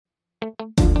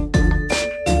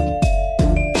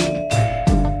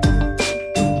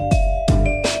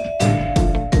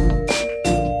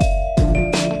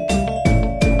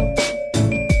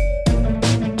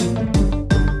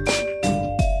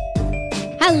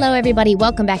Hello, everybody.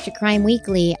 Welcome back to Crime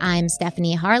Weekly. I'm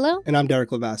Stephanie Harlow. And I'm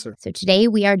Derek Levasseur. So today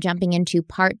we are jumping into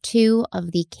part 2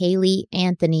 of the Caylee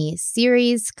Anthony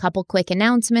series. Couple quick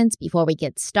announcements before we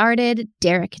get started.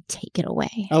 Derek, take it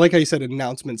away. I like how you said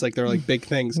announcements like they're like big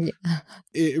things.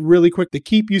 Really quick, the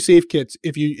Keep You Safe kits.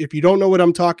 If you don't know what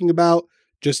I'm talking about,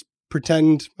 just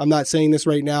pretend I'm not saying this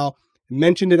right now. I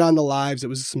mentioned it on the lives. It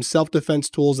was some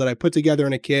self-defense tools that I put together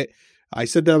in a kit. I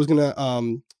said that I was going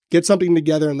to get something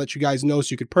together and let you guys know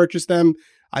so you could purchase them.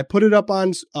 I put it up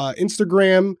on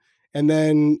Instagram, and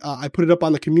then I put it up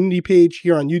on the community page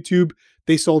here on YouTube.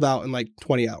 They sold out in like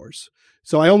 20 hours.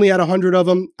 So I only had 100 of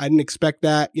them. I didn't expect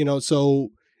that, so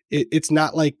it's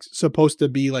not like supposed to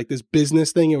be like this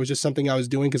business thing. It was just something I was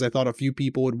doing because I thought a few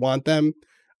people would want them.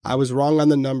 I was wrong on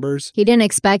the numbers. He didn't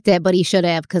expect it, but he should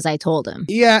have because I told him.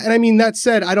 Yeah, and I mean, that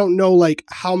said, I don't know like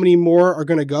how many more are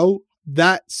going to go.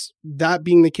 That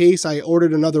being the case, I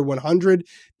ordered another 100.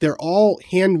 They're all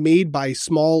handmade by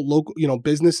small local,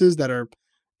 businesses that are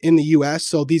in the US.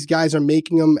 So these guys are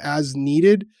making them as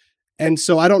needed. And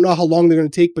so I don't know how long they're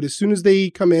going to take, but as soon as they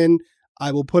come in,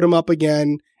 I will put them up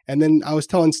again. And then I was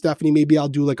telling Stephanie, maybe I'll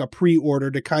do like a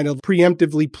pre-order to kind of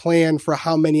preemptively plan for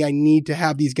how many I need to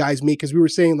have these guys make. Cause we were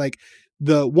saying like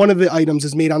one of the items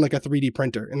is made on like a 3D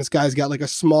printer, and this guy's got like a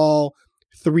small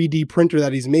 3D printer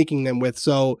that he's making them with.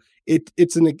 So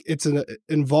it's an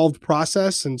involved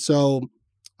process. And so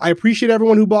I appreciate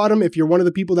everyone who bought them. If you're one of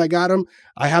the people that got them,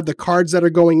 I have the cards that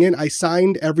are going in. I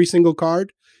signed every single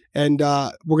card, and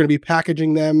we're going to be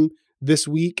packaging them this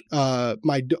week.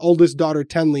 My oldest daughter,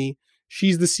 Tenley,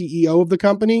 she's the CEO of the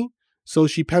company. So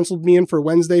she penciled me in for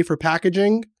Wednesday for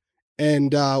packaging,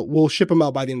 and we'll ship them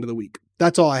out by the end of the week.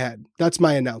 That's all I had. That's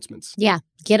my announcements. Yeah,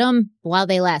 get them while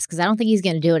they last, because I don't think he's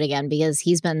going to do it again because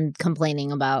he's been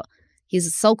complaining about,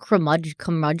 he's so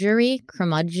curmudgeon-y.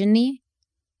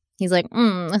 He's like,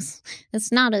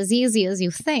 it's not as easy as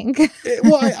you think.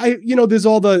 Well, I there's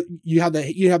all you have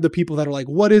the people that are like,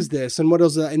 what is this? And what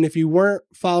is that? And if you weren't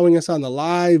following us on the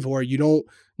live, or you don't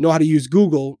know how to use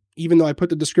Google, even though I put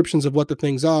the descriptions of what the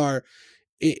things are,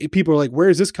 people are like, where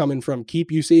is this coming from?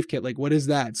 Keep You Safe kit. Like, what is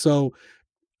that? So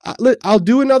I'll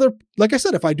do another, like I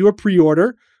said, if I do a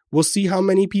pre-order, we'll see how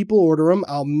many people order them.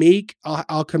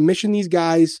 I'll commission these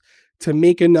guys to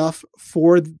make enough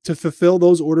to fulfill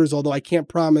those orders. Although I can't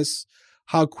promise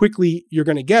how quickly you're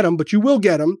going to get them, but you will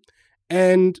get them,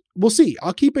 and we'll see.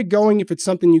 I'll keep it going if it's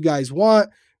something you guys want,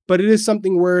 but it is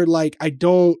something where like, I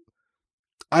don't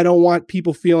want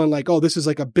people feeling like, oh, this is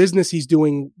like a business he's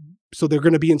doing, so they're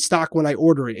going to be in stock when I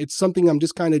order it. It's something I'm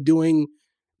just kind of doing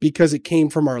because it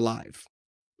came from our live.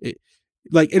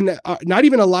 Not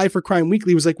even a live for Crime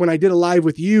Weekly. It was like when I did a live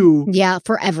with you. Yeah,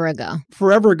 forever ago.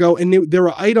 And there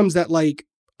were items that like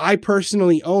I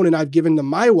personally own and I've given to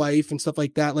my wife and stuff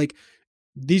like that. Like,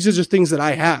 these are just things that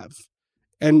I have,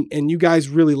 and you guys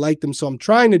really like them. So I'm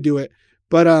trying to do it,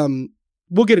 but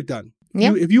we'll get it done.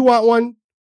 Yep. If you want one,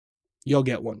 you'll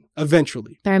get one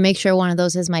eventually. Better make sure one of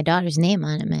those has my daughter's name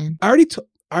on it, man. I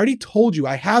already told you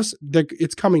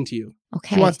it's coming to you.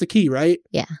 Okay. She wants the key, right?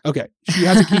 Yeah. Okay. She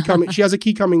has a key coming. She has a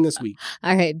key coming this week.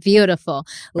 All right. Beautiful.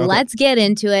 Okay. Let's get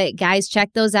into it. Guys,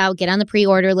 check those out. Get on the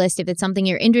pre-order list if it's something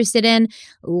you're interested in.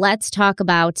 Let's talk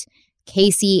about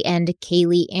Casey and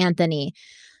Caylee Anthony.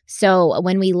 So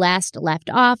when we last left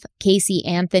off, Casey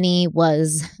Anthony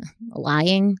was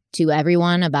lying to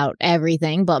everyone about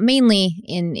everything, but mainly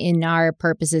in our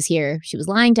purposes here, she was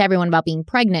lying to everyone about being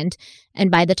pregnant.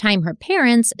 And by the time her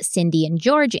parents, Cindy and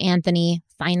George Anthony,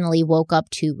 finally woke up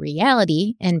to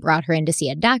reality and brought her in to see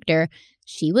a doctor,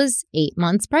 she was 8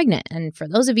 months pregnant. And for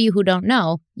those of you who don't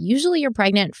know, usually you're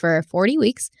pregnant for 40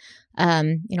 weeks.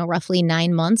 Roughly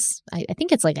 9 months. I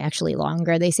think it's like actually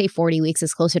longer. They say 40 weeks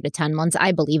is closer to 10 months.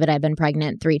 I believe it. I've been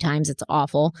pregnant 3 times. It's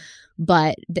awful.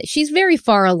 But she's very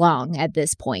far along at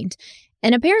this point.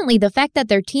 And apparently the fact that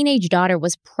their teenage daughter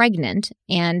was pregnant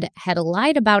and had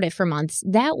lied about it for months,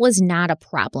 that was not a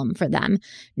problem for them.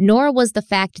 Nor was the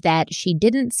fact that she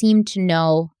didn't seem to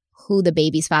know who the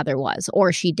baby's father was,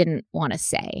 or she didn't want to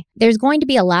say. There's going to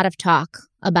be a lot of talk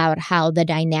about how the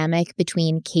dynamic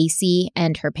between Casey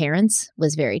and her parents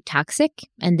was very toxic,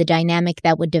 and the dynamic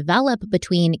that would develop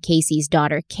between Casey's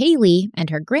daughter Caylee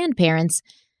and her grandparents,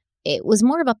 it was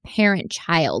more of a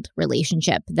parent-child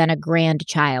relationship than a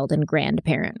grandchild and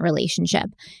grandparent relationship.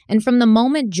 And from the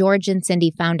moment George and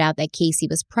Cindy found out that Casey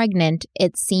was pregnant,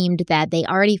 it seemed that they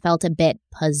already felt a bit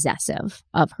possessive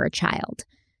of her child.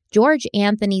 George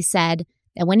Anthony said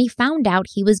that when he found out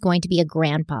he was going to be a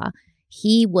grandpa,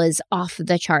 he was off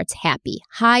the charts happy,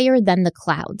 higher than the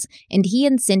clouds, and he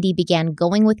and Cindy began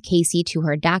going with Casey to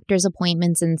her doctor's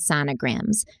appointments and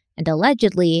sonograms. And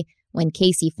allegedly, When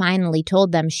Casey finally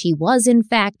told them she was, in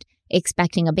fact,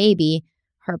 expecting a baby,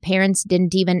 her parents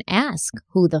didn't even ask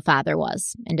who the father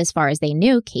was. And as far as they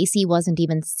knew, Casey wasn't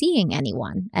even seeing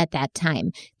anyone at that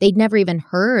time. They'd never even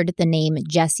heard the name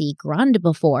Jesse Grund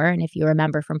before. And if you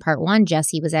remember from part 1,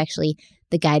 Jesse was actually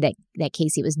the guy that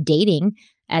Casey was dating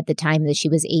at the time that she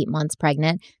was 8 months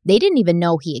pregnant. They didn't even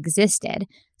know he existed.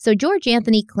 So George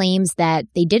Anthony claims that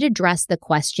they did address the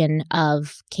question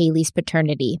of Kaylee's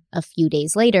paternity a few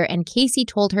days later, and Casey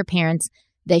told her parents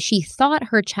that she thought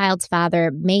her child's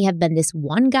father may have been this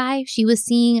one guy she was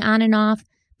seeing on and off,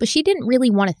 but she didn't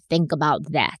really want to think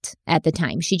about that at the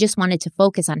time. She just wanted to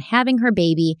focus on having her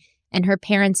baby, and her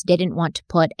parents didn't want to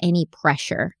put any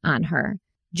pressure on her.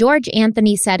 George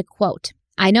Anthony said, quote,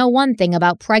 "I know one thing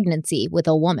about pregnancy with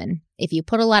a woman. If you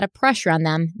put a lot of pressure on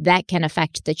them, that can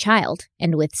affect the child.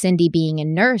 And with Cindy being a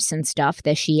nurse and stuff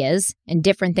that she is, and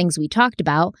different things we talked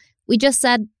about, we just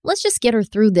said, let's just get her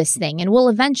through this thing and we'll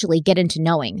eventually get into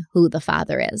knowing who the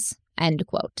father is." End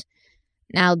quote.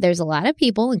 Now, there's a lot of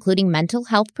people, including mental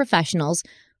health professionals,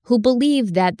 who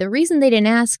believe that the reason they didn't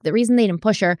ask, the reason they didn't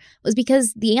push her, was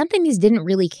because the Anthonys didn't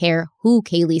really care who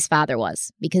Kaylee's father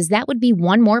was, because that would be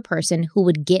one more person who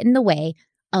would get in the way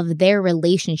of their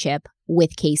relationship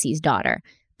with Casey's daughter.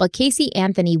 But Casey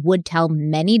Anthony would tell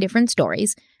many different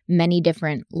stories, many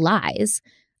different lies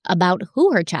about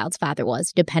who her child's father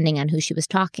was, depending on who she was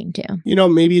talking to. You know,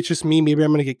 maybe it's just me. Maybe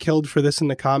I'm going to get killed for this in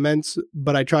the comments,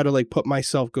 but I try to put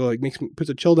myself, puts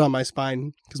a chill down my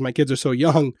spine because my kids are so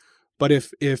young. But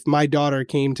if my daughter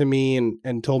came to me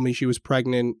and told me she was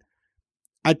pregnant,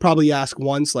 I'd probably ask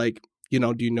once, do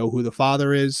you know who the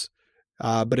father is?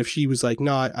 But if she was like,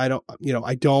 no, I don't,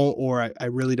 I don't, or I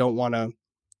really don't want to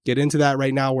get into that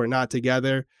right now, we're not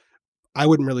together, I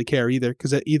wouldn't really care either.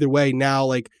 Because either way,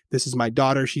 now, this is my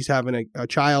daughter, she's having a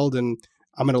child, and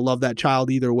I'm going to love that child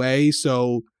either way.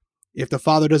 So if the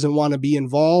father doesn't want to be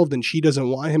involved and she doesn't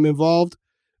want him involved,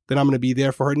 then I'm going to be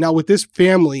there for her. Now, with this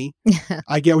family,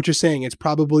 I get what you're saying. It's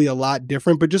probably a lot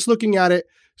different, but just looking at it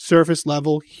surface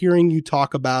level, hearing you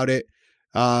talk about it,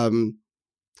 doesn't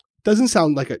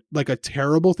sound like a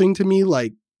terrible thing to me.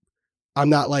 I'm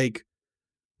not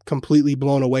completely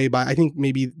blown away by. I think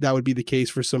maybe that would be the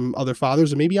case for some other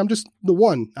fathers, or maybe I'm just the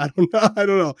one. I don't know. I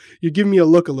don't know. You're giving me a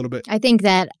look a little bit. I think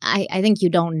that I think you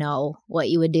don't know what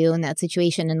you would do in that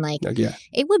situation, and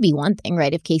it would be one thing,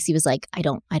 right? If Casey was like, I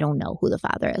don't know who the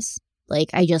father is.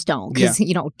 I just don't, because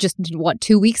just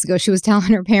 2 weeks ago she was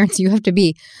telling her parents you have to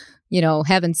be,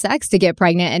 having sex to get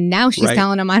pregnant, and now she's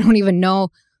telling them I don't even know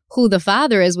who the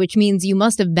father is, which means you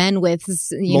must have been with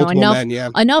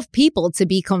enough people to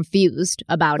be confused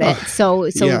about it. So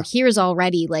here's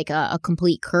already a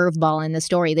complete curveball in the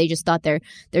story. They just thought their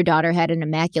daughter had an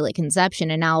immaculate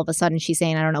conception, and now all of a sudden she's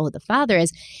saying, I don't know who the father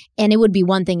is. And it would be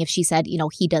one thing if she said,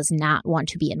 he does not want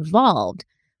to be involved,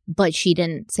 but she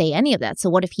didn't say any of that. So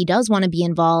what if he does want to be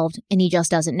involved and he just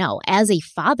doesn't know? As a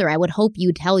father, I would hope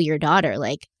you tell your daughter,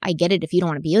 I get it if you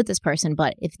don't want to be with this person,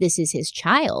 but if this is his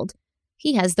child,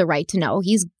 he has the right to know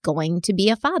he's going to be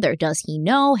a father. Does he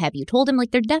know? Have you told him?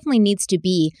 There definitely needs to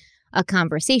be a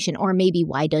conversation. Or maybe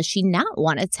why does she not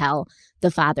want to tell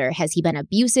the father? Has he been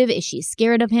abusive? Is she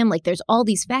scared of him? There's all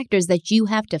these factors that you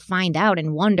have to find out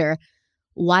and wonder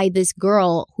why this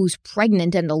girl who's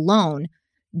pregnant and alone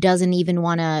doesn't even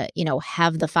want to,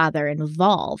 have the father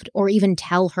involved or even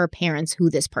tell her parents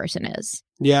who this person is.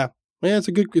 Yeah. Yeah,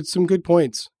 it's some good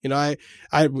points. I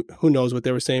who knows what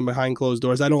they were saying behind closed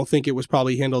doors. I don't think it was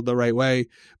probably handled the right way,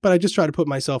 but I just try to put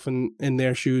myself in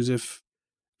their shoes. If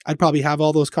I'd probably have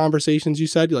all those conversations you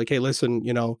said, hey, listen,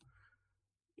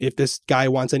 if this guy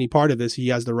wants any part of this, he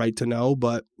has the right to know.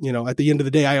 But, at the end of the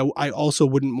day, I also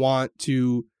wouldn't want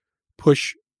to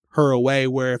push her away,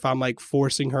 where if I'm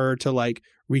forcing her to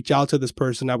reach out to this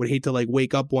person, I would hate to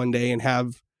wake up one day and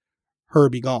have her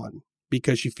be gone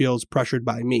because she feels pressured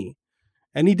by me.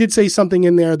 And he did say something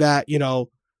in there that,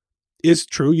 is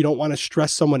true. You don't want to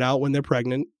stress someone out when they're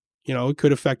pregnant. It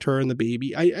could affect her and the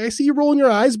baby. I see you rolling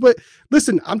your eyes, but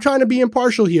listen, I'm trying to be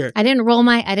impartial here. I didn't roll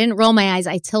my eyes.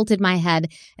 I tilted my head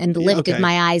and lifted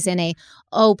my eyes in a,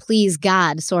 oh, please,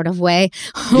 God sort of way,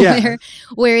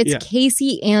 where it's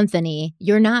Casey Anthony.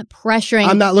 You're not pressuring.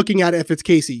 I'm not looking at it if it's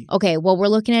Casey. Okay, well, we're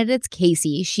looking at it's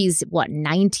Casey. She's,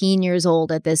 19 years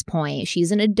old at this point.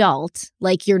 She's an adult.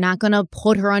 You're not going to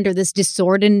put her under this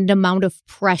disordinate amount of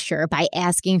pressure by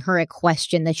asking her a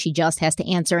question that she just has to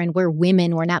answer. And we're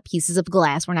women. We're not pieces of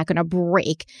glass. We're not going to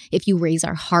break if you raise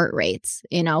our heart rates.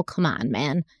 Come on,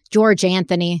 man. George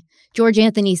Anthony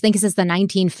thinks it's the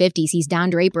 1950s. He's Don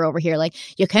Draper over here. Like,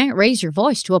 you can't raise your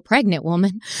voice to a pregnant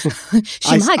woman.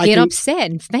 She might get upset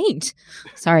and faint.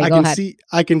 Sorry, go ahead.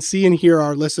 I can see and hear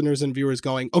our listeners and viewers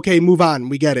going, okay, move on.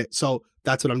 We get it. So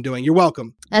that's what I'm doing. You're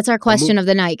welcome. That's our question of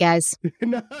the night, guys.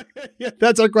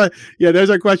 That's our question. Yeah,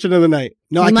 there's our question of the night.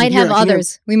 No, we might have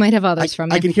others. We might have others from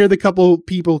you. I can hear the couple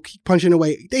people keep punching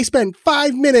away. They spent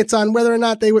 5 minutes on whether or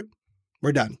not they would.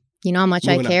 We're done. You know how much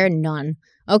I care? None.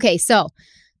 Okay, so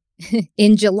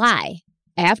in July,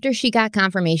 after she got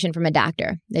confirmation from a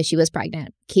doctor that she was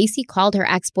pregnant, Casey called her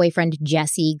ex-boyfriend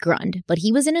Jesse Grund, but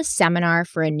he was in a seminar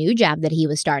for a new job that he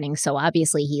was starting. So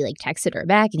obviously he texted her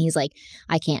back and he's like,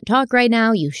 I can't talk right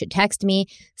now. You should text me.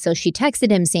 So she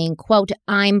texted him saying, quote,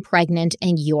 I'm pregnant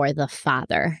and you're the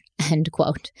father, end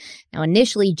quote. Now,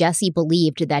 initially, Jesse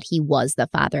believed that he was the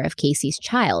father of Casey's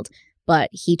child. But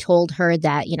he told her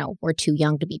that, we're too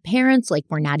young to be parents,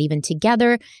 we're not even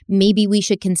together. Maybe we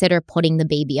should consider putting the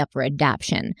baby up for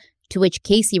adoption. To which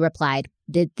Casey replied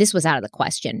that this was out of the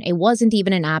question. It wasn't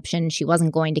even an option. She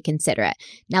wasn't going to consider it.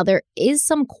 Now, there is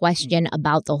some question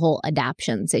about the whole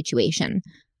adoption situation.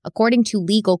 According to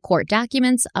legal court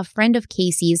documents, a friend of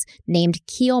Casey's named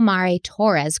Kiomare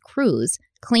Torres Cruz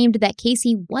claimed that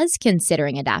Casey was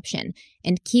considering adoption.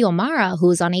 And Kiomara, who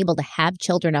was unable to have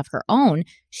children of her own,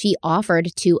 she offered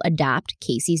to adopt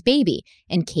Casey's baby.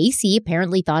 And Casey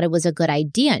apparently thought it was a good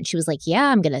idea. And she was like,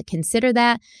 yeah, I'm going to consider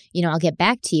that. I'll get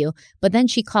back to you. But then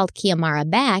she called Kiomara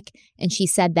back and she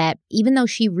said that even though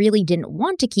she really didn't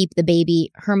want to keep the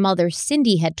baby, her mother,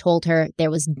 Cindy, had told her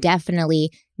there was definitely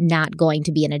not going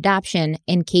to be an adoption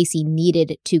and Casey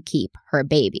needed to keep her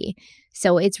baby.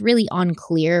 So it's really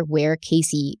unclear where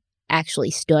Casey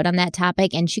actually stood on that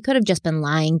topic. And she could have just been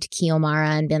lying to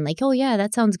Kiomara and been like, oh, yeah,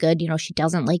 that sounds good. She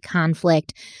doesn't like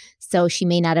conflict. So she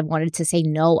may not have wanted to say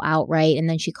no outright. And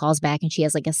then she calls back and she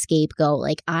has a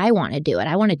scapegoat. I want to do it.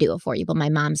 I want to do it for you. But my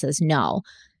mom says no.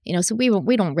 So we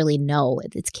don't really know.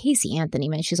 It's Casey Anthony,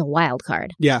 man. She's a wild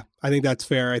card. Yeah, I think that's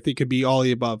fair. I think it could be all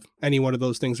the above. Any one of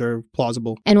those things are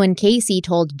plausible. And when Casey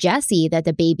told Jesse that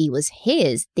the baby was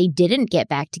his, they didn't get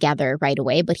back together right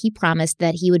away, but he promised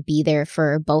that he would be there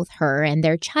for both her and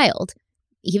their child.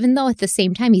 Even though at the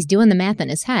same time he's doing the math in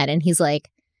his head and he's like,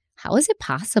 how is it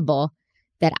possible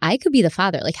that I could be the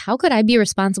father? How could I be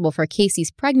responsible for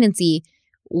Casey's pregnancy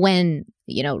when,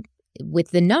 with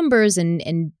the numbers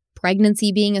and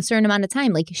pregnancy being a certain amount of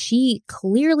time, she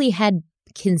clearly had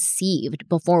conceived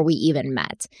before we even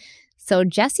met. So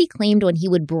Jesse claimed when he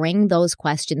would bring those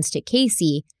questions to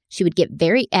Casey, she would get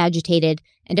very agitated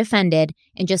and offended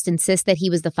and just insist that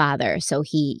he was the father. So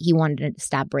he wanted to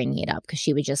stop bringing it up because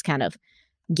she would just kind of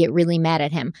get really mad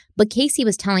at him. But Casey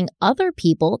was telling other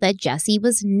people that Jesse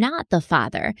was not the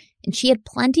father, and she had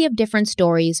plenty of different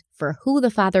stories for who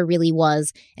the father really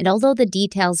was. And although the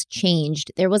details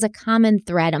changed, there was a common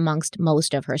thread amongst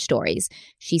most of her stories.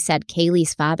 She said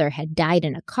Kaylee's father had died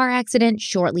in a car accident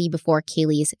shortly before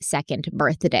Kaylee's second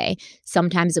birthday.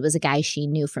 Sometimes it was a guy she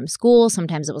knew from school.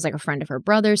 Sometimes it was a friend of her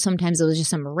brother's. Sometimes it was just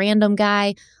some random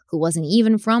guy who wasn't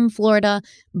even from Florida.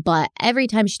 But every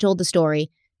time she told the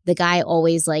story, the guy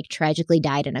always tragically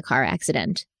died in a car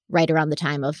accident right around the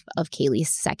time of Kaylee's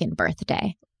second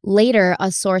birthday. Later,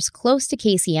 a source close to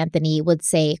Casey Anthony would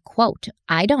say, quote,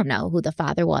 I don't know who the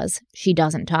father was. She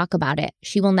doesn't talk about it.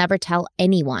 She will never tell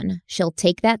anyone. She'll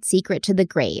take that secret to the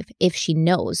grave. If she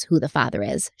knows who the father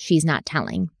is, she's not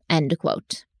telling, end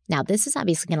quote. Now, this is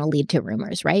obviously going to lead to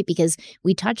rumors, right? Because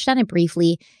we touched on it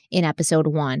briefly in episode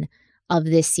 1 of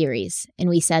this series. And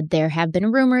we said there have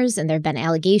been rumors and there have been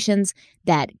allegations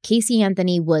that Casey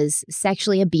Anthony was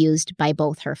sexually abused by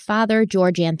both her father,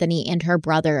 George Anthony, and her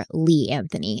brother, Lee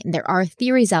Anthony. And there are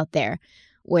theories out there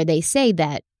where they say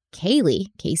that Kaylee,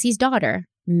 Casey's daughter,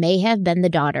 may have been the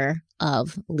daughter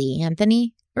of Lee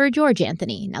Anthony or George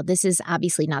Anthony. Now, this is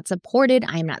obviously not supported.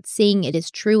 I am not saying it is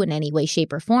true in any way,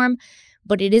 shape, or form,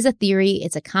 but it is a theory.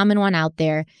 It's a common one out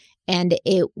there. And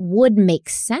it would make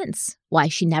sense why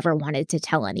she never wanted to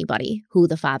tell anybody who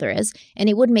the father is. And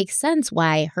it would make sense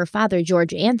why her father,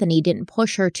 George Anthony, didn't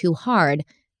push her too hard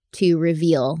to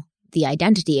reveal the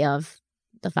identity of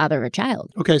the father of her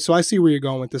child. Okay, so I see where you're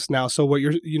going with this now. So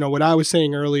what I was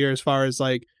saying earlier as far as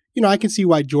I can see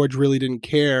why George really didn't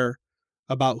care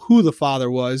about who the father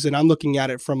was. And I'm looking at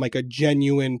it from a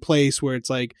genuine place where it's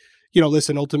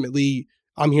listen, ultimately,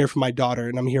 I'm here for my daughter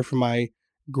and I'm here for my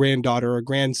granddaughter or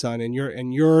grandson, and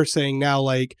you're saying now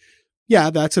yeah,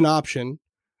 that's an option,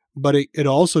 but it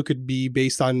also could be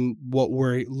based on what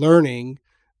we're learning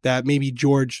that maybe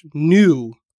George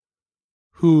knew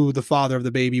who the father of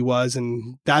the baby was,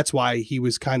 and that's why he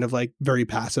was kind of like very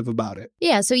passive about it.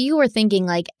 Yeah, so you were thinking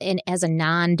like as a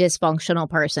non-dysfunctional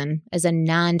person, as a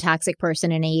non-toxic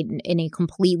person in a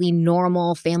completely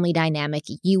normal family dynamic,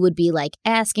 you would be like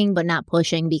asking but not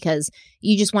pushing because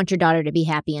you just want your daughter to be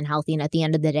happy and healthy, and at the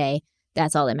end of the day,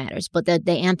 that's all that matters. But the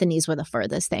Anthonys were the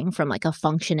furthest thing from like a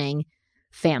functioning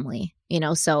family,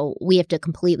 so we have to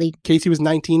completely... Casey was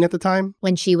 19 at the time?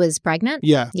 When she was pregnant?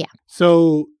 Yeah. Yeah.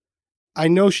 So I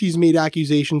know she's made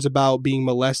accusations about being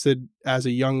molested as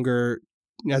a younger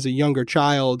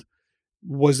child.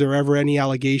 Was there ever any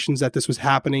allegations that this was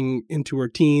happening into her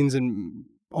teens and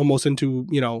almost into,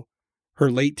 her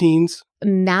late teens?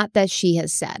 Not that she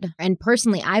has said. And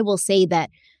personally, I will say that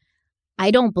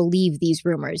I don't believe these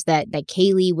rumors that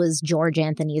Kaylee was George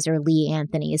Anthony's or Lee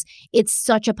Anthony's. It's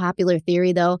such a popular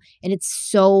theory, though, and it's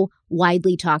so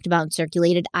widely talked about and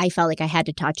circulated. I felt like I had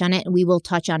to touch on it, and we will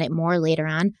touch on it more later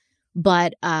on.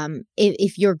 But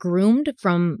if you're groomed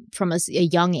from a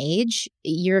young age,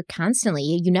 you're constantly,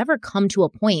 you never come to a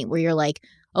point where you're like,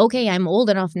 okay, I'm old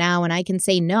enough now and I can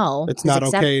say no. It's not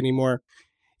okay anymore.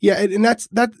 Yeah, and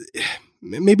that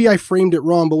maybe I framed it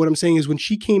wrong, but what I'm saying is when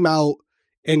she came out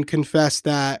and confessed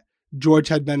that George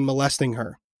had been molesting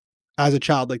her as a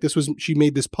child, like she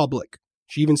made this public.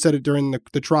 She even said it during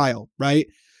the trial, right?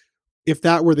 If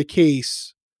that were the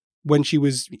case, when she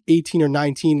was 18 or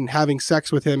 19 and having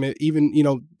sex with him, even,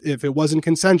 if it wasn't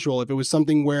consensual, if it was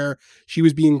something where she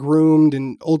was being groomed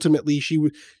and ultimately she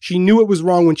knew it was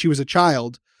wrong when she was a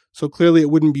child. So clearly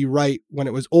it wouldn't be right when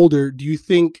it was older. Do you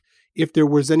think if there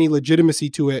was any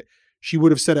legitimacy to it, she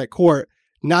would have said at court,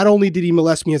 not only did he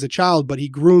molest me as a child, but he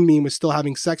groomed me and was still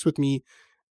having sex with me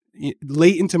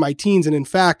late into my teens. And in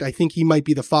fact, I think he might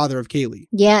be the father of Kaylee.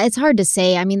 Yeah, it's hard to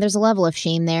say. I mean, there's a level of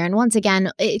shame there. And once again,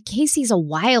 Casey's a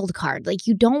wild card. Like,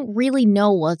 you don't really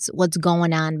know what's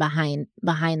going on behind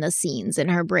the scenes in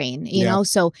her brain, you know?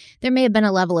 So there may have been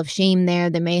a level of shame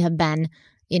there. There may have been,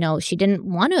 she didn't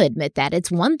want to admit that. It's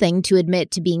one thing to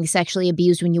admit to being sexually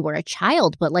abused when you were a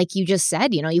child. But like you just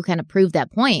said, you kind of proved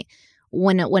that point.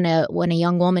 When a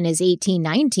young woman is 18,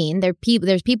 19,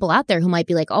 there's people out there who might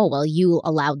be like, oh, well, you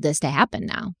allowed this to happen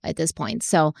now at this point.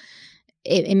 So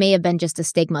it may have been just a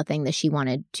stigma thing that she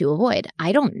wanted to avoid.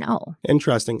 I don't know.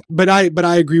 Interesting. But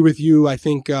I agree with you. I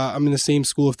think I'm in the same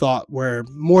school of thought where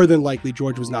more than likely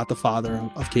George was not the father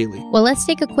of Kaylee. Well, let's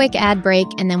take a quick ad break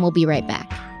and then we'll be right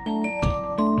back.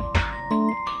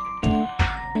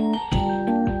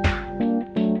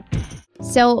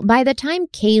 So by the time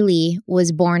Kaylee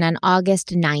was born on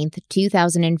August 9th,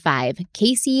 2005,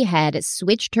 Casey had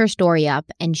switched her story up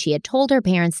and she had told her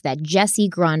parents that Jesse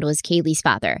Grund was Kaylee's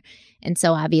father. And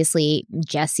so obviously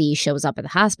Jesse shows up at the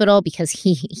hospital because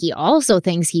he also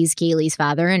thinks he's Kaylee's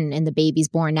father and the baby's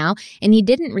born now. And he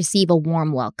didn't receive a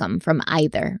warm welcome from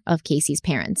either of Casey's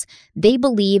parents. They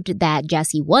believed that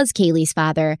Jesse was Kaylee's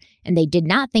father and they did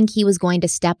not think he was going to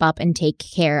step up and take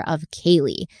care of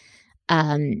Kaylee.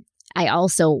 I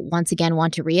also, once again,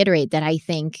 want to reiterate that I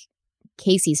think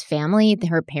Casey's family,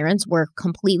 her parents, were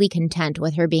completely content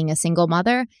with her being a single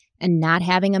mother and not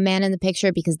having a man in the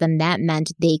picture because then that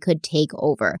meant they could take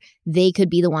over. They could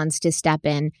be the ones to step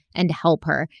in and help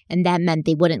her. And that meant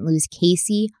they wouldn't lose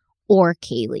Casey or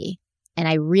Kaylee. And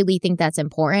I really think that's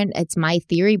important. It's my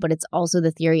theory, but it's also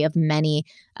the theory of many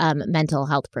mental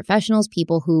health professionals,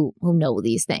 people who know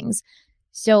these things.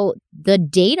 So the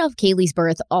date of Kaylee's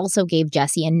birth also gave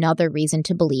Jesse another reason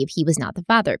to believe he was not the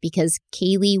father because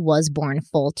Kaylee was born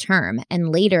full term. And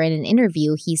later in an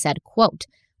interview, he said, quote,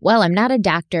 "Well, I'm not a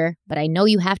doctor, but I know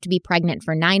you have to be pregnant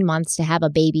for 9 months to have a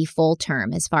baby full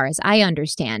term, as far as I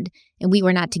understand. And we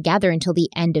were not together until the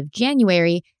end of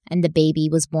January, and the baby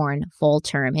was born full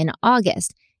term in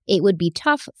August. It would be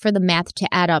tough for the math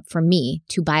to add up for me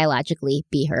to biologically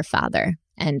be her father."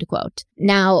 End quote.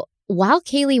 Now, while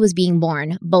Kaylee was being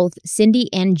born, both Cindy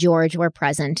and George were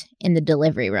present in the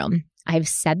delivery room. I've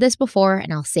said this before,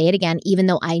 and I'll say it again, even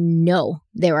though I know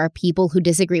there are people who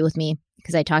disagree with me,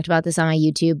 because I talked about this on my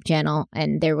YouTube channel,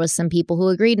 and there was some people who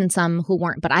agreed and some who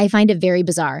weren't. But I find it very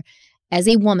bizarre as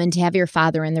a woman to have your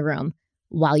father in the room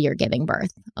while you're giving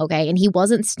birth, okay? And he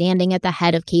wasn't standing at the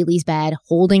head of Kaylee's bed,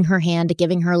 holding her hand,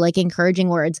 giving her like encouraging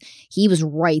words. He was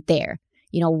right there.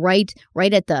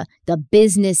 Right at the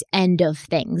business end of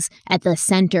things, at the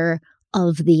center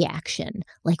of the action,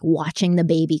 like watching the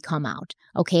baby come out.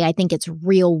 Okay, I think it's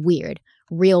real weird.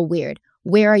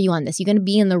 Where are you on this? You going to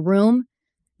be in the room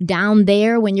down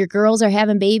there when your girls are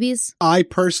having babies? I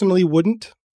personally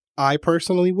wouldn't,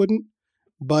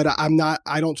 but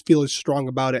I don't feel as strong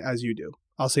about it as you do.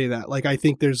 I'll say that. Like, I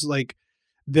think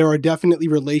there are definitely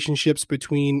relationships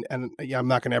between, and I'm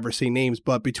not going to ever say names,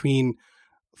 but between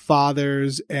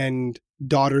fathers and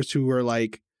daughters who are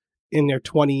like in their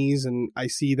 20s, and I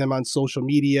see them on social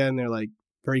media and they're like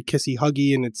very kissy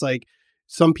huggy, and it's like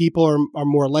some people are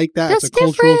more like that. That's it's a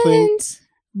cultural thing. different.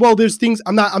 Well, there's things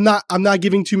I'm not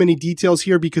giving too many details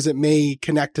here because it may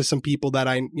connect to some people that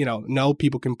I know.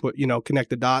 People can put connect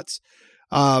the dots.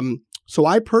 So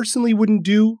I personally wouldn't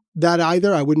do that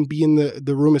either. I wouldn't be in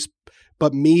the room,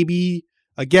 but maybe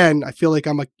again, I feel like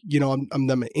I'm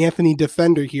the Anthony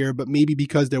defender here, but maybe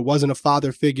because there wasn't a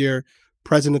father figure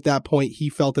present at that point, he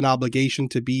felt an obligation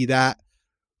to be that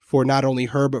for not only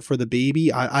her, but for the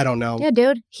baby. I don't know. Yeah,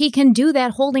 dude. He can do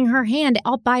that holding her hand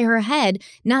up by her head,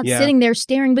 not sitting there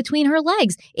staring between her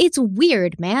legs. It's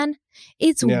weird, man.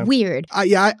 It's weird.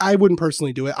 I wouldn't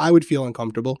personally do it. I would feel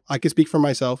uncomfortable. I can speak for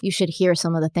myself. You should hear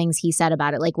some of the things he said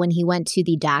about it. Like when he went to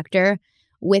the doctor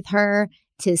with her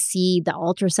to see the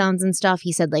ultrasounds and stuff,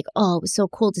 he said like, oh, it was so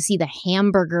cool to see the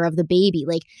hamburger of the baby.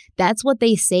 Like that's what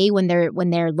they say when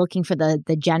they're looking for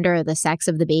the gender or the sex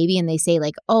of the baby, and they say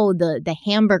like, oh, the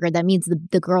hamburger, that means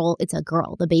the girl, it's a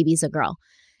girl, the baby's a girl.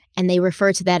 And they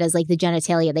refer to that as like the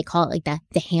genitalia. They call it like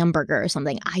the hamburger or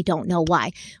something. I don't know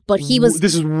why, but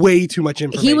this is way too much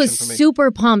information. He was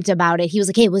super pumped about it. He was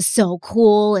like, hey, it was so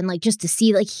cool. And like, just to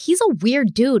see, like, he's a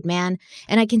weird dude, man.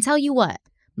 And I can tell you what,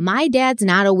 my dad's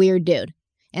not a weird dude.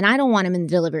 And I don't want him in the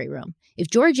delivery room. If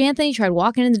George Anthony tried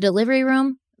walking in the delivery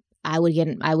room, I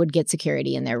would get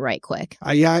security in there right quick.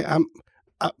 I'm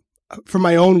for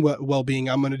my own well-being,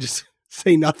 I'm going to just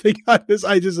say nothing on this.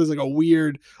 It's like a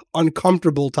weird,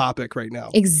 uncomfortable topic right now.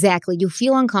 Exactly. You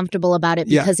feel uncomfortable about it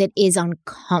because it is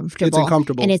uncomfortable. It's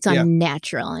uncomfortable. And it's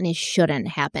unnatural and it shouldn't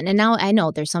happen. And now I know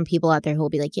there's some people out there who will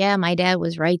be like, yeah, my dad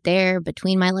was right there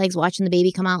between my legs watching the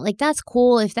baby come out. Like, that's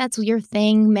cool. If that's your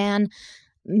thing, man.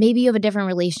 Maybe you have a different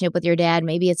relationship with your dad.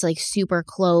 Maybe it's like super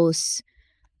close.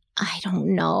 I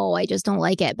don't know. I just don't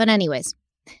like it. But anyways,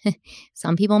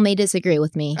 some people may disagree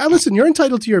with me. Listen, you're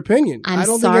entitled to your opinion. I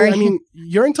mean,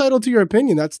 you're entitled to your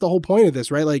opinion. That's the whole point of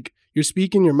this, right? Like, you're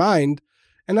speaking your mind.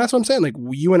 And that's what I'm saying. Like,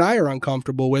 you and I are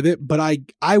uncomfortable with it, but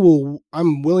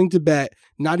I'm willing to bet,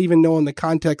 not even knowing the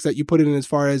context that you put it in as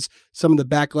far as some of the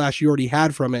backlash you already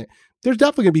had from it, there's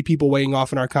definitely going to be people weighing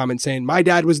off in our comments saying, my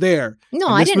dad was there. No,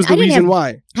 I didn't. This was the reason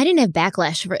why. I didn't have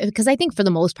backlash because I think for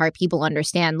the most part, people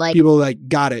understand. Like, people like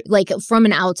got it. Like, from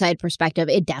an outside perspective,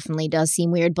 it definitely does seem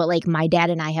weird. But like, my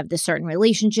dad and I have this certain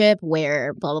relationship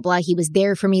where blah, blah, blah. He was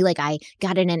there for me. Like, I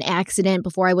got in an accident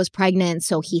before I was pregnant.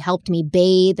 So he helped me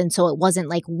bathe. And so it wasn't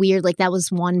like weird. Like, that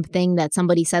was one thing that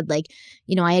somebody said, like,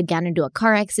 I had gotten into a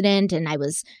car accident and I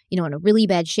was, in a really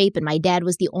bad shape. And my dad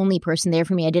was the only person there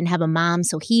for me. I didn't have a mom.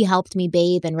 So he helped me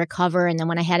bathe and recover. And then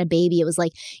when I had a baby, it was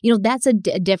like, that's a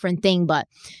different thing. But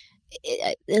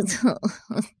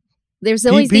there's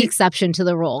always the exception to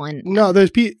the rule. And no, do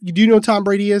you know who Tom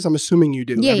Brady is? I'm assuming you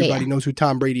do. Yeah, Everybody knows who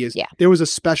Tom Brady is. Yeah. There was a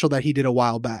special that he did a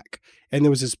while back, and there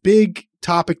was this big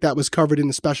topic that was covered in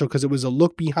the special because it was a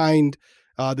look behind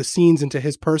the scenes into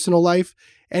his personal life.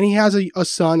 And he has a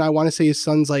son. I want to say his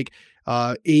son's like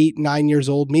 8, 9 years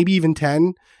old, maybe even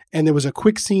 10. And there was a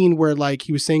quick scene where like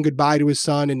he was saying goodbye to his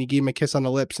son and he gave him a kiss on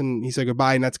the lips and he said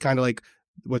goodbye. And that's kind of like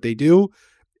what they do.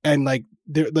 And like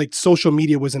social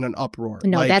media was in an uproar.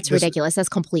 No, like, that's ridiculous. That's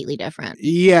completely different.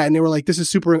 Yeah. And they were like, this is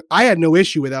super. I had no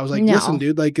issue with that. I was like, listen,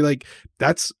 dude, like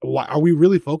that's why are we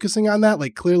really focusing on that?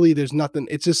 Like, clearly there's nothing.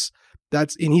 It's just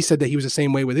and he said that he was the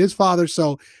same way with his father.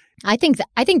 So I think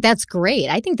that's great.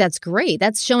 I think that's great.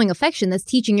 That's showing affection. That's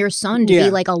teaching your son to be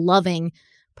like a loving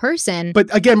person.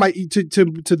 But again,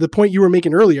 to the point you were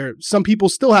making earlier, some people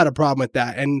still had a problem with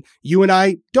that, and you and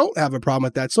I don't have a problem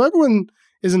with that. So everyone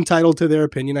is entitled to their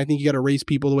opinion. I think you got to raise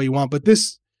people the way you want. But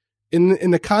this,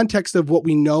 in the context of what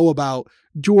we know about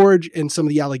George and some of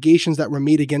the allegations that were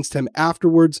made against him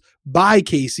afterwards by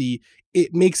Casey,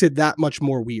 it makes it that much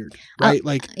more weird, right?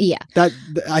 That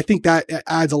I think that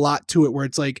adds a lot to it. Where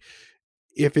it's like,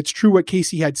 if it's true what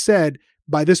Casey had said,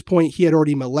 by this point, he had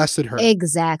already molested her.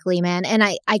 Exactly, man. And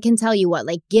I can tell you what,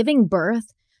 like, giving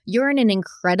birth, you're in an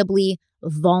incredibly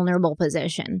vulnerable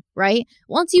position, right?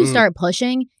 Once you start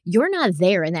pushing, you're not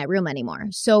there in that room anymore.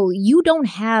 So you don't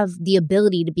have the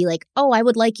ability to be like, oh, I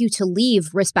would like you to leave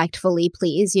respectfully,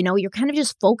 please. You're kind of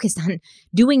just focused on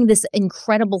doing this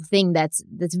incredible thing that's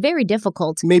very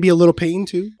difficult. Maybe a little pain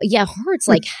too. Yeah, hurts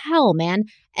like hell, man.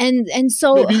 And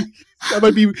so maybe that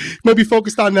might be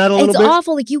focused on that a little bit. It's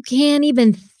awful. Like, you can't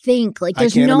even think. Like,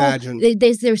 there's imagine.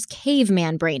 There's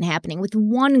caveman brain happening with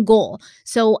one goal.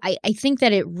 So I think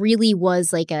that it really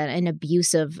was like an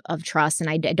abuse of trust, and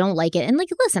I don't like it. And like,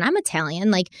 listen, I'm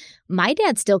Italian. Like, my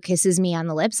dad still kisses me on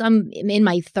the lips. I'm in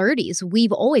my 30s.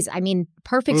 We've always,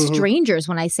 perfect strangers.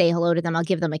 When I say hello to them, I'll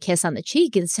give them a kiss on the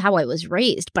cheek. It's how I was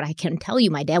raised. But I can tell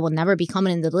you, my dad will never be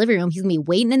coming in the living room. He's going to be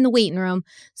waiting in the waiting room,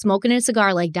 smoking a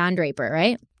cigar like Don Draper,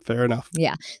 right? Fair enough.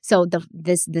 Yeah. So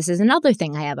this is another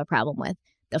thing I have a problem with.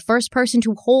 The first person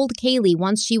to hold Kaylee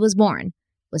once she was born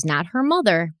was not her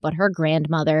mother, but her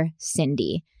grandmother,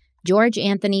 Cindy. George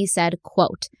Anthony said,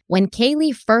 quote, "When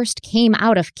Kaylee first came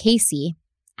out of Casey,"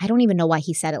 I don't even know why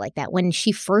he said it like that. When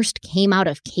she first came out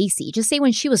of Casey. Just say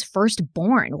when she was first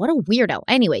born. What a weirdo.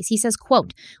 Anyways, he says,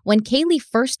 quote, "When Kaylee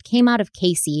first came out of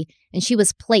Casey and she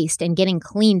was placed and getting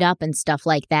cleaned up and stuff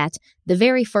like that, the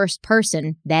very first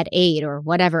person, that aide or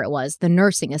whatever it was, the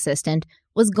nursing assistant,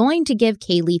 was going to give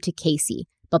Kaylee to Casey.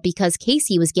 But because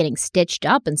Casey was getting stitched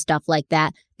up and stuff like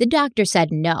that, the doctor said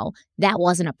no, that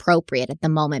wasn't appropriate at the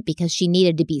moment because she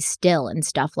needed to be still and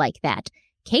stuff like that.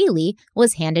 Kaylee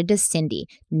was handed to Cindy.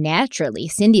 Naturally,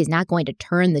 Cindy is not going to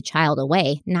turn the child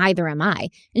away. Neither am I.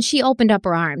 And she opened up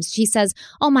her arms. She says,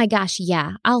 "Oh my gosh,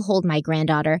 yeah, I'll hold my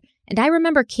granddaughter." And I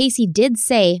remember Casey did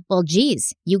say, "Well,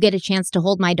 geez, you get a chance to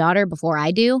hold my daughter before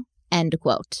I do?" End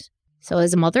quote. So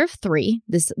as a mother of three,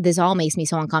 this all makes me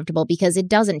so uncomfortable because it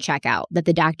doesn't check out that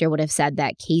the doctor would have said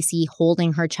that Casey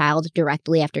holding her child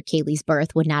directly after Kaylee's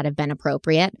birth would not have been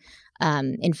appropriate.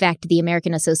 In fact, the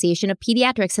American Association of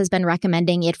Pediatrics has been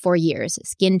recommending it for years,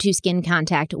 skin-to-skin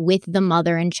contact with the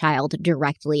mother and child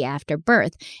directly after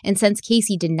birth. And since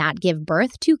Casey did not give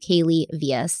birth to Kaylee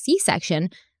via C-section,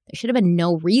 there should have been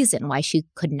no reason why she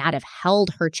could not have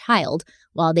held her child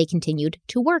while they continued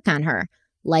to work on her,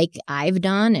 like I've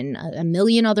done and a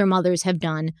million other mothers have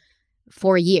done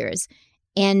for years.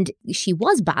 And she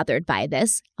was bothered by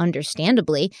this,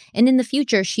 understandably, and in the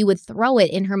future she would throw it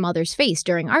in her mother's face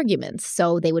during arguments.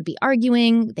 So they would be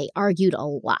arguing. They argued a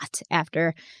lot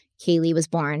after Kaylee was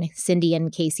born. Cindy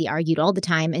and Casey argued all the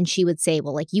time, and she would say,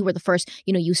 "Well, like, you were the first,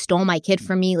 you stole my kid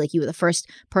from me, like you were the first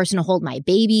person to hold my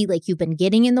baby, like you've been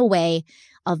getting in the way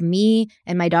of me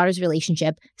and my daughter's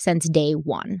relationship since day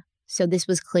one." So this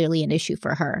was clearly an issue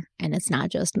for her, and it's not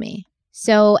just me.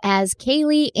 So as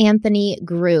Kaylee Anthony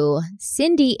grew,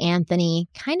 Cindy Anthony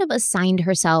kind of assigned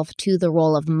herself to the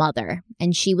role of mother,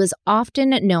 and she was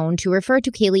often known to refer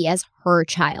to Kaylee as her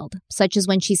child, such as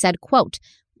when she said, quote,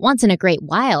 "Once in a great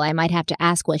while, I might have to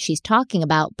ask what she's talking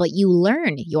about, but you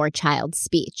learn your child's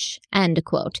speech," end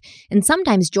quote. And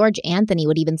sometimes George Anthony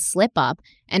would even slip up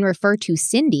and refer to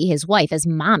Cindy, his wife, as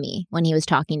mommy when he was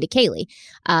talking to Kaylee.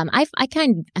 I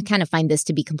kind of find this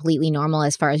to be completely normal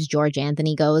as far as George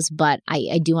Anthony goes, but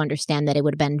I do understand that it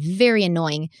would have been very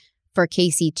annoying for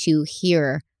Casey to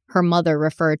hear her mother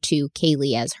refer to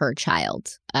Kaylee as her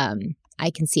child. I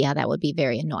can see how that would be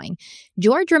very annoying.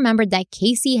 George remembered that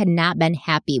Casey had not been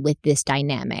happy with this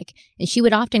dynamic, and she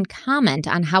would often comment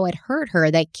on how it hurt her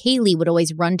that Kaylee would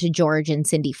always run to George and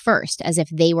Cindy first, as if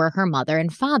they were her mother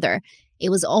and father.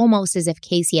 It was almost as if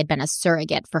Casey had been a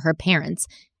surrogate for her parents,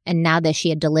 and now that she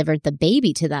had delivered the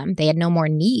baby to them, they had no more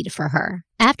need for her.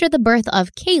 After the birth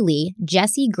of Kaylee,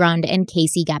 Jesse Grund and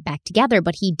Casey got back together,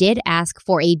 but he did ask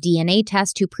for a DNA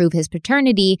test to prove his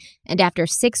paternity, and after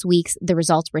 6 weeks, the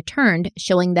results returned,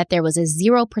 showing that there was a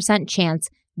 0% chance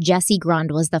Jesse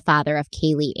Grund was the father of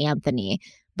Kaylee Anthony.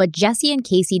 But Jesse and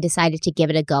Casey decided to give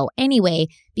it a go anyway,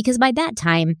 because by that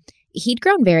time, he'd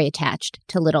grown very attached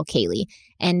to little Kaylee,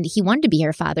 and he wanted to be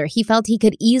her father. He felt he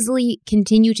could easily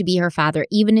continue to be her father,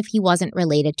 even if he wasn't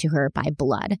related to her by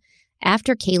blood.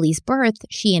 After Kaylee's birth,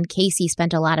 she and Casey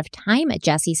spent a lot of time at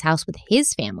Jesse's house with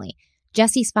his family.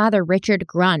 Jesse's father, Richard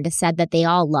Grund, said that they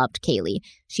all loved Kaylee.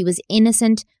 She was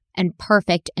innocent and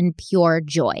perfect and pure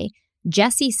joy.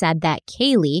 Jesse said that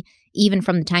Kaylee, even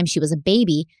from the time she was a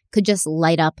baby, could just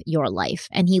light up your life,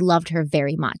 and he loved her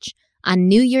very much. On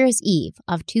New Year's Eve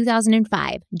of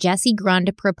 2005, Jesse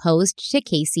Grund proposed to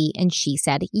Casey, and she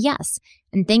said yes,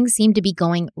 and things seemed to be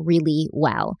going really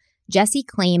well. Jesse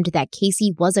claimed that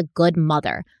Casey was a good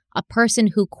mother, a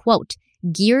person who, quote,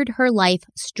 geared her life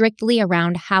strictly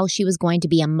around how she was going to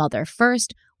be a mother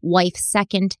first, wife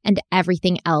second, and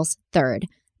everything else third.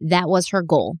 That was her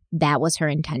goal. That was her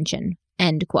intention,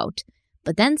 end quote.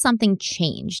 But then something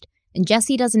changed, and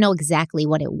Jesse doesn't know exactly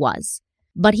what it was.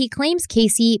 But he claims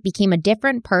Casey became a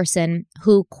different person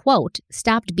who, quote,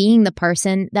 stopped being the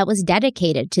person that was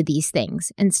dedicated to these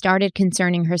things and started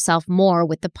concerning herself more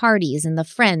with the parties and the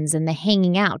friends and the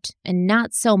hanging out, and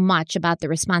not so much about the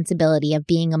responsibility of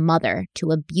being a mother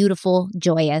to a beautiful,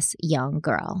 joyous young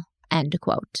girl, end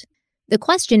quote. The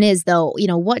question is, though,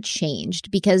 what changed?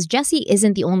 Because Jesse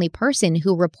isn't the only person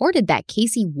who reported that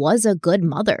Casey was a good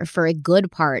mother for a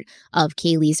good part of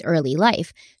Kaylee's early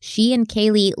life. She and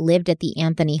Kaylee lived at the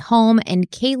Anthony home, and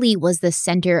Kaylee was the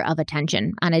center of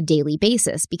attention on a daily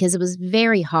basis because it was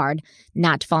very hard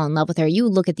not to fall in love with her. You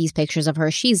look at these pictures of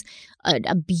her. She's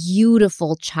a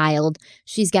beautiful child.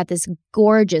 She's got this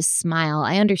gorgeous smile.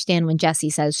 I understand when Jesse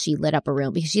says she lit up a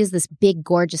room because she has this big,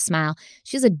 gorgeous smile.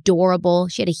 She's adorable.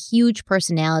 She had a huge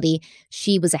personality.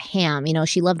 She was a ham.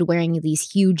 She loved wearing these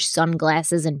huge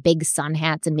sunglasses and big sun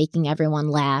hats and making everyone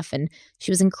laugh. And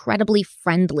she was incredibly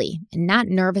friendly and not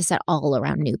nervous at all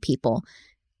around new people.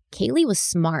 Kaylee was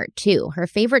smart, too. Her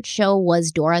favorite show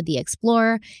was Dora the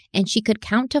Explorer, and she could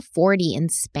count to 40 in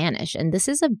Spanish. And this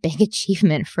is a big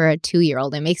achievement for a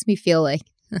 2-year-old. It makes me feel like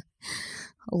a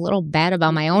little bad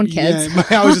about my own kids.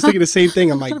 Yeah, I was just thinking the same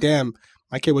thing. I'm like, damn,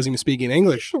 my kid wasn't even speaking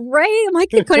English. Right? My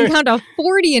kid couldn't count to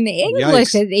 40 in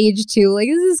English at age 2. Like,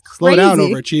 this is crazy. Slow down,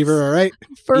 overachiever, all right?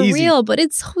 For real. But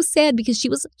it's so sad because she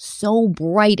was so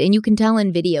bright, and you can tell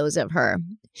in videos of her.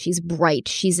 She's bright.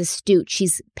 She's astute.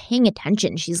 She's paying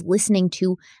attention. She's listening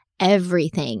to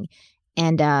everything.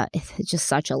 And it's just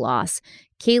such a loss.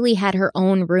 Kaylee had her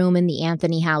own room in the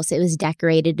Anthony house. It was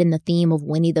decorated in the theme of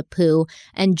Winnie the Pooh.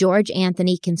 And George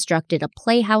Anthony constructed a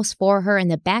playhouse for her in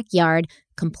the backyard,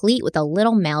 complete with a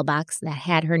little mailbox that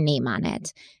had her name on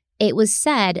it. It was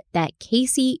said that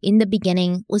Casey, in the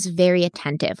beginning, was very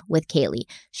attentive with Kaylee.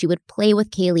 She would play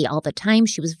with Kaylee all the time.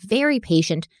 She was very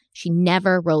patient. She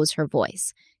never rose her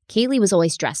voice. Kaylee was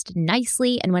always dressed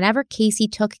nicely, and whenever Casey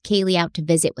took Kaylee out to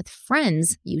visit with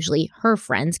friends, usually her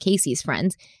friends, Casey's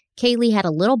friends, Kaylee had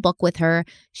a little book with her.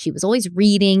 She was always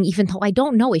reading, even though I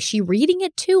don't know, is she reading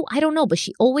it too? I don't know, but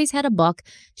she always had a book.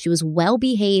 She was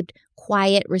well-behaved,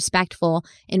 quiet, respectful,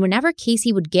 and whenever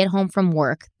Casey would get home from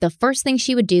work, the first thing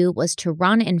she would do was to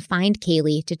run and find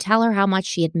Kaylee to tell her how much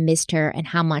she had missed her and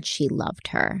how much she loved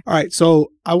her. All right,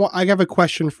 so I have a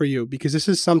question for you because this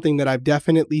is something that I've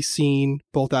definitely seen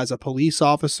both as a police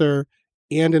officer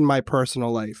and in my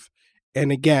personal life.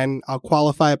 And again, I'll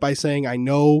qualify it by saying I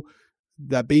know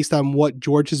that based on what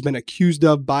George has been accused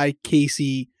of by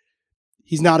Casey,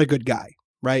 he's not a good guy,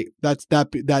 right?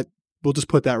 That we'll just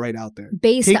put that right out there.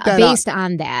 Based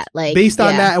on that,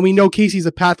 and we know Casey's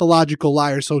a pathological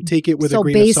liar, so take it with a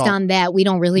grain of salt. So based on that, we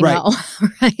don't really know,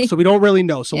 right? So we don't really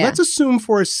know. So let's assume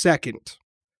for a second,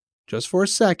 just for a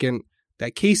second,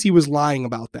 that Casey was lying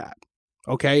about that,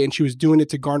 okay? And she was doing it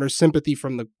to garner sympathy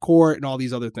from the court and all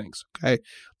these other things, okay?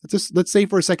 Let's say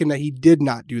for a second that he did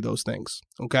not do those things,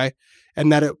 okay?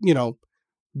 And that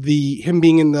him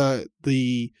being in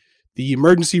the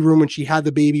emergency room when she had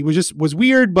the baby was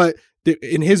weird, but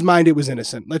in his mind it was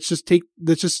innocent. Let's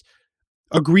just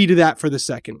agree to that for the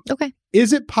second. Okay.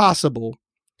 Is it possible,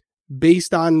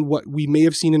 based on what we may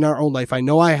have seen in our own life, I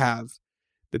know I have,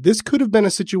 that this could have been a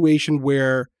situation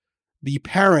where the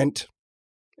parent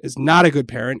is not a good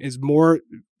parent, is more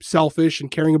selfish and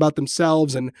caring about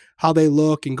themselves and how they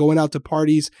look and going out to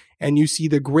parties, and you see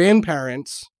the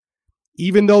grandparents,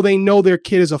 even though they know their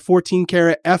kid is a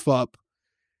 14-carat F-up,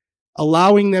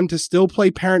 allowing them to still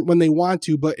play parent when they want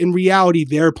to, but in reality,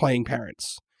 they're playing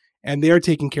parents and they're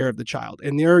taking care of the child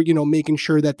and they're, making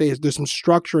sure that there's some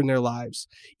structure in their lives,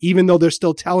 even though they're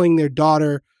still telling their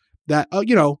daughter that,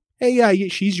 hey, yeah,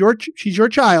 she's your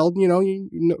child,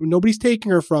 nobody's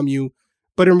taking her from you.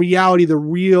 But in reality, the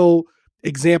real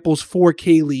examples for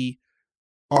Kaylee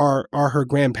are her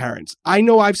grandparents. I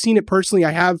know I've seen it personally.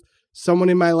 I have someone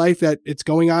in my life that it's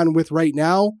going on with right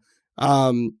now.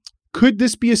 Could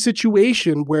this be a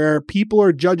situation where people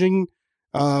are judging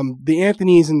the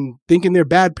Anthonys and thinking they're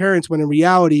bad parents when in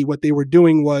reality what they were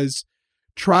doing was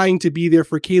trying to be there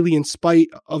for Kaylee in spite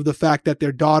of the fact that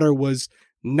their daughter was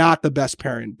not the best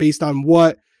parent, based on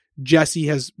what Jesse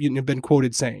has been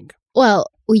quoted saying? Well,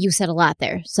 you said a lot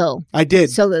there. So I did.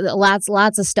 So lots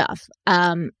of stuff.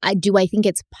 I think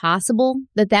it's possible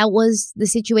that was the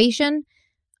situation.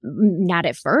 Not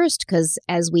at first, because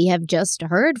as we have just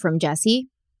heard from Jesse,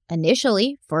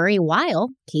 initially, for a while,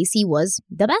 Casey was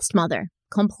the best mother.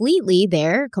 Completely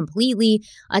there, completely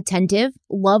attentive,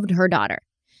 loved her daughter.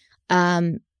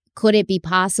 Could it be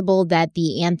possible that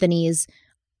the Anthonys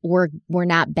were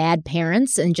not bad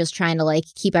parents and just trying to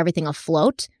keep everything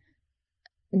afloat?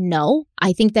 No,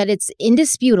 I think that it's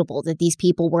indisputable that these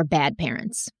people were bad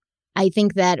parents. I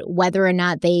think that whether or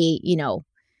not they,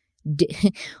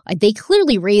 they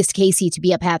clearly raised Casey to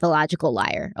be a pathological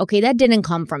liar. Okay, that didn't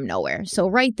come from nowhere. So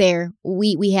right there,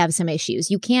 we have some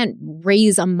issues. You can't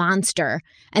raise a monster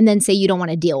and then say you don't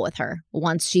want to deal with her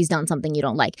once she's done something you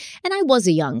don't like. And I was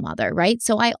a young mother, right?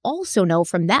 So I also know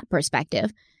from that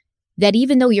perspective, that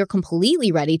even though you're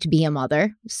completely ready to be a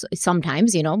mother,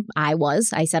 sometimes,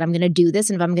 I said, I'm going to do this.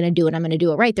 And if I'm going to do it, I'm going to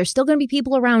do it right. There's still going to be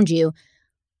people around you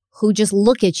who just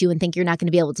look at you and think you're not going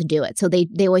to be able to do it. So they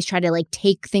always try to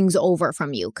take things over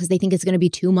from you because they think it's going to be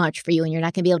too much for you and you're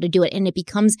not going to be able to do it. And it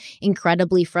becomes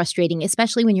incredibly frustrating,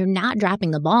 especially when you're not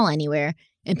dropping the ball anywhere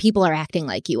and people are acting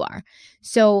like you are.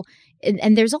 So,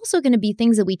 and there's also going to be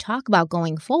things that we talk about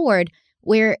going forward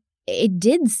where it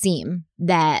did seem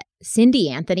that Cindy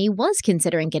Anthony was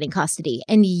considering getting custody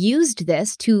and used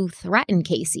this to threaten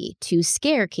Casey, to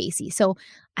scare Casey. So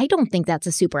I don't think that's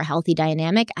a super healthy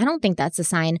dynamic. I don't think that's a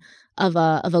sign of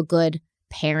a good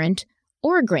parent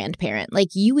or a grandparent.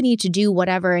 You need to do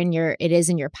whatever it is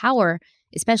in your power,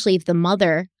 especially if the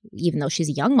mother, even though she's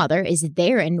a young mother, is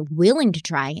there and willing to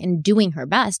try and doing her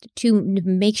best to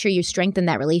make sure you strengthen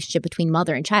that relationship between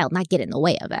mother and child, not get in the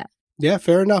way of it. Yeah,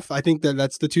 fair enough. I think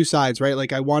that's the two sides,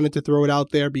 right? I wanted to throw it out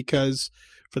there because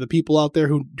for the people out there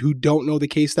who don't know the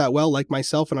case that well, like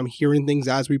myself, and I'm hearing things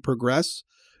as we progress,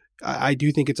 I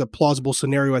do think it's a plausible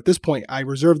scenario at this point. I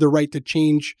reserve the right to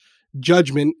change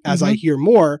judgment as I hear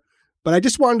more, but I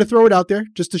just wanted to throw it out there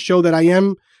just to show that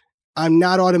I'm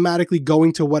not automatically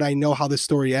going to what I know how this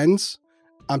story ends.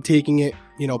 I'm taking it,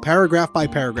 paragraph by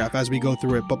paragraph as we go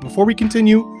through it. But before we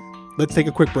continue, let's take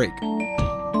a quick break.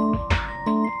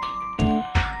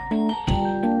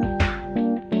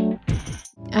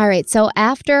 All right, so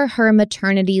after her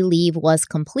maternity leave was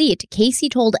complete, Casey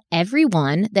told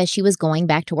everyone that she was going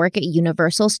back to work at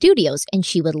Universal Studios, and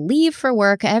she would leave for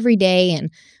work every day and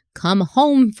come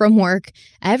home from work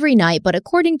every night. But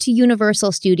according to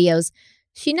Universal Studios,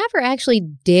 she never actually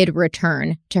did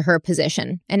return to her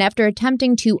position. And after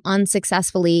attempting to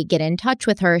unsuccessfully get in touch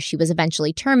with her, she was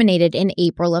eventually terminated in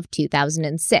April of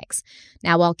 2006.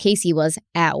 Now, while Casey was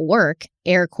at work,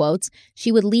 air quotes,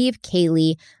 she would leave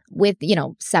Kaylee with,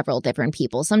 several different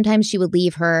people. Sometimes she would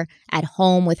leave her at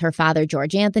home with her father,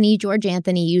 George Anthony. George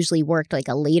Anthony usually worked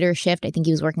a later shift. I think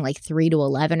he was working 3 to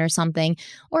 11 or something.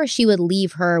 Or she would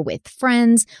leave her with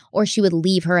friends, or she would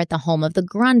leave her at the home of the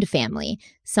Grund family.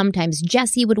 Sometimes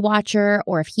Jesse would watch her,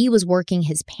 or if he was working,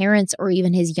 his parents or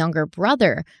even his younger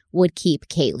brother would keep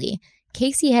Kaylee.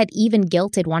 Casey had even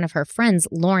guilted one of her friends,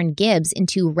 Lauren Gibbs,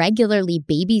 into regularly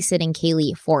babysitting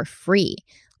Kaylee for free.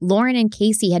 Lauren and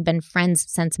Casey had been friends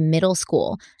since middle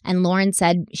school, and Lauren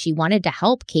said she wanted to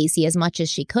help Casey as much as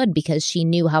she could because she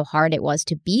knew how hard it was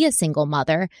to be a single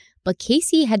mother. But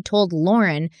Casey had told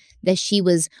Lauren that she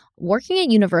was working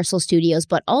at Universal Studios,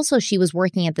 but also she was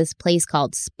working at this place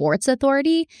called Sports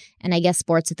Authority. And I guess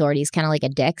Sports Authority is kind of like a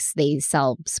Dick's. They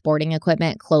sell sporting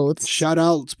equipment, clothes. Shout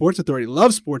out Sports Authority.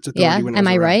 Love Sports Authority. Yeah, am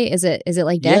I right? Is it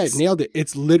like Dick's? Yeah, nailed it.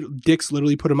 It's Dick's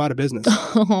literally put them out of business.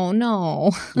 Oh,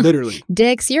 no. Literally.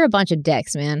 Dick's, you're a bunch of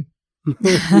dicks, man.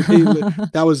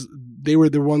 They were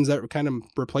the ones that kind of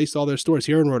replaced all their stores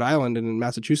here in Rhode Island and in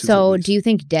Massachusetts. So do you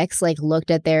think Dick's looked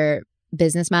at their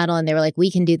business model and they were like, we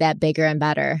can do that bigger and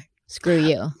better? Screw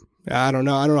you. I don't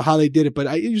know how they did it, but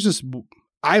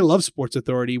I love Sports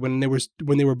Authority when they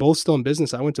were both still in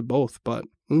business. I went to both, but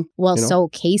So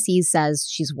Casey says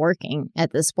she's working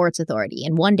at the Sports Authority,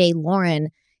 and one day Lauren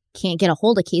can't get a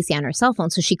hold of Casey on her cell phone,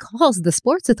 so she calls the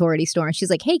Sports Authority store and she's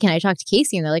like, hey, can I talk to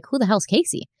Casey? And they're like, who the hell's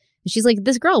Casey? And she's like,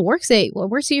 this girl works at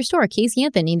your store, Casey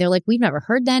Anthony. And they're like, we've never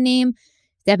heard that name.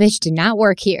 That bitch did not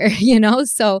work here,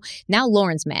 So now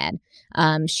Lauren's mad.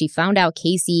 She found out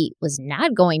Casey was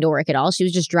not going to work at all. She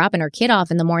was just dropping her kid off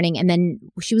in the morning. And then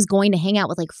she was going to hang out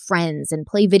with friends and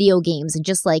play video games and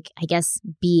just I guess,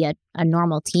 be a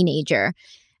normal teenager.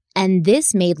 And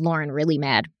this made Lauren really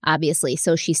mad, obviously.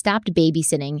 So she stopped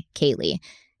babysitting Kaylee.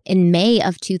 In May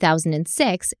of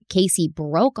 2006, Casey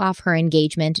broke off her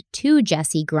engagement to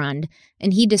Jesse Grund,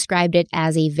 and he described it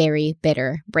as a very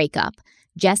bitter breakup.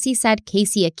 Jesse said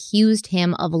Casey accused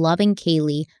him of loving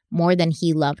Kaylee more than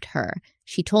he loved her.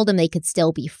 She told him they could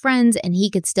still be friends and he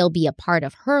could still be a part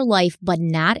of her life, but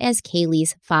not as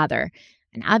Kaylee's father.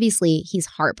 And obviously, he's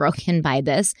heartbroken by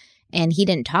this, and he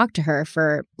didn't talk to her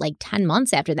for 10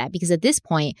 months after that, because at this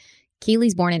point,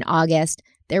 Kaylee's born in August.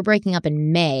 They're breaking up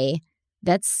in May.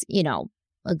 That's,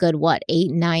 a good,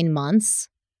 8-9 months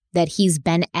that he's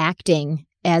been acting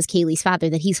as Kaylee's father,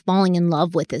 that he's falling in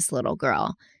love with this little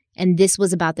girl. And this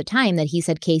was about the time that he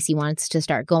said Casey wants to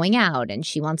start going out and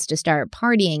she wants to start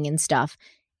partying and stuff.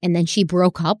 And then she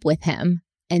broke up with him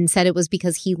and said it was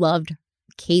because he loved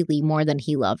Kaylee more than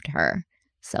he loved her.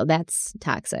 So that's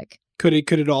toxic. Could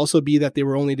it also be that they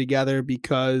were only together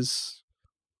because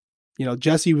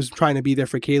Jesse was trying to be there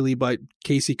for Kaylee, but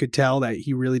Casey could tell that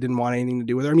he really didn't want anything to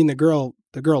do with her. I mean, the girl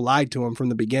lied to him from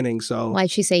the beginning. So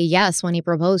why'd she say yes when he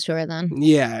proposed to her then?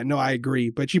 Yeah, no, I agree.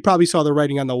 But she probably saw the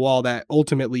writing on the wall that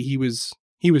ultimately he was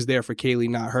there for Kaylee,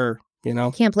 not her.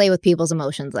 Can't play with people's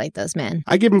emotions like this, man.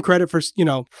 I give him credit for,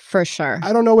 For sure.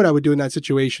 I don't know what I would do in that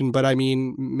situation, but I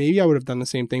mean, maybe I would have done the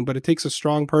same thing. But it takes a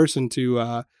strong person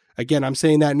to, again, I'm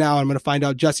saying that now. I'm going to find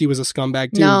out Jesse was a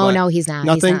scumbag too. No, he's not.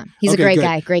 Nothing? He's not. He's Okay, a great good.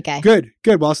 guy. Great guy. Good.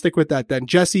 Well, I'll stick with that then.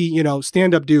 Jesse,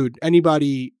 stand-up dude.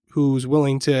 Anybody who's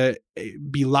willing to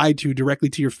be lied to directly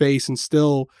to your face and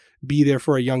still be there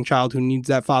for a young child who needs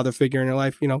that father figure in their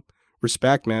life,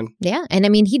 respect, man. Yeah. And I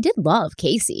mean, he did love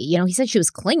Casey. He said she was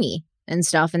clingy and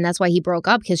stuff, and that's why he broke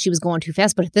up, because she was going too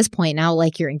fast. But at this point now,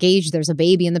 like, you're engaged, there's a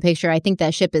baby in the picture. I think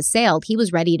that ship has sailed. He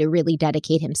was ready to really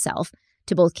dedicate himself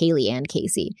to both Kaylee and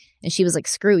Casey. And she was like,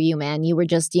 screw you, man. You were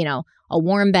just, a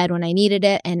warm bed when I needed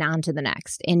it, and on to the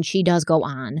next. And she does go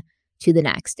on to the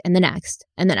next and the next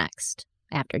and the next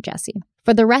after Jesse.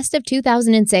 For the rest of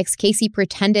 2006, Casey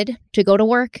pretended to go to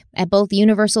work at both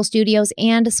Universal Studios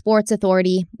and Sports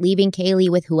Authority, leaving Kaylee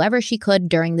with whoever she could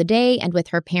during the day and with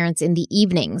her parents in the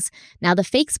evenings. Now, the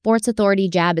fake Sports Authority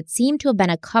job, it seemed to have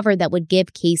been a cover that would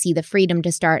give Casey the freedom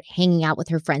to start hanging out with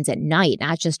her friends at night,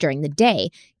 not just during the day.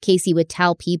 Casey would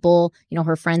tell people,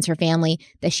 her friends, her family,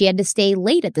 that she had to stay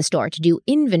late at the store to do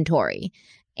inventory.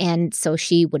 And so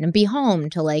she wouldn't be home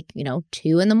till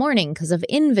 2 in the morning because of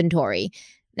inventory.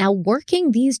 Now,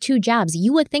 working these two jobs,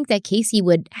 you would think that Casey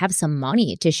would have some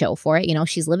money to show for it.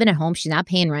 She's living at home. She's not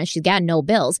paying rent. She's got no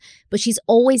bills. But she's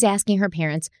always asking her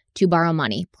parents to borrow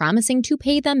money, promising to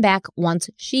pay them back once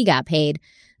she got paid.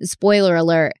 Spoiler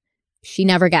alert, she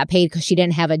never got paid because she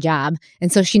didn't have a job.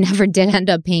 And so she never did end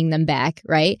up paying them back,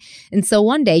 right? And so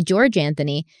one day, George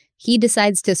Anthony, he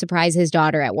decides to surprise his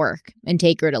daughter at work and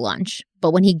take her to lunch.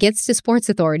 But when he gets to Sports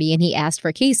Authority and he asked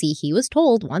for Casey, he was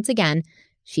told, once again,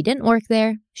 she didn't work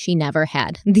there. She never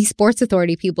had. These Sports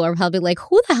Authority people are probably like,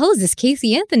 who the hell is this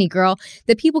Casey Anthony girl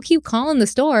that people keep calling the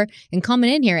store and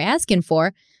coming in here asking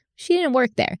for? She didn't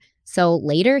work there. So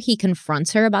later he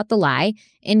confronts her about the lie,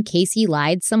 and Casey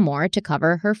lied some more to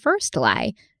cover her first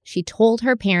lie. She told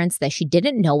her parents that she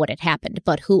didn't know what had happened,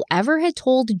 but whoever had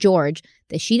told George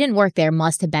that she didn't work there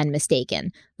must have been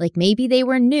mistaken. Like, maybe they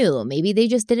were new. Maybe they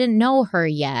just didn't know her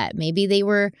yet. Maybe they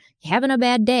were having a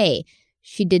bad day.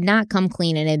 She did not come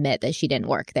clean and admit that she didn't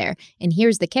work there. And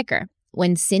here's the kicker.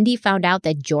 When Cindy found out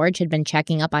that George had been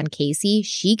checking up on Casey,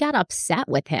 she got upset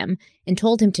with him and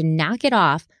told him to knock it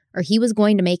off or he was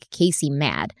going to make Casey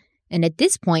mad. And at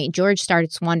this point, George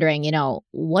starts wondering,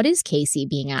 what is Casey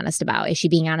being honest about? Is she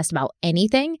being honest about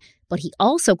anything? But he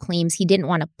also claims he didn't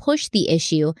want to push the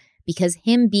issue because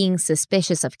him being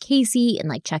suspicious of Casey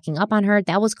and checking up on her,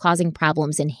 that was causing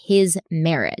problems in his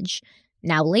marriage.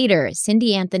 Now later,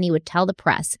 Cindy Anthony would tell the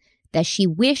press that she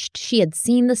wished she had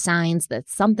seen the signs that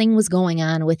something was going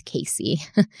on with Casey.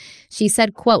 She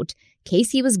said, quote,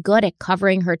 Casey was good at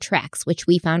covering her tracks, which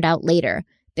we found out later.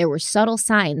 There were subtle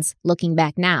signs looking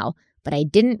back now, but I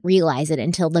didn't realize it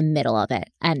until the middle of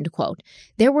it, end quote.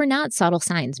 There were not subtle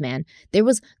signs, man. There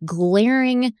was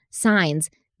glaring signs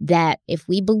that, if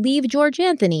we believe George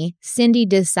Anthony, Cindy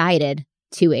decided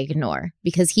to ignore,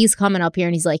 because he's coming up here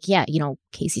and he's like, yeah,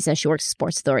 Casey says she works at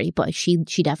Sports Authority, but she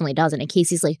definitely doesn't. And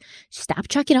Casey's like, stop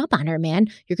checking up on her, man.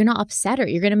 You're going to upset her.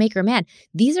 You're going to make her mad.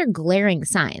 These are glaring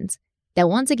signs that,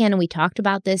 once again, and we talked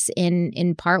about this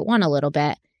in part one a little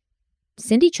bit,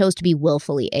 Cindy chose to be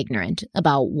willfully ignorant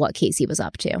about what Casey was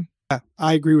up to. Yeah,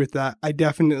 I agree with that. I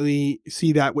definitely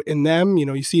see that in them.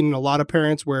 You see it in a lot of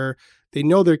parents where they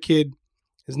know their kid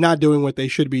is not doing what they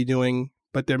should be doing,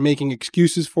 but they're making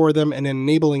excuses for them and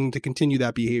enabling them to continue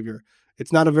that behavior.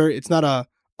 It's not a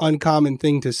uncommon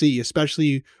thing to see,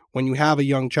 especially when you have a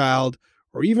young child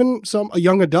or even a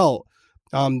young adult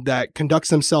that conducts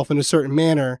themselves in a certain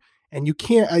manner. And you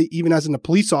can't, even as a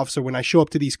police officer, when I show up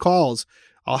to these calls,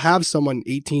 I'll have someone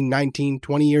 18, 19,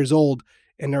 20 years old,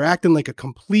 and they're acting like a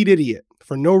complete idiot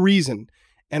for no reason.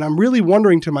 And I'm really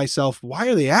wondering to myself, why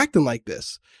are they acting like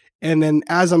this? And then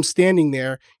as I'm standing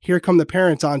there, here come the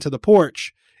parents onto the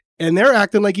porch, and they're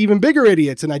acting like even bigger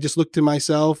idiots. And I just look to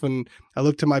myself and I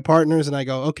look to my partners and I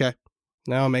go, okay,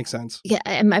 now it makes sense. Yeah,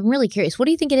 I'm really curious. What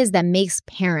do you think it is that makes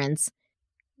parents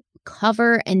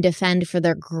cover and defend for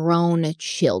their grown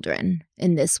children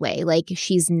in this way? Like,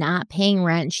 she's not paying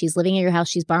rent. She's living at your house.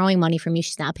 She's borrowing money from you.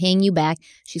 She's not paying you back.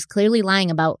 She's clearly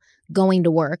lying about going to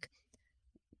work.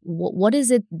 What is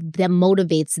it that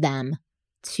motivates them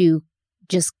to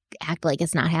just act like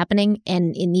it's not happening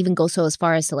and even go so as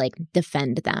far as to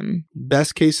defend them?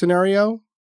 Best case scenario,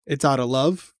 it's out of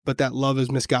love, but that love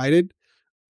is misguided.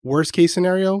 Worst case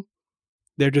scenario,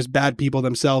 they're just bad people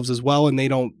themselves as well, and they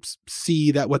don't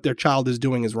see that what their child is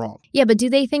doing is wrong. Yeah, but do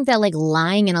they think that like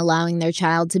lying and allowing their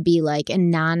child to be like a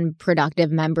non-productive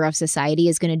member of society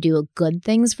is going to do good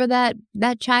things for that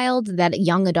child, that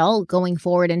young adult going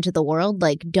forward into the world?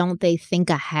 Like, don't they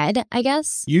think ahead, I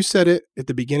guess? You said it at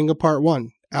the beginning of part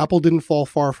one. Apple didn't fall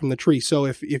far from the tree. So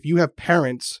if you have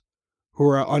parents who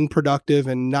are unproductive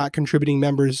and not contributing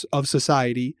members of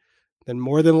society, then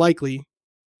more than likely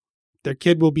their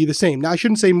kid will be the same. Now, I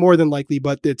shouldn't say more than likely,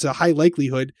 but it's a high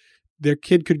likelihood their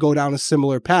kid could go down a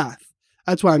similar path.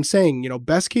 That's why I'm saying,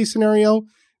 best case scenario,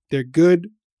 they're good,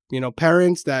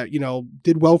 parents that,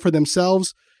 did well for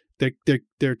themselves.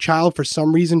 Their child, for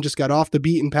some reason, just got off the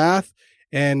beaten path.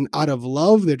 And out of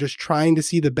love, they're just trying to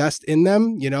see the best in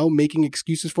them, making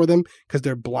excuses for them because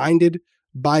they're blinded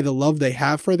by the love they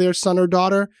have for their son or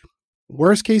daughter.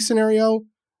 Worst case scenario,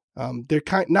 they're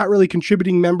not really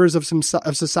contributing members of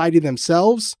society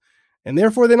themselves, and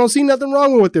therefore they don't see nothing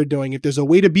wrong with what they're doing. If there's a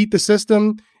way to beat the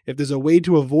system, if there's a way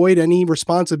to avoid any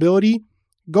responsibility,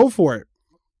 go for it.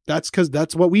 That's because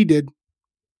that's what we did.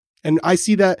 And I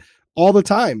see that all the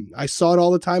time. I saw it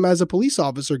all the time as a police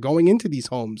officer going into these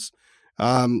homes.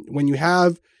 When you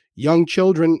have young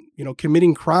children,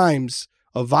 committing crimes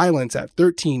of violence at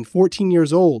 13, 14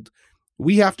 years old,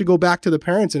 we have to go back to the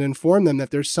parents and inform them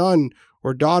that their son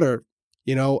or daughter,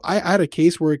 I had a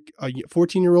case where a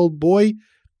 14-year-old boy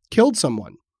killed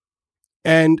someone.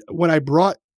 And when I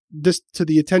brought this to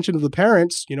the attention of the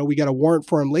parents, we got a warrant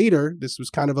for him later. This was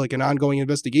kind of like an ongoing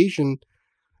investigation.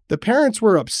 The parents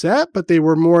were upset, but they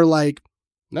were more like,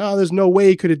 no, there's no way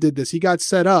he could have did this. He got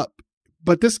set up.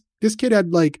 But this kid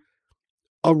had like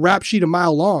a rap sheet a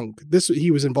mile long.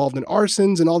 He was involved in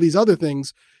arsons and all these other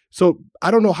things. So I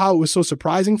don't know how it was so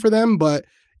surprising for them, but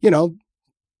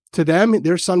to them,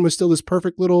 their son was still this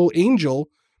perfect little angel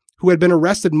who had been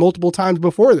arrested multiple times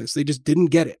before this. They just didn't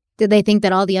get it. Did they think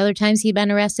that all the other times he'd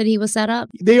been arrested, he was set up?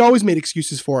 They always made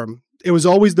excuses for him. It was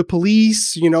always the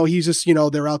police, he's just,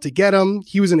 they're out to get him.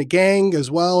 He was in a gang as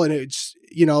well. And it's,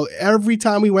 every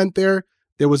time we went there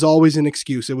was always an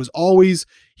excuse. It was always,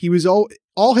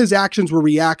 all his actions were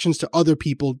reactions to other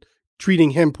people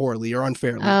treating him poorly or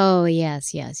unfairly. Oh,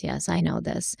 yes. I know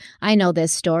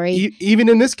this story. Even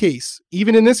in this case,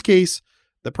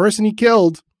 the person he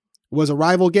killed was a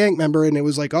rival gang member, and it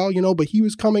was like, but he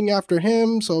was coming after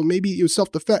him, so maybe it was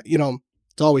self-defense.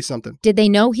 It's always something. Did they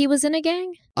know he was in a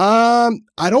gang? I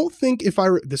don't think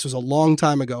this was a long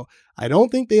time ago. I don't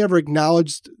think they ever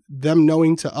acknowledged them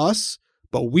knowing to us,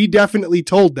 but we definitely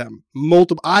told them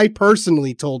I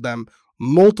personally told them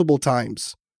multiple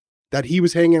times that he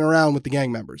was hanging around with the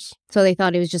gang members. So they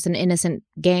thought he was just an innocent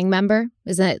gang member?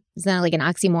 Is that like an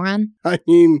oxymoron? I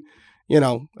mean,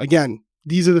 again,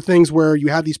 these are the things where you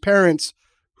have these parents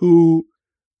who,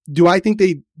 do I think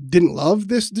they didn't love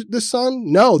this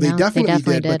son? No, they definitely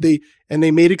did. But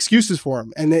they made excuses for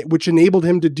him, which enabled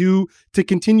him to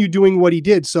continue doing what he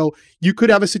did. So you could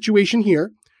have a situation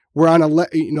here where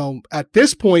at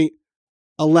this point,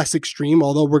 a less extreme,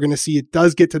 although we're going to see it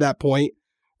does get to that point,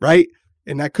 right?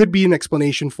 And that could be an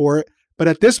explanation for it. But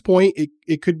at this point,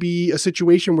 it could be a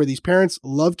situation where these parents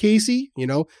love Casey.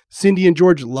 Cindy and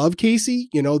George love Casey.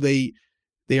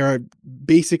 They are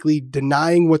basically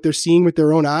denying what they're seeing with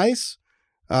their own eyes.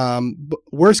 But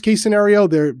worst case scenario,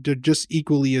 they're just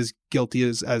equally as guilty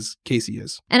as Casey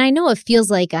is. And I know it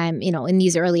feels like I'm, in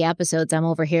these early episodes, I'm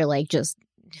over here like just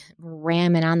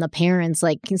ramming on the parents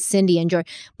like Cindy and George.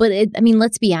 But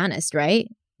let's be honest, right?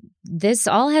 This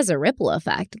all has a ripple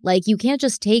effect. Like, you can't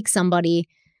just take somebody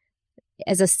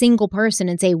as a single person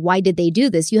and say, why did they do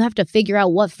this? You have to figure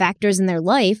out what factors in their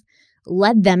life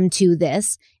led them to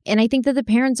this. And I think that the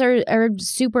parents are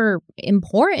super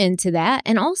important to that.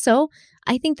 And also,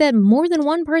 I think that more than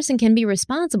one person can be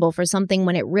responsible for something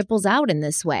when it ripples out in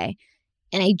this way.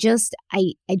 And I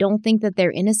don't think that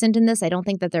they're innocent in this. I don't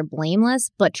think that they're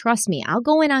blameless. But trust me, I'll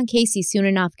go in on Casey soon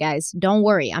enough, guys. Don't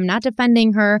worry. I'm not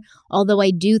defending her, although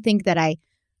I do think that I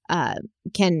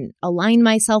can align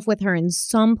myself with her in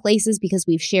some places because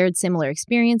we've shared similar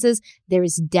experiences. There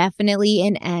is definitely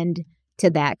an end to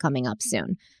that coming up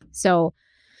soon. So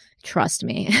trust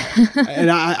me.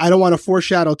 And I don't want to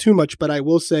foreshadow too much, but I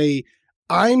will say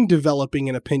I'm developing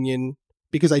an opinion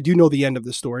because I do know the end of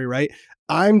the story, right?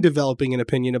 I'm developing an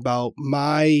opinion about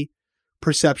my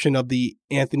perception of the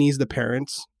Anthonys, the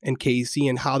parents, and Casey,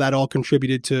 and how that all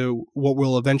contributed to what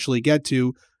we'll eventually get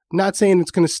to. Not saying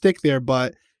it's going to stick there,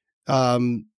 but I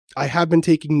have been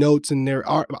taking notes, and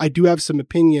I do have some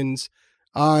opinions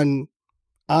on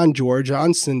George,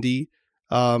 on Cindy,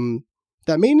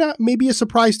 that may be a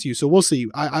surprise to you. So we'll see.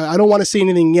 I don't want to say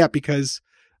anything yet because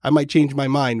I might change my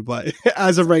mind, but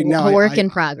as of right now, a work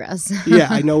in progress. Yeah,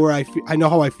 I know where I know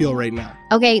how I feel right now.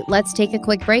 Okay, let's take a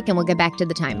quick break and we'll get back to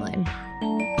the timeline.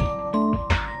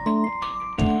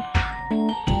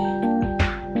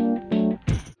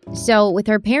 So with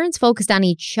her parents focused on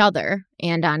each other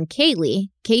and on Kaylee,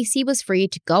 Casey was free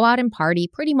to go out and party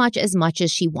pretty much as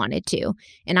she wanted to.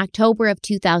 In October of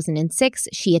 2006,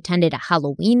 she attended a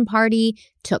Halloween party,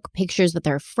 took pictures with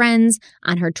her friends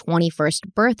on her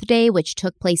 21st birthday, which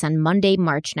took place on Monday,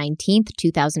 March 19th,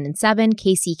 2007.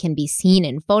 Casey can be seen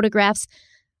in photographs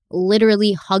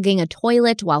literally hugging a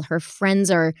toilet while her friends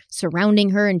are surrounding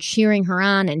her and cheering her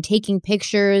on and taking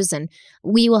pictures. And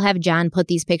we will have John put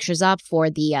these pictures up for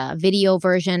the video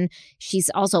version. She's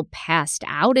also passed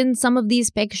out in some of these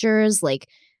pictures. Like,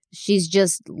 she's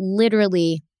just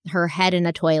literally her head in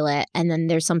a toilet. And then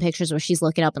there's some pictures where she's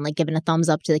looking up and like giving a thumbs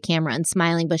up to the camera and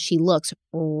smiling, but she looks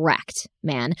wrecked,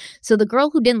 man. So the girl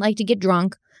who didn't like to get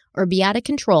drunk or be out of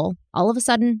control, all of a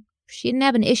sudden, she didn't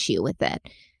have an issue with it.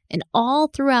 And all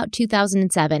throughout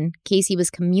 2007, Casey was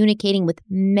communicating with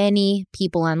many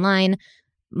people online.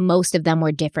 Most of them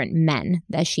were different men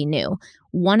that she knew.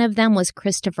 One of them was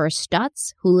Christopher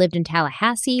Stutz, who lived in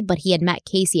Tallahassee, but he had met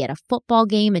Casey at a football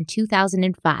game in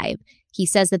 2005. He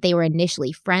says that they were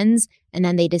initially friends, and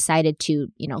then they decided to,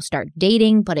 start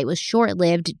dating, but it was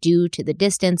short-lived due to the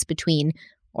distance between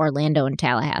Orlando and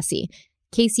Tallahassee.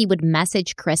 Casey would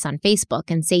message Chris on Facebook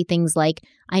and say things like,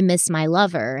 "I miss my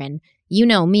lover," and "You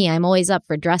know me, I'm always up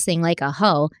for dressing like a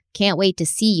hoe. Can't wait to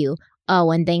see you.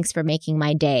 Oh, and thanks for making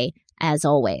my day, as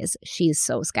always." She's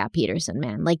so Scott Peterson,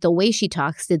 man. Like, the way she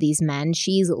talks to these men,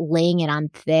 she's laying it on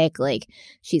thick. Like,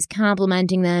 she's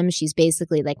complimenting them. She's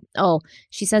basically like,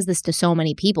 she says this to so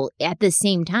many people at the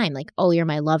same time. Like, "Oh, you're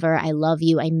my lover. I love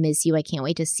you. I miss you. I can't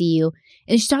wait to see you."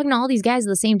 And she's talking to all these guys at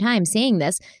the same time saying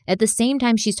this. At the same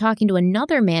time, she's talking to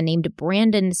another man named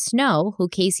Brandon Snow, who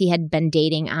Casey had been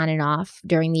dating on and off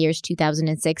during the years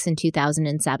 2006 and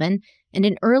 2007. And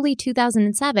in early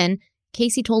 2007,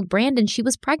 Casey told Brandon she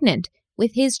was pregnant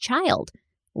with his child.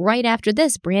 Right after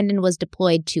this, Brandon was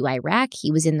deployed to Iraq.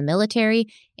 He was in the military,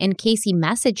 and Casey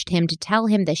messaged him to tell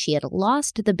him that she had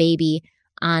lost the baby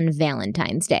on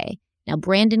Valentine's Day. Now,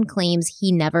 Brandon claims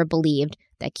he never believed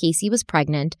that Casey was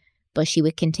pregnant, but she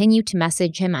would continue to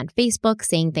message him on Facebook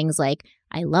saying things like,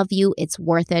 "I love you, it's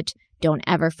worth it, don't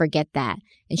ever forget that."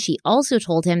 And she also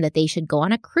told him that they should go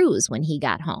on a cruise when he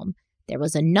got home. There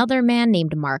was another man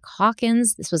named Mark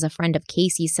Hawkins. This was a friend of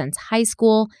Casey's since high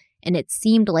school, and it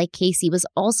seemed like Casey was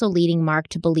also leading Mark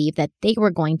to believe that they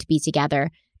were going to be together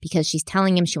because she's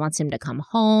telling him she wants him to come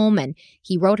home, and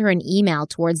he wrote her an email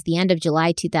towards the end of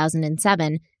July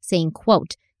 2007 saying,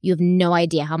 quote, "You have no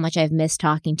idea how much I've missed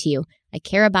talking to you. I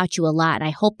care about you a lot, and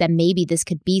I hope that maybe this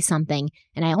could be something,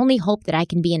 and I only hope that I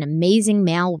can be an amazing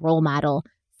male role model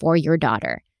for your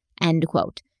daughter." End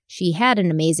quote. She had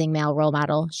an amazing male role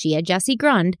model. She had Jesse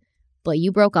Grund, but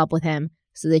you broke up with him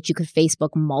so that you could Facebook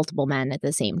multiple men at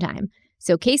the same time.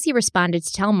 So Casey responded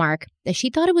to tell Mark that she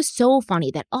thought it was so funny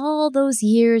that all those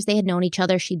years they had known each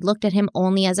other, she'd looked at him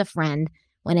only as a friend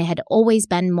when it had always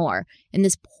been more. And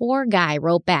this poor guy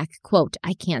wrote back, quote,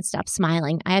 "I can't stop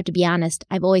smiling. I have to be honest.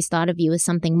 I've always thought of you as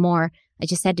something more. I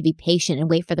just had to be patient and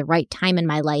wait for the right time in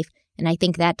my life. And I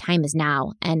think that time is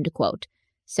now." End quote.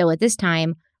 So at this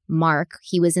time, Mark,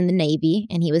 he was in the Navy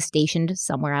and he was stationed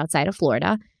somewhere outside of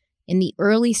Florida. In the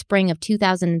early spring of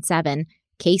 2007,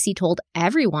 Casey told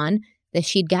everyone that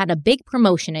she'd gotten a big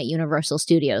promotion at Universal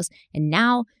Studios, and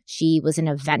now she was an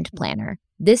event planner.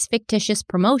 This fictitious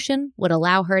promotion would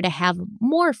allow her to have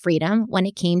more freedom when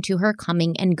it came to her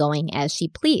coming and going as she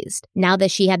pleased. Now that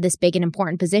she had this big and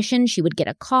important position, she would get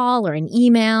a call or an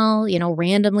email,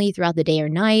 randomly throughout the day or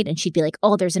night, and she'd be like,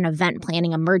 "Oh, there's an event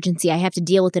planning emergency. I have to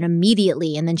deal with it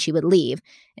immediately," and then she would leave.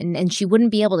 And she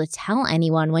wouldn't be able to tell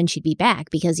anyone when she'd be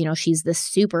back because, she's this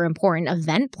super important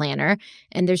event planner,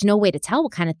 and there's no way to tell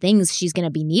what kind of things she's going to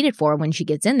be needed for when she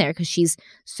gets in there because she's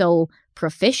so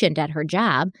proficient at her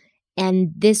job.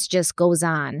 And this just goes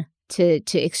on to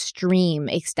extreme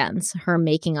extents, her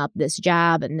making up this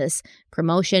job and this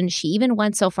promotion. She even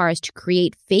went so far as to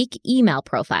create fake email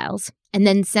profiles and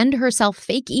then send herself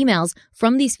fake emails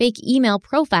from these fake email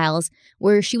profiles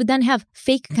where she would then have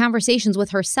fake conversations with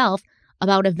herself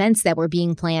about events that were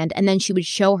being planned. And then she would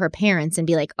show her parents and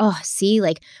be like, "Oh, see,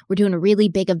 like we're doing a really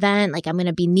big event. Like I'm going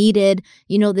to be needed,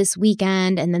 this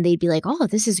weekend." And then they'd be like, "Oh,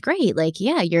 this is great. Like,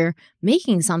 yeah, you're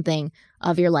making something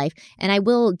of your life." And I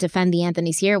will defend the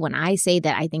Anthonys here when I say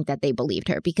that I think that they believed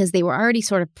her because they were already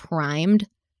sort of primed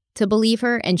to believe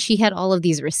her. And she had all of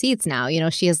these receipts now.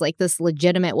 She has like this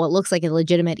legitimate, what looks like a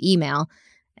legitimate email.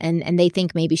 And they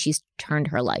think maybe she's turned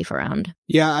her life around.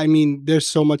 Yeah, I mean, there's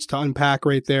so much to unpack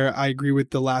right there. I agree with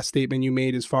the last statement you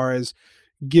made as far as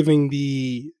giving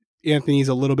the Anthony's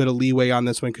a little bit of leeway on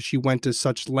this one because she went to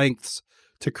such lengths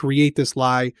to create this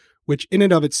lie, which in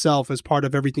and of itself, as part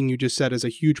of everything you just said, is a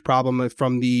huge problem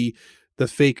from the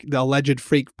alleged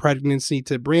fake pregnancy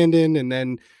to Brandon, and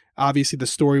then obviously the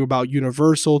story about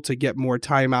Universal to get more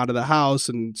time out of the house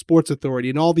and Sports Authority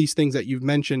and all these things that you've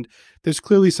mentioned. There's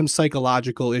clearly some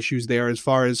psychological issues there as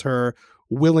far as her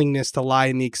willingness to lie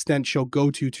and the extent she'll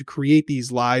go to create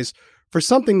these lies for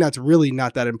something that's really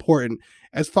not that important.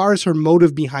 As far as her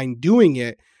motive behind doing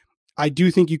it, I do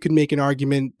think you could make an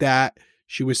argument that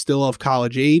she was still of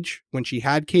college age when she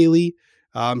had Kaylee.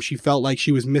 She felt like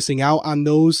she was missing out on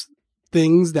those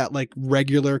things that like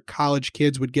regular college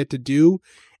kids would get to do.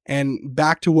 And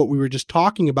back to what we were just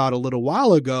talking about a little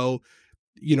while ago,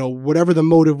 you know, whatever the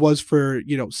motive was for,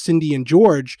 you know, Cindy and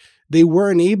George, they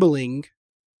were enabling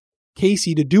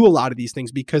Casey to do a lot of these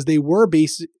things because they were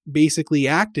basically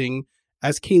acting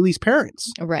as Kaylee's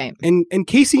parents. Right. And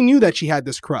Casey knew that she had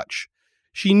this crutch.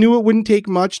 She knew it wouldn't take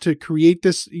much to create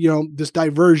this, you know, this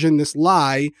diversion, this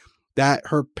lie that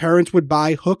her parents would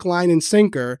buy hook, line, and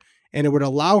sinker. And it would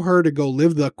allow her to go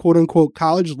live the quote unquote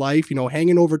college life, you know,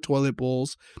 hanging over toilet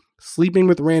bowls, sleeping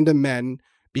with random men,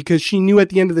 because she knew at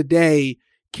the end of the day,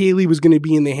 Kaylee was going to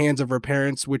be in the hands of her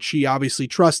parents, which she obviously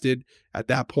trusted at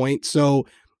that point. So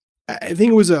I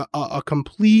think it was a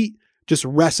complete just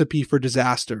recipe for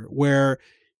disaster where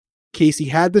Casey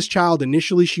had this child.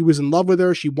 Initially, she was in love with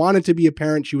her. She wanted to be a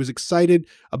parent. She was excited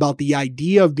about the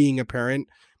idea of being a parent,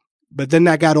 but then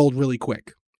that got old really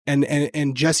quick.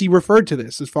 And Jesse referred to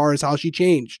this as far as how she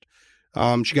changed.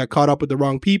 She got caught up with the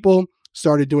wrong people,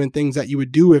 started doing things that you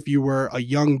would do if you were a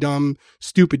young, dumb,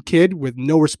 stupid kid with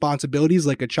no responsibilities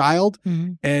like a child.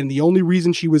 Mm-hmm. And the only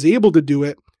reason she was able to do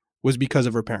it was because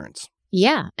of her parents.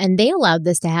 Yeah. And they allowed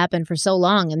this to happen for so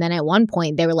long. And then at one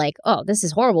point they were like, oh, this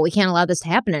is horrible. We can't allow this to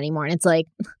happen anymore. And it's like,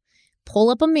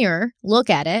 pull up a mirror, look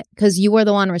at it, because you were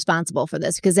the one responsible for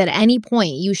this. Because at any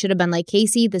point you should have been like,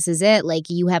 Casey, this is it. Like,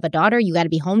 you have a daughter. You got to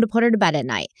be home to put her to bed at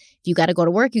night. If you got to go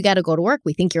to work, you got to go to work.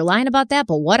 We think you're lying about that,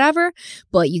 but whatever.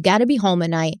 But you got to be home at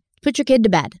night. Put your kid to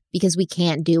bed because we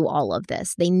can't do all of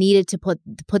this. They needed to put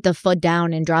the foot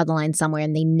down and draw the line somewhere,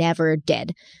 and they never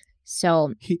did.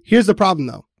 So here's the problem,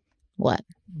 though. What?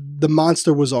 The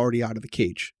monster was already out of the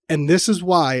cage. And this is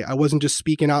why I wasn't just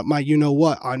speaking out my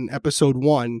you-know-what on episode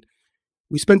 1.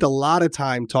 We spent a lot of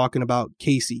time talking about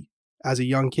Casey as a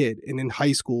young kid and in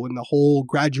high school and the whole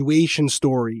graduation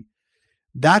story.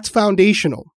 That's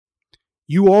foundational.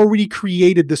 You already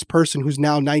created this person who's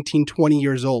now 19, 20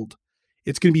 years old.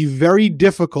 It's going to be very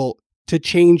difficult to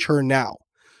change her now.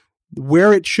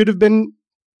 Where it should have been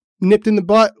nipped in the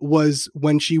butt was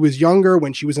when she was younger,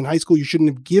 when she was in high school. You shouldn't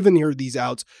have given her these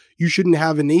outs. You shouldn't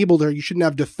have enabled her. You shouldn't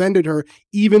have defended her,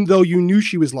 even though you knew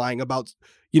she was lying about,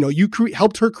 you know, you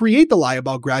helped her create the lie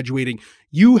about graduating.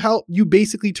 You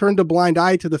basically turned a blind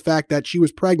eye to the fact that she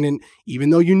was pregnant, even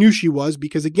though you knew she was,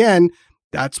 because again,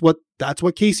 that's what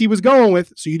Casey was going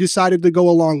with. So you decided to go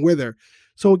along with her.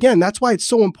 So again, that's why it's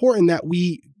so important that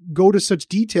we go to such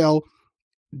detail,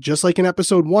 just like in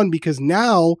episode 1, because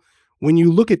now when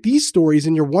you look at these stories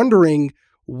and you're wondering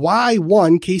why,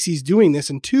 1, Casey's doing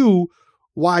this, and 2,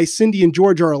 why Cindy and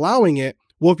George are allowing it.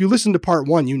 Well, if you listen to part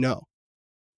 1, you know.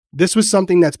 This was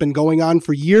something that's been going on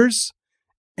for years.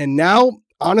 And now,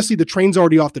 honestly, the train's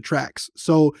already off the tracks.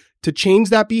 So to change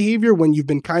that behavior when you've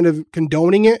been kind of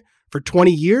condoning it for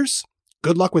 20 years,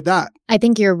 good luck with that. I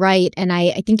think you're right. And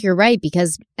I think you're right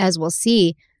because, as we'll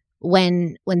see,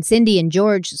 when Cindy and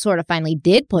George sort of finally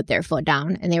did put their foot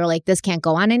down and they were like, this can't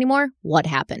go on anymore, what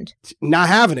happened? Not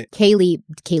having it.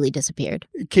 Kaylee disappeared.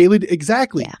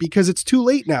 Exactly. Yeah. Because it's too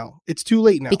late now.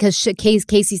 Because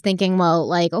Casey's thinking, well,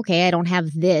 like, okay, I don't have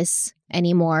this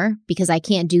anymore because I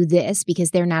can't do this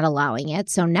because they're not allowing it.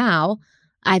 So now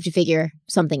I have to figure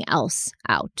something else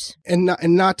out. And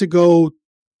not to go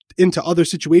into other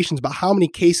situations, but how many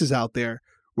cases out there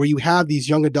where you have these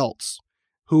young adults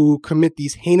who commit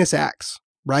these heinous acts,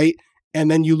 right?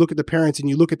 And then you look at the parents and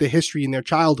you look at the history in their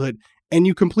childhood and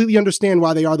you completely understand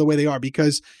why they are the way they are,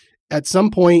 because at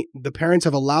some point the parents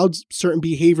have allowed certain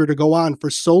behavior to go on for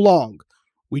so long.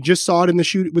 We just saw it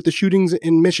with the shootings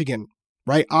in Michigan,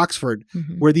 right? Oxford,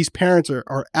 mm-hmm. where these parents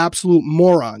are absolute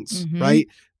morons, mm-hmm. right?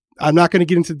 I'm not going to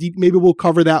get into maybe we'll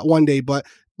cover that one day, but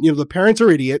you know, the parents are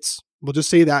idiots. We'll just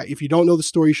say that. If you don't know the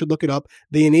story, you should look it up.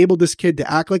 They enabled this kid to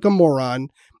act like a moron.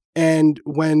 And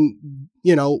when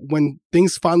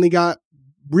things finally got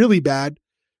really bad,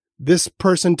 this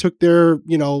person took their,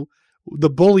 the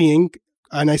bullying,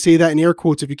 and I say that in air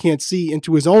quotes if you can't see,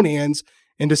 into his own hands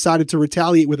and decided to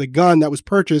retaliate with a gun that was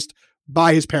purchased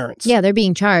by his parents. Yeah, they're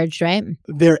being charged, right?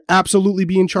 They're absolutely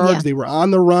being charged. Yeah. They were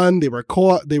on the run. They were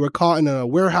caught in a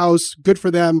warehouse. Good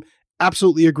for them.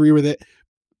 Absolutely agree with it.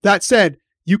 That said,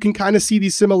 you can kind of see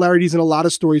these similarities in a lot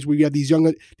of stories where you have these young,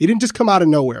 they didn't just come out of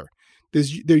nowhere.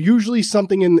 There's usually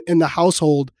something in the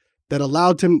household that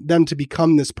allowed them to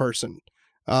become this person.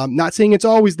 Not saying it's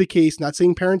always the case, not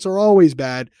saying parents are always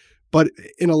bad, but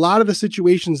in a lot of the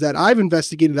situations that I've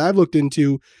investigated, I've looked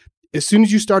into, as soon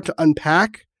as you start to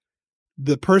unpack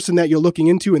the person that you're looking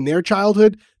into in their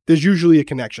childhood, there's usually a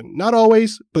connection. Not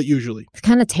always, but usually. It's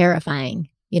kind of terrifying,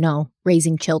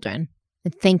 raising children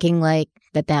and thinking like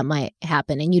that might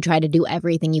happen. And you try to do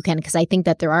everything you can, because I think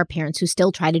that there are parents who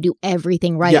still try to do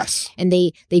everything right. Yes. And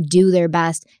they do their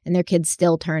best and their kids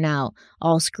still turn out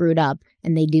all screwed up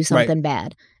and they do something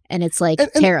bad. And it's like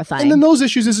terrifying. And in those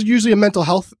issues, this is usually a mental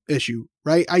health issue,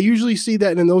 right? I usually see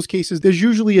that in those cases, there's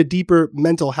usually a deeper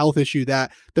mental health issue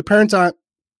that the parents aren't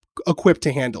equipped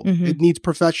to handle. Mm-hmm. It needs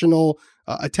professional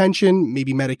attention,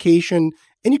 maybe medication,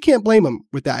 and you can't blame them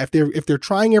with that. If they're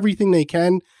trying everything they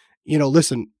can,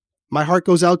 listen, my heart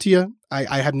goes out to you.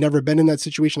 I have never been in that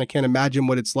situation. I can't imagine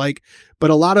what it's like, but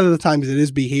a lot of the times it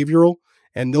is behavioral,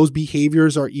 and those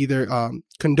behaviors are either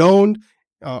condoned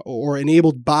or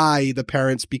enabled by the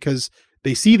parents because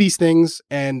they see these things,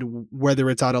 and whether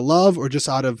it's out of love or just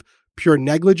out of pure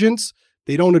negligence,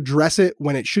 they don't address it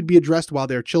when it should be addressed while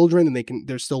they're children and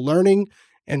they're still learning.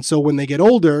 And so when they get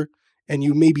older and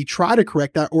you maybe try to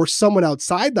correct that, or someone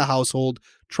outside the household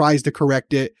tries to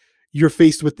correct it, you're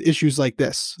faced with issues like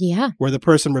this. Yeah. Where the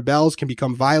person rebels, can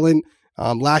become violent,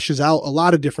 lashes out, a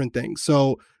lot of different things.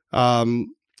 So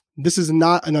this is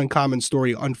not an uncommon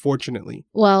story, unfortunately.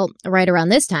 Well, right around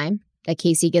this time that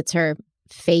Casey gets her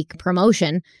fake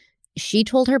promotion, she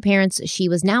told her parents she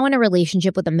was now in a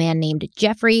relationship with a man named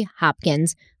Jeffrey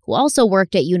Hopkins, who also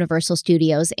worked at Universal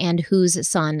Studios and whose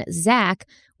son, Zach,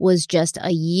 was just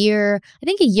a year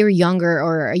younger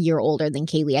or a year older than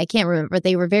Kaylee. I can't remember, but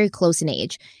they were very close in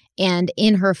age. And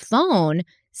in her phone,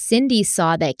 Cindy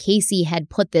saw that Casey had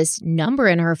put this number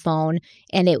in her phone,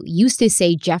 and it used to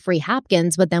say Jeffrey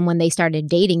Hopkins, but then when they started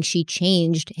dating, she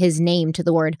changed his name to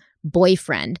the word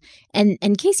boyfriend.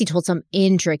 And Casey told some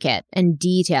intricate and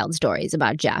detailed stories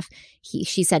about Jeff.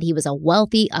 She said he was a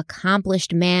wealthy,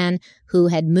 accomplished man who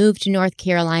had moved to North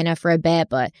Carolina for a bit,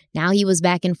 but now he was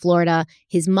back in Florida.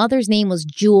 His mother's name was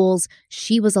Jules.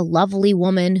 She was a lovely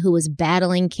woman who was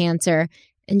battling cancer.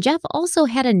 And Jeff also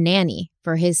had a nanny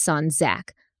for his son,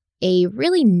 Zach, a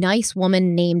really nice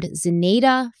woman named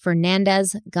Zenaida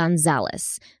Fernandez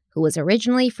Gonzalez, who was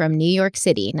originally from New York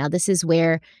City. Now, this is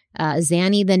where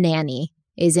Zanny the nanny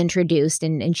is introduced,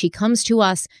 and she comes to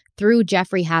us through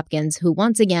Jeffrey Hopkins, who,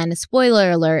 once again,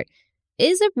 spoiler alert,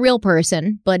 is a real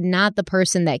person, but not the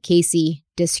person that Casey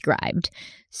described.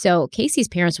 So Casey's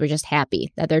parents were just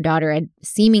happy that their daughter had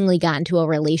seemingly gotten to a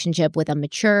relationship with a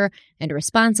mature and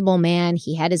responsible man.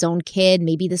 He had his own kid.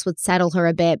 Maybe this would settle her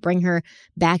a bit, bring her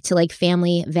back to like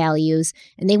family values,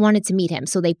 and they wanted to meet him.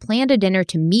 So they planned a dinner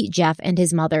to meet Jeff and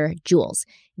his mother, Jules.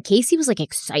 And Casey was like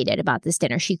excited about this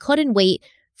dinner. She couldn't wait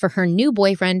for her new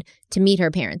boyfriend to meet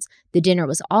her parents. The dinner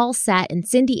was all set, and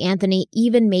Cindy Anthony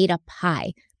even made a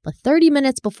pie. But 30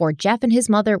 minutes before Jeff and his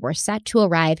mother were set to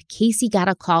arrive, Casey got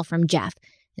a call from Jeff.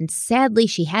 And sadly,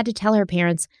 she had to tell her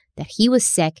parents that he was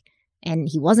sick and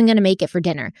he wasn't going to make it for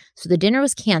dinner. So the dinner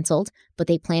was canceled, but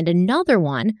they planned another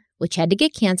one, which had to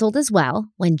get canceled as well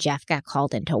when Jeff got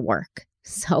called into work.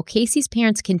 So Casey's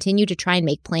parents continued to try and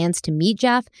make plans to meet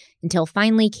Jeff until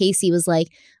finally Casey was like,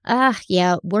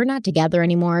 yeah, we're not together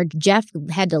anymore. Jeff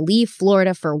had to leave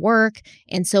Florida for work.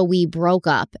 And so we broke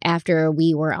up after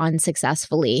we were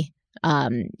unsuccessfully,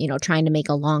 trying to make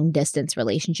a long distance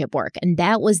relationship work. And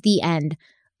that was the end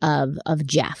of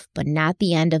Jeff, but not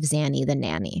the end of Zanny the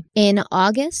nanny. In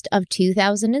August of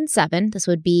 2007, this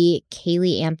would be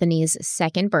Caylee Anthony's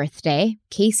second birthday,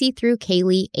 Casey threw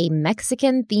Caylee a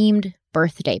Mexican-themed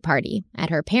birthday party at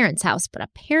her parents' house, but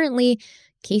apparently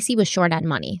Casey was short on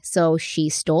money, so she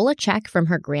stole a check from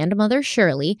her grandmother,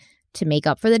 Shirley, to make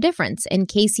up for the difference. And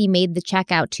Casey made the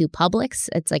check out to Publix.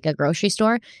 It's like a grocery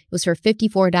store. It was for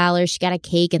 $54. She got a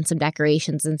cake and some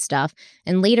decorations and stuff.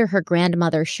 And later, her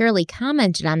grandmother, Shirley,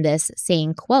 commented on this,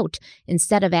 saying, quote,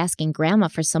 instead of asking grandma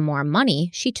for some more money,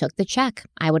 she took the check.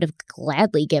 I would have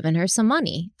gladly given her some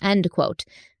money, end quote.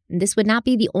 And this would not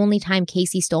be the only time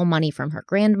Casey stole money from her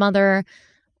grandmother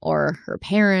or her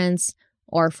parents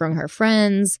or from her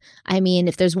friends. I mean,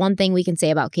 if there's one thing we can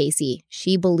say about Casey,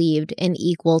 she believed in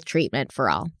equal treatment for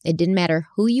all. It didn't matter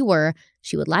who you were.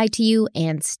 She would lie to you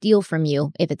and steal from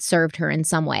you if it served her in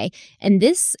some way. And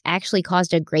this actually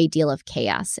caused a great deal of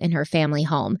chaos in her family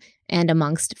home and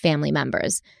amongst family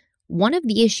members. One of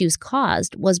the issues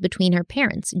caused was between her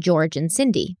parents, George and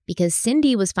Cindy, because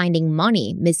Cindy was finding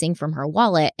money missing from her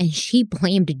wallet and she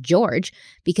blamed George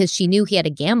because she knew he had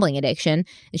a gambling addiction.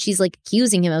 And she's like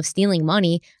accusing him of stealing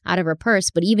money out of her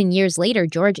purse. But even years later,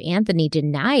 George Anthony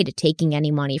denied taking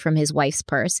any money from his wife's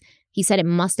purse. He said it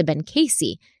must have been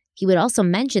Casey. He would also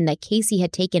mention that Casey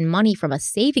had taken money from a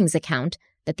savings account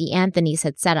that the Anthonys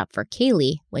had set up for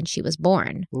Kaylee when she was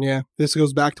born. Yeah, this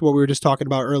goes back to what we were just talking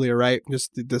about earlier, right?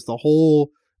 Just the whole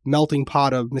melting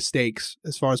pot of mistakes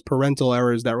as far as parental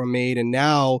errors that were made. And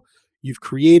now you've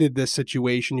created this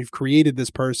situation. You've created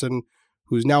this person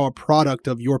who's now a product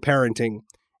of your parenting.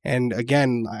 And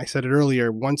again, I said it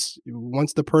earlier, once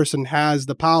the person has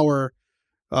the power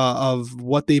of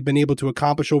what they've been able to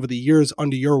accomplish over the years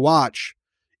under your watch,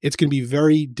 it's going to be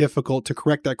very difficult to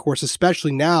correct that course,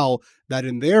 especially now that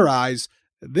in their eyes,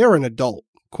 they're an adult,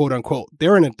 quote unquote.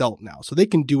 They're an adult now. So they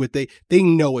can do what they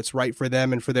know it's right for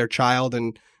them and for their child.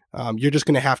 And you're just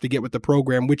going to have to get with the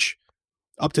program, which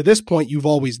up to this point, you've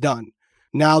always done.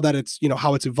 Now that it's,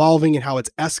 how it's evolving and how it's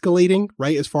escalating,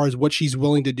 right? As far as what she's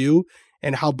willing to do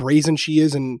and how brazen she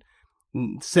is and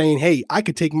saying, hey, I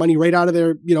could take money right out of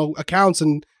their, accounts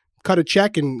and cut a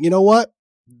check. And you know what?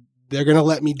 They're going to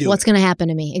let me do What's going to happen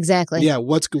to me? Exactly. Yeah.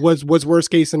 What's worst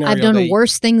case scenario? I've done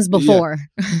worse things before.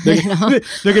 Yeah.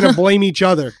 They're going to blame each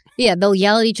other. Yeah. They'll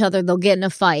yell at each other. They'll get in a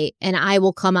fight. And I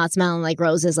will come out smelling like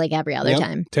roses like every other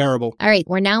time. Terrible. All right.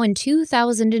 We're now in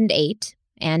 2008.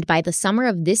 And by the summer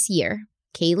of this year,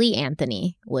 Caylee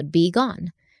Anthony would be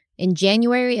gone. In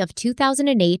January of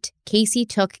 2008, Casey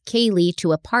took Kaylee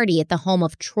to a party at the home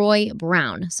of Troy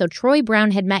Brown. So Troy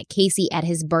Brown had met Casey at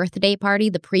his birthday party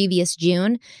the previous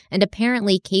June, and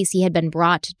apparently Casey had been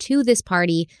brought to this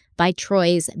party by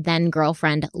Troy's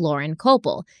then-girlfriend, Lauren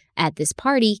Copel. At this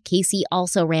party, Casey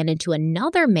also ran into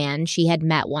another man she had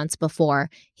met once before.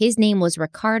 His name was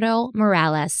Ricardo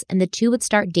Morales, and the two would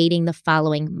start dating the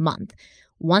following month.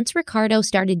 Once Ricardo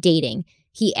started dating,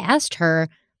 he asked her,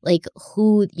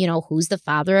 who's the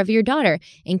father of your daughter?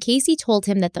 And Casey told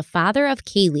him that the father of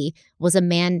Kaylee was a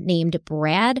man named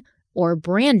Brad or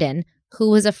Brandon,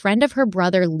 who was a friend of her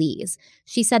brother Lee's.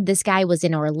 She said this guy was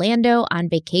in Orlando on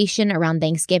vacation around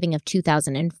Thanksgiving of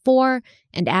 2004,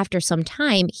 and after some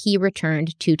time, he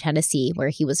returned to Tennessee, where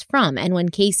he was from. And when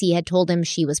Casey had told him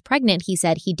she was pregnant, he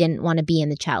said he didn't want to be in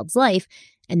the child's life,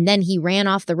 and then he ran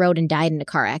off the road and died in a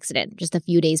car accident just a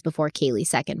few days before Kaylee's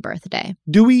second birthday.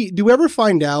 Do we ever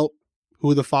find out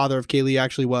who the father of Kaylee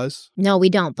actually was? No, we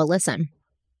don't. But listen,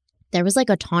 there was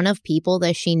a ton of people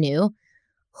that she knew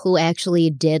who actually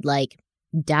did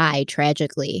die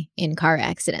tragically in car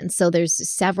accidents. So there's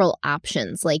several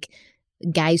options,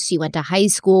 guys she went to high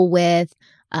school with,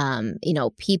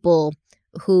 people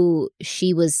who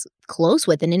she was close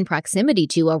with and in proximity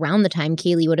to around the time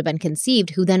Kaylee would have been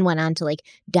conceived, who then went on to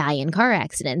die in car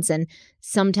accidents. And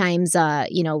sometimes,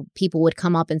 people would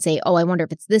come up and say, oh, I wonder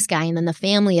if it's this guy. And then the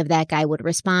family of that guy would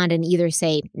respond and either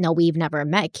say, no, we've never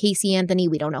met Casey Anthony.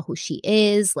 We don't know who she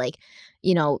is.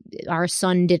 Our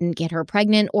son didn't get her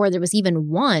pregnant. Or there was even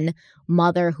one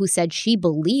mother who said she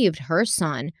believed her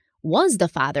son was the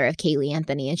father of Caylee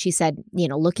Anthony. And she said,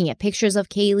 looking at pictures of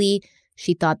Kaylee,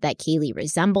 she thought that Kaylee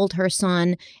resembled her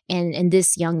son. And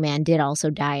this young man did also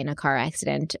die in a car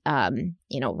accident,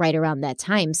 right around that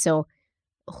time. So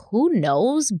who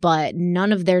knows? But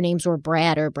none of their names were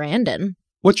Brad or Brandon.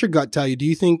 What's your gut tell you? Do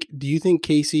you think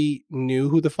Casey knew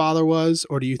who the father was?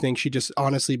 Or do you think she just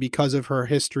honestly, because of her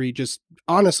history, just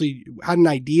honestly had an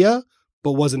idea,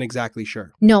 but wasn't exactly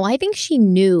sure? No, I think she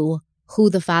knew who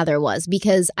the father was,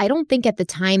 because I don't think at the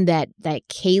time that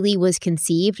Kaylee was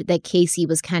conceived that Casey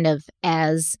was kind of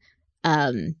as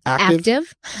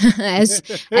active as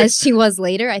she was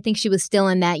later. I think she was still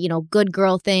in that, good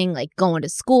girl thing, going to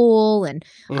school and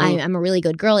I'm a really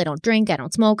good girl. I don't drink, I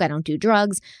don't smoke, I don't do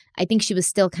drugs. I think she was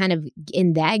still kind of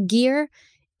in that gear.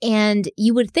 And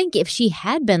you would think if she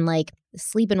had been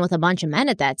sleeping with a bunch of men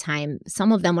at that time,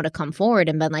 some of them would have come forward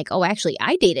and been like, oh, actually,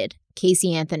 I dated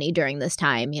Casey Anthony during this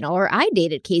time, or I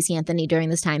dated Casey Anthony during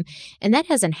this time. And that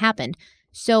hasn't happened.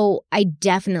 So I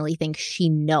definitely think she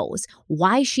knows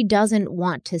why she doesn't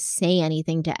want to say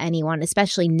anything to anyone,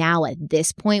 especially now at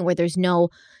this point where there's no,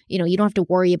 you don't have to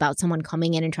worry about someone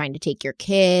coming in and trying to take your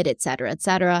kid, et cetera,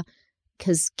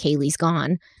 because Kaylee's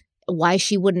gone. Why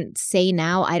she wouldn't say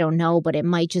now, I don't know, but it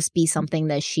might just be something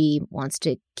that she wants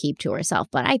to keep to herself.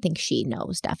 But I think she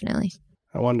knows, definitely.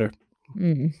 I wonder.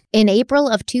 In April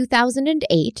of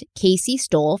 2008, Casey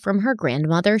stole from her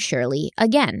grandmother, Shirley,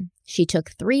 again. She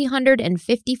took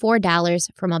 $354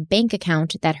 from a bank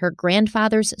account that her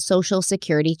grandfather's Social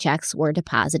Security checks were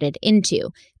deposited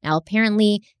into. Now,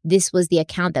 apparently, this was the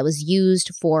account that was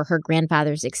used for her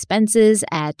grandfather's expenses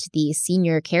at the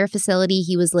senior care facility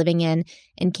he was living in,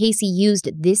 and Casey used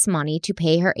this money to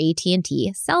pay her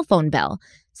AT&T cell phone bill.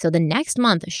 So the next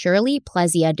month, Shirley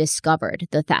Plezia discovered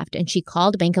the theft, and she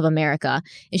called Bank of America,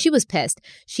 and she was pissed.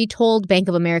 She told Bank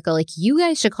of America, like, you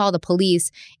guys should call the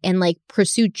police and, like,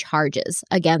 pursue charges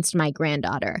against my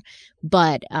granddaughter.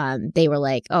 But they were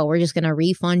like, oh, we're just going to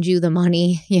refund you the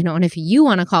money, and if you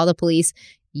want to call the police,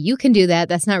 you can do that.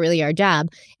 That's not really our job.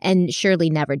 And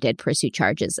Shirley never did pursue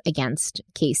charges against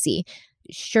Casey.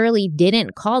 Shirley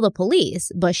didn't call the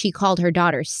police, but she called her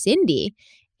daughter, Cindy,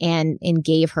 and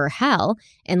gave her hell.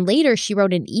 And later she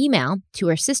wrote an email to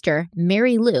her sister,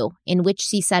 Mary Lou, in which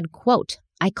she said, quote,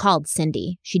 I called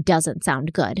Cindy. She doesn't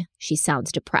sound good. She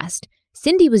sounds depressed.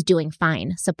 Cindy was doing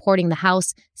fine, supporting the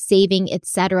house, saving,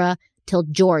 etc., till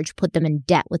George put them in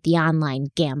debt with the online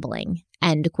gambling.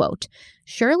 End quote.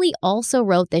 Shirley also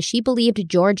wrote that she believed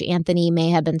George Anthony may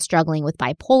have been struggling with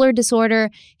bipolar disorder.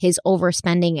 His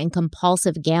overspending and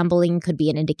compulsive gambling could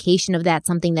be an indication of that,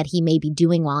 something that he may be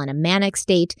doing while in a manic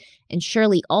state. And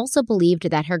Shirley also believed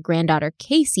that her granddaughter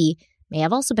Casey may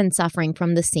have also been suffering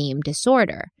from the same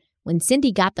disorder. When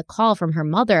Cindy got the call from her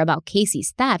mother about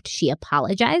Casey's theft, she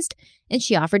apologized and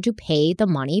she offered to pay the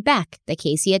money back that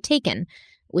Casey had taken,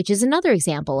 which is another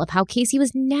example of how Casey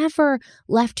was never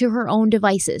left to her own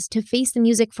devices to face the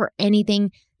music for anything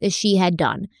that she had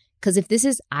done.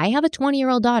 Because I have a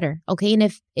 20-year-old daughter, okay? And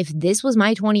if this was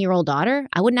my 20-year-old daughter,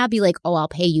 I would not be like, oh, I'll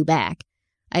pay you back.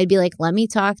 I'd be like, let me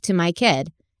talk to my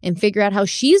kid and figure out how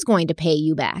she's going to pay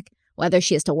you back. Whether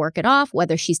she has to work it off,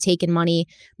 whether she's taken money,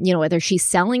 whether she's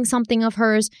selling something of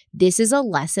hers, this is a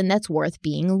lesson that's worth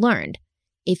being learned.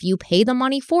 If you pay the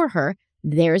money for her,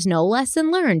 there's no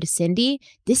lesson learned, Cindy.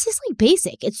 This is like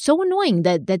basic. It's so annoying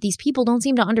that these people don't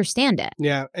seem to understand it.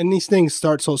 Yeah, and these things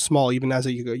start so small, even as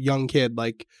a young kid.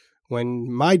 Like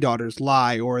when my daughters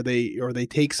lie or they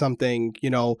take something,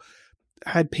 I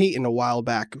had Peyton a while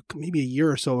back, maybe a year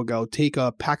or so ago, take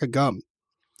a pack of gum.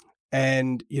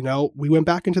 And, we went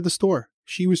back into the store.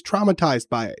 She was traumatized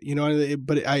by it,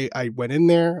 but I went in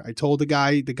there. I told the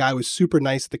guy was super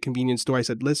nice at the convenience store. I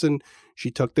said, listen,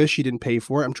 she took this. She didn't pay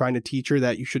for it. I'm trying to teach her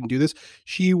that you shouldn't do this.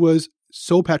 She was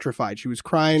so petrified. She was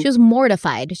crying. She was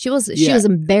mortified. She was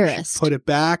embarrassed. She put it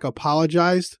back,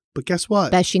 apologized. But guess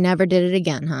what? Bet she never did it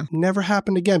again, huh? Never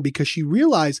happened again, because she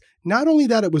realized not only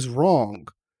that it was wrong,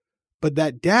 but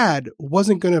that dad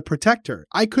wasn't going to protect her.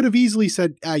 I could have easily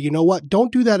said, you know what?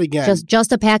 Don't do that again.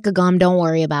 Just a pack of gum. Don't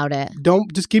worry about it.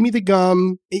 Just give me the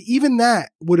gum. Even that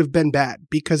would have been bad,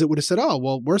 because it would have said, oh,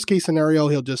 well, worst case scenario,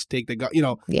 he'll just take the gum.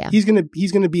 Yeah. He's going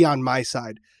to be on my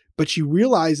side. But she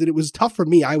realized that it was tough for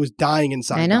me. I was dying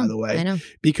inside, by the way. I know.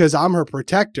 Because I'm her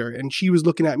protector. And she was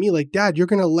looking at me like, Dad, you're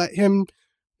going to let him,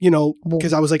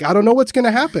 because I was like, I don't know what's going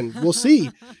to happen. We'll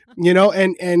see.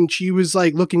 And she was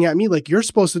like looking at me like, you're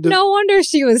supposed to do. No wonder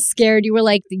she was scared. You were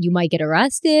like, you might get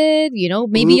arrested.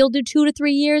 Maybe you'll do 2 to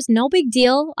 3 years. No big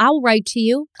deal. I'll write to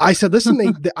you. I said,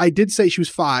 listen, I did say she was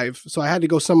 5. So I had to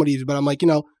go somebody's, but I'm like,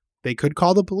 they could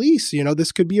call the police.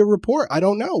 This could be a report. I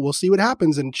don't know. We'll see what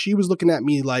happens. And she was looking at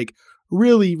me like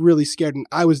really, really scared. And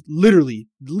I was literally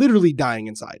dying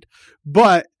inside.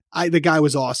 But the guy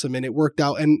was awesome and it worked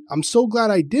out. And I'm so glad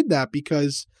I did that,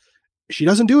 because she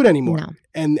doesn't do it anymore. No.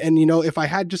 And if I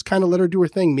had just kind of let her do her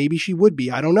thing, maybe she would be.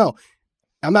 I don't know.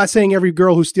 I'm not saying every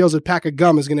girl who steals a pack of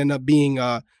gum is going to end up being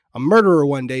a murderer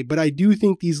one day, but I do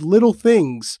think these little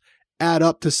things add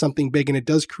up to something big, and it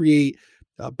does create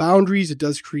boundaries. It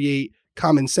does create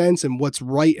common sense and what's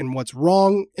right and what's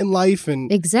wrong in life.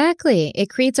 And exactly. It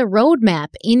creates a roadmap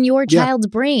in your child's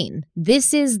brain.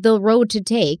 This is the road to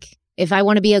take if I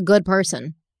want to be a good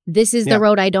person. This is the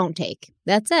road I don't take.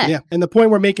 That's it. Yeah. And the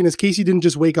point we're making is Casey didn't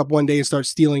just wake up one day and start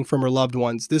stealing from her loved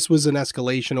ones. This was an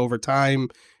escalation over time.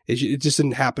 It just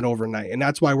didn't happen overnight. And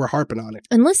that's why we're harping on it.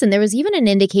 And listen, there was even an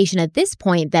indication at this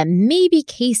point that maybe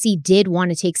Casey did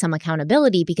want to take some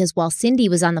accountability, because while Cindy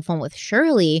was on the phone with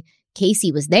Shirley,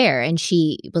 Casey was there and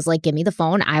she was like, give me the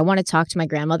phone. I want to talk to my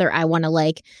grandmother. I want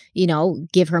to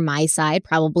give her my side,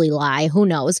 probably lie. Who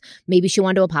knows? Maybe she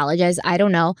wanted to apologize. I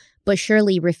don't know. But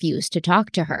Shirley refused to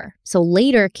talk to her. So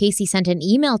later, Casey sent an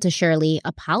email to Shirley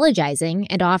apologizing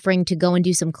and offering to go and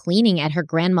do some cleaning at her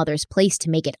grandmother's place to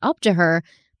make it up to her.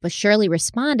 But Shirley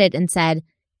responded and said,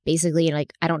 basically,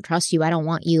 I don't trust you. I don't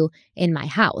want you in my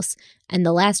house. And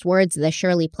the last words that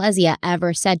Shirley Plezia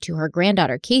ever said to her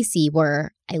granddaughter, Casey,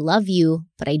 were, I love you,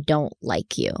 but I don't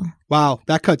like you. Wow,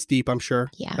 that cuts deep, I'm sure.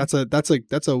 Yeah.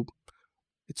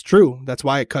 It's true. That's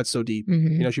why it cuts so deep.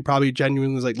 Mhm. You know, she probably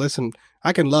genuinely was like, listen,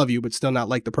 I can love you, but still not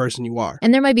like the person you are.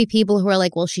 And there might be people who are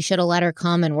like, well, she should have let her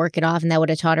come and work it off and that would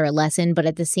have taught her a lesson. But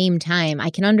at the same time, I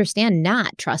can understand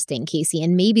not trusting Casey.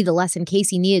 And maybe the lesson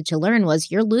Casey needed to learn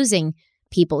was you're losing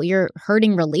people, you're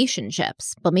hurting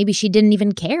relationships. But maybe she didn't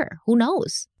even care. Who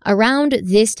knows? Around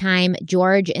this time,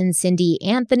 George and Cindy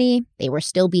Anthony, they were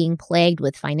still being plagued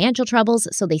with financial troubles.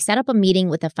 So they set up a meeting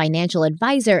with a financial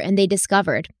advisor and they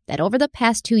discovered that over the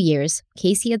past 2 years,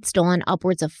 Casey had stolen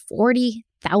upwards of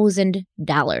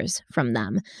 $40,000 from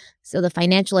them. So the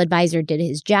financial advisor did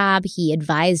his job. He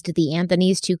advised the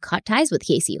Anthonys to cut ties with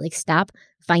Casey, like stop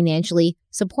financially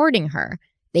supporting her.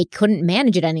 They couldn't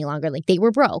manage it any longer. Like they were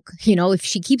broke. You know, if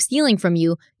she keeps stealing from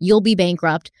you, you'll be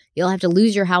bankrupt. You'll have to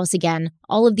lose your house again.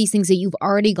 All of these things that you've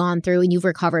already gone through and you've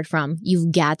recovered from,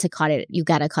 you've got to cut it. You've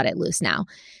got to cut it loose now.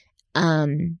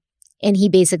 And he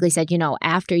basically said, you know,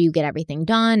 after you get everything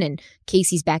done and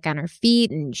Casey's back on her feet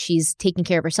and she's taking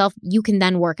care of herself, you can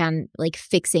then work on like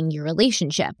fixing your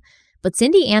relationship. But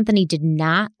Cindy Anthony did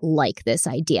not like this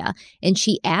idea, and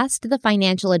she asked the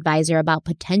financial advisor about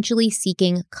potentially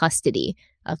seeking custody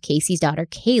of Casey's daughter,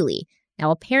 Kaylee. Now,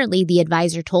 apparently, the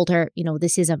advisor told her, you know,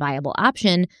 this is a viable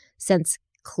option since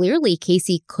clearly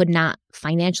Casey could not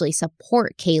financially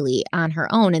support Kaylee on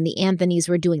her own, and the Anthonys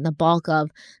were doing the bulk of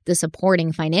the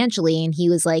supporting financially. And he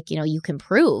was like, you know, you can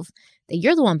prove that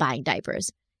you're the one buying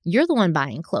diapers. You're the one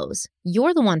buying clothes.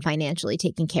 You're the one financially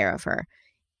taking care of her.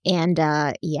 And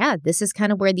this is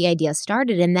kind of where the idea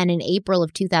started. And then in April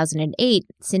of 2008,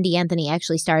 Cindy Anthony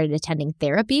actually started attending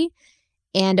therapy.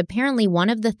 And apparently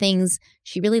one of the things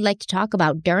she really liked to talk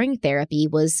about during therapy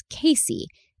was Casey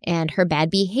and her bad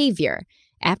behavior.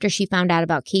 After she found out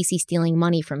about Casey stealing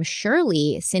money from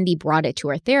Shirley, Cindy brought it to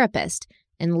her therapist.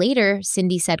 And later,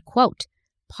 Cindy said, quote,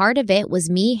 "Part of it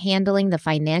was me handling the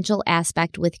financial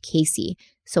aspect with Casey.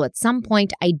 So at some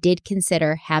point, I did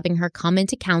consider having her come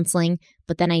into counseling,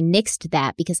 but then I nixed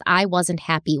that because I wasn't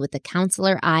happy with the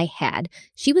counselor I had.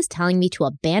 She was telling me to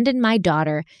abandon my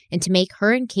daughter and to make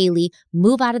her and Kaylee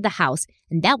move out of the house,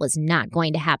 and that was not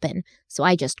going to happen. So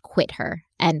I just quit her."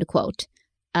 End quote.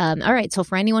 All right, so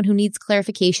for anyone who needs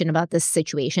clarification about this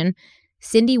situation,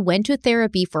 Cindy went to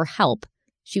therapy for help.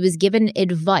 She was given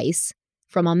advice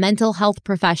from a mental health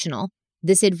professional.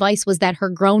 This advice was that her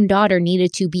grown daughter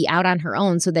needed to be out on her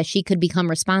own so that she could become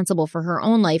responsible for her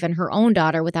own life and her own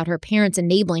daughter without her parents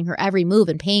enabling her every move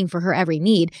and paying for her every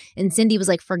need. And Cindy was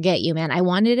like, forget you, man. I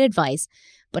wanted advice,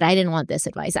 but I didn't want this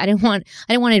advice. I didn't want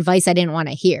advice I didn't want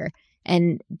to hear.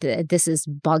 And this is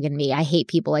bugging me. I hate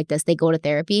people like this. They go to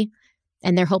therapy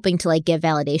and they're hoping to like give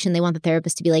validation. They want the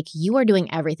therapist to be like, you are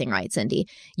doing everything right, Cindy.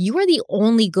 You are the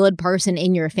only good person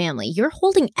in your family. You're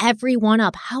holding everyone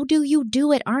up. How do you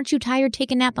do it? Aren't you tired? Take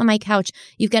a nap on my couch.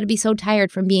 You've got to be so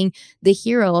tired from being the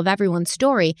hero of everyone's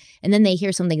story. And then they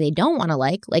hear something they don't want to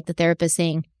like the therapist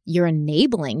saying, you're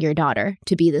enabling your daughter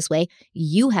to be this way.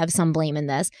 You have some blame in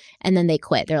this. And then they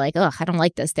quit. They're like, ugh, I don't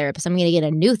like this therapist. I'm going to get a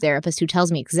new therapist who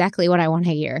tells me exactly what I want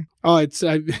to hear. Oh,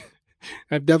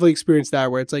 I've definitely experienced that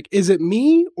where it's like, is it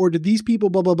me or did these people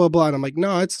blah, blah, blah, blah? And I'm like,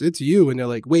 no, it's you. And they're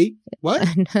like, wait, what?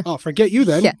 Oh, forget you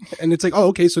then. Yeah. And it's like, oh,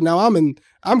 okay. So now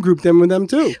I'm grouped in with them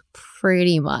too.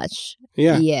 Pretty much.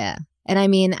 Yeah. Yeah. And I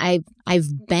mean, I've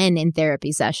been in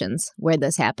therapy sessions where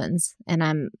this happens and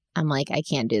I'm like, I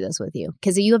can't do this with you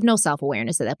because you have no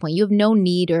self-awareness at that point. You have no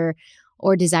need or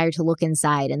desire to look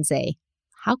inside and say,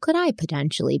 how could I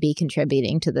potentially be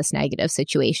contributing to this negative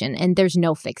situation? And there's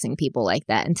no fixing people like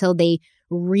that until they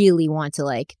really want to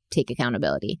like take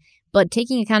accountability. But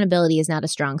taking accountability is not a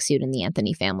strong suit in the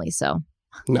Anthony family. So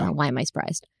why am I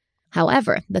surprised?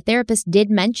 However, the therapist did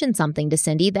mention something to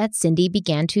Cindy that Cindy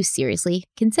began to seriously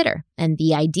consider. And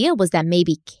the idea was that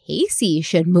maybe Casey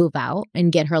should move out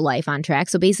and get her life on track.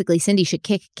 So basically, Cindy should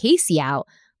kick Casey out,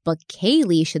 but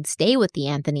Kaylee should stay with the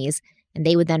Anthonys. And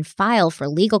they would then file for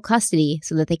legal custody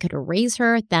so that they could raise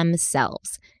her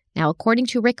themselves. Now, according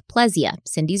to Rick Plezia,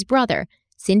 Cindy's brother,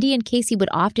 Cindy and Casey would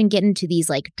often get into these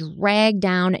like drag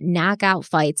down, knockout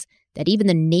fights that even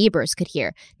the neighbors could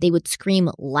hear. They would scream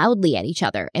loudly at each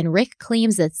other. And Rick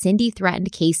claims that Cindy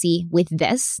threatened Casey with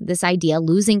this idea,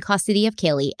 losing custody of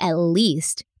Kaylee, at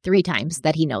least 3 times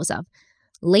that he knows of.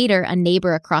 Later, a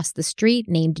neighbor across the street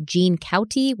named Jean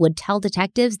Cauty would tell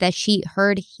detectives that she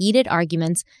heard heated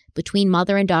arguments between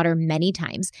mother and daughter many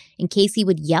times, and Casey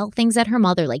would yell things at her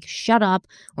mother like, shut up,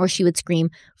 or she would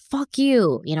scream, fuck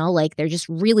you, like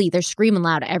they're screaming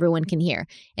loud, everyone can hear.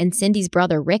 And Cindy's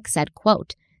brother Rick said,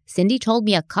 quote, Cindy told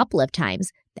me a couple of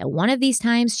times that one of these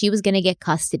times she was going to get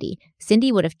custody.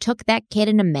 Cindy would have took that kid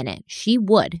in a minute. She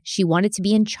would. She wanted to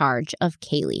be in charge of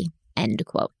Kaylee. End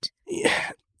quote.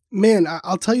 Yeah. Man,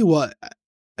 I'll tell you what.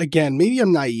 Again, maybe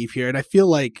I'm naive here, and I feel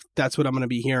like that's what I'm going to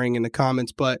be hearing in the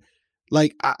comments. But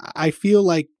like, I feel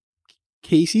like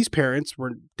Casey's parents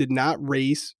did not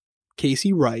raise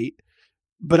Casey right.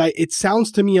 But it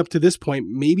sounds to me up to this point,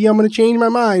 maybe I'm going to change my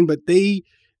mind, but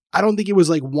I don't think it was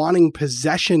like wanting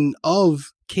possession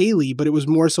of Kaylee, but it was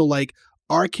more so like,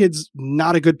 our kid's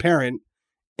not a good parent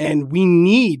and we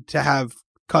need to have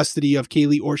custody of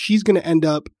Kaylee or she's going to end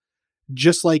up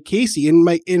just like Casey. And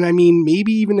I mean,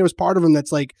 maybe even there was part of him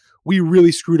that's like, we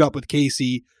really screwed up with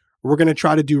Casey. We're going to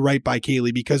try to do right by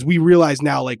Kaylee because we realize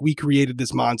now like we created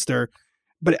this monster.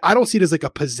 But I don't see it as like a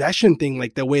possession thing,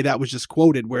 like the way that was just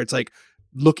quoted, where it's like,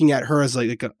 looking at her as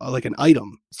like an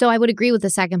item. So I would agree with the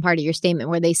second part of your statement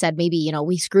where they said maybe,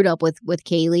 we screwed up with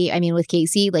Kaylee. I mean, with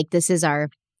Casey, like this is our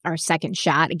second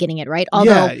shot at getting it right.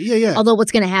 Although, although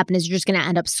what's going to happen is you're just going to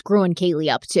end up screwing Kaylee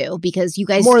up too, because you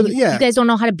guys, you guys don't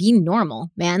know how to be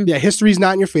normal, man. Yeah. History's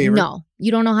not in your favor. No,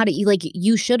 you don't know how to,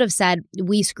 you should have said,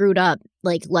 we screwed up.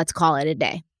 Like, let's call it a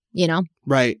day,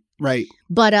 Right.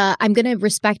 But I'm going to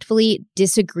respectfully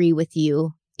disagree with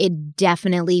you. It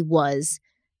definitely was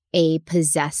a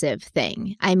possessive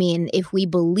thing. I mean, if we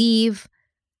believe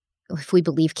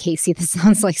Casey, this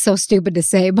sounds like so stupid to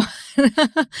say, but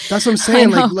that's what I'm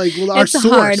saying. Like well, our it's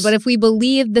source. Hard, but if we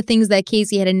believe the things that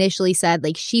Casey had initially said,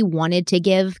 like she wanted to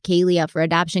give Kaylee up for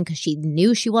adoption because she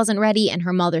knew she wasn't ready, and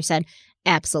her mother said,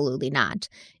 absolutely not.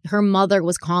 Her mother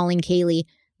was calling Kaylee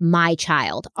my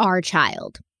child, our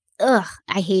child. Ugh,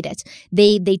 I hate it.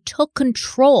 They took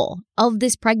control of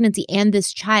this pregnancy and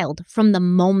this child from the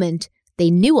moment they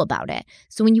knew about it.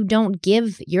 So when you don't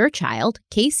give your child,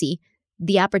 Casey,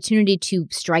 the opportunity to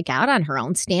strike out on her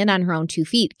own, stand on her own 2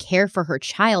 feet, care for her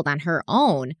child on her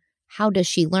own, how does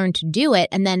she learn to do it?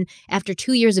 And then after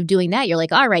 2 years of doing that, you're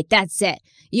like, all right, that's it.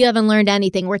 You haven't learned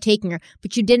anything. We're taking her.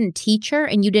 But you didn't teach her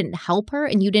and you didn't help her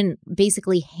and you didn't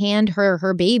basically hand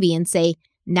her baby and say,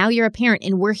 now you're a parent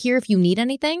and we're here if you need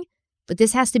anything. But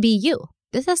this has to be you.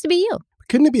 This has to be you.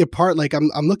 Couldn't it be a part, like I'm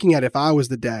looking at if I was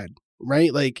the dad,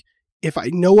 right? Like if I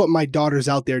know what my daughter's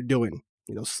out there doing,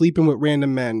 sleeping with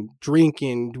random men,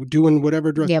 drinking, doing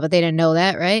whatever drugs. Yeah, but they didn't know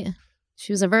that, right?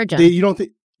 She was a virgin. You don't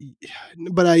think,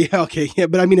 but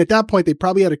but I mean, at that point, they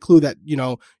probably had a clue that,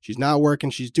 she's not working.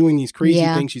 She's doing these crazy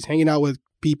things. She's hanging out with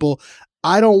people.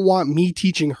 I don't want me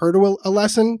teaching her to a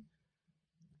lesson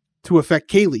to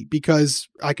affect Kaylee because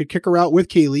I could kick her out with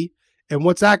Kaylee. And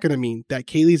what's that going to mean? That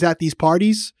Kaylee's at these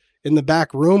parties in the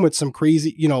back room with some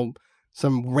crazy,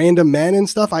 some random men and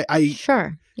stuff.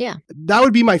 Sure. Yeah. That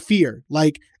would be my fear.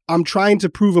 Like I'm trying to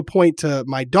prove a point to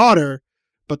my daughter,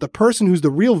 but the person who's the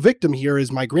real victim here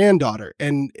is my granddaughter.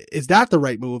 And is that the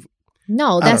right move?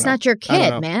 No, that's not your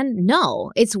kid, man.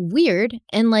 No, it's weird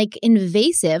and like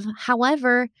invasive.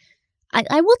 However,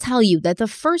 I will tell you that the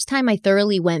first time I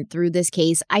thoroughly went through this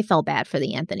case, I felt bad for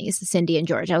the Anthonys, Cindy and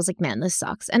George. I was like, man, this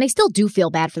sucks. And I still do feel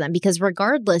bad for them because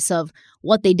regardless of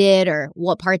what they did or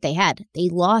what part they had, they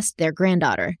lost their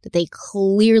granddaughter that they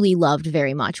clearly loved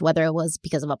very much, whether it was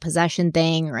because of a possession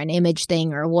thing or an image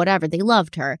thing or whatever. They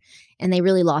loved her and they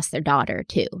really lost their daughter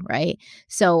too, right?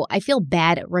 So I feel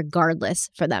bad regardless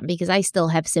for them because I still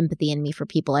have sympathy in me for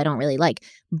people I don't really like.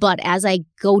 But as I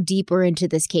go deeper into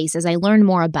this case, as I learn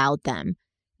more about them,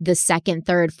 the second,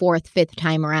 third, fourth, fifth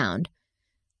time around,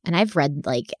 and I've read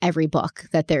like every book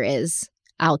that there is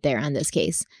out there on this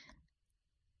case,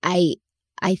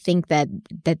 I think that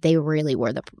they really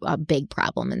were a big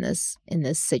problem in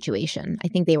this situation. I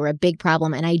think they were a big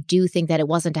problem, and I do think that it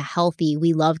wasn't a healthy,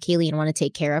 we love Kaylee and want to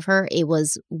take care of her. It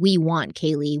was, we want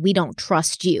Kaylee. We don't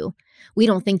trust you. We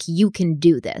don't think you can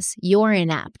do this. You're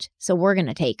inept, so we're going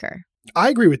to take her. I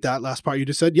agree with that last part you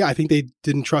just said. Yeah, I think they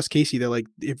didn't trust Casey. They're like,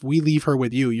 if we leave her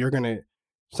with you,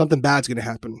 something bad's going to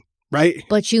happen. Right?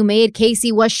 But you made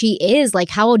Casey what she is. Like,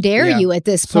 how dare you at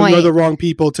this point? So you're the wrong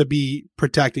people to be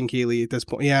protecting Kaylee at this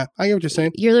point. Yeah, I get what you're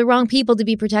saying. You're the wrong people to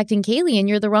be protecting Kaylee, and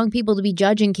you're the wrong people to be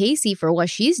judging Casey for what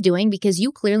she's doing because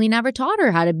you clearly never taught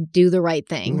her how to do the right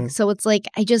thing. Mm-hmm. So it's like,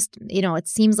 it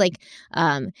seems like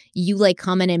you like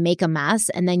come in and make a mess,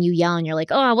 and then you yell and you're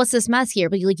like, oh, what's this mess here?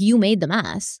 But you made the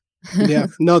mess. Yeah,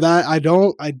 no, I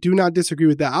do not disagree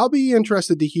with that. I'll be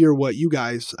interested to hear what you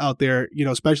guys out there,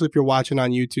 especially if you're watching on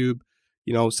YouTube,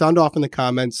 sound off in the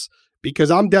comments,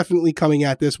 because I'm definitely coming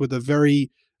at this with a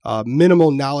very minimal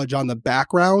knowledge on the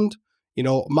background.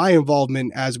 My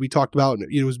involvement, as we talked about,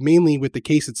 it was mainly with the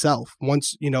case itself.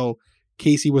 Once,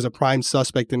 Casey was a prime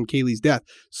suspect in Kaylee's death.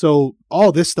 So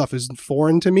all this stuff is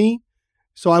foreign to me.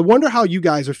 So I wonder how you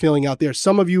guys are feeling out there.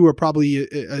 Some of you are probably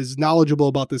as knowledgeable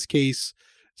about this case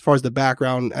as far as the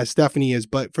background as Stephanie is.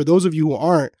 But for those of you who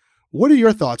aren't, what are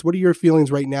your thoughts? What are your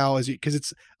feelings right now?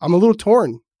 Because I'm a little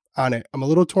torn on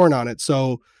it.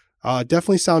 So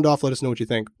definitely sound off. Let us know what you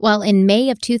think. Well, in May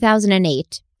of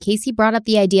 2008, Casey brought up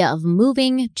the idea of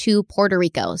moving to Puerto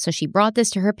Rico. So she brought this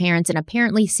to her parents, and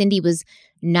apparently Cindy was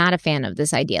not a fan of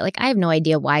this idea. Like, I have no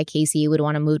idea why Casey would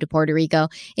want to move to Puerto Rico.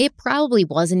 It probably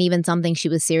wasn't even something she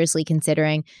was seriously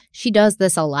considering. She does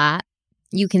this a lot.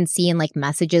 You can see in like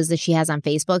messages that she has on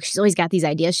Facebook. She's always got these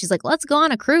ideas. She's like, let's go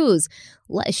on a cruise.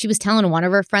 She was telling one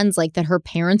of her friends like that her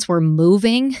parents were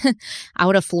moving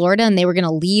out of Florida and they were going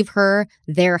to leave her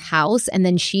their house. And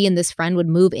then she and this friend would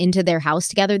move into their house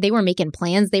together. They were making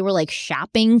plans. They were like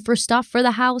shopping for stuff for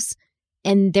the house.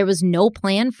 And there was no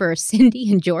plan for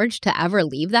Cindy and George to ever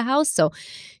leave the house. So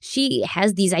she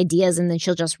has these ideas and then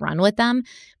she'll just run with them.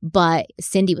 But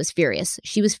Cindy was furious.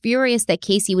 She was furious that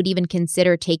Casey would even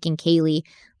consider taking Kaylee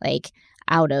like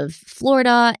out of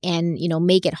Florida and, you know,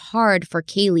 make it hard for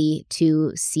Kaylee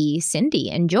to see Cindy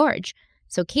and George.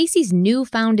 So Casey's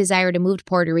newfound desire to move to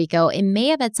Puerto Rico, it may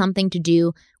have had something to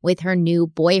do with her new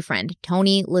boyfriend,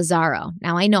 Tony Lazzaro.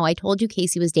 Now, I know I told you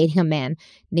Casey was dating a man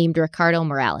named Ricardo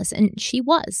Morales, and she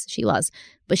was.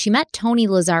 But she met Tony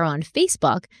Lazzaro on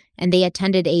Facebook, and they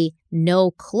attended a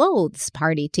no-clothes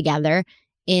party together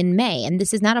in May. And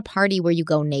this is not a party where you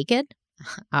go naked.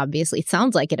 Obviously, it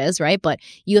sounds like it is, right? But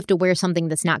you have to wear something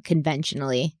that's not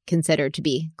conventionally considered to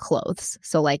be clothes.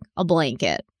 So like a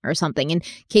blanket or something. And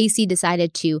Casey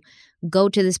decided to go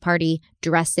to this party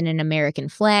dressed in an American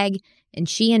flag. And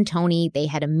she and Tony, they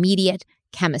had immediate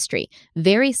chemistry.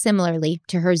 Very similarly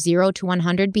to her 0 to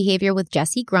 100 behavior with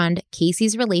Jesse Grund,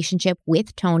 Casey's relationship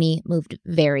with Tony moved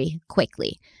very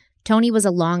quickly. Tony was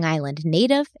a Long Island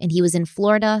native, and he was in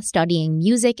Florida studying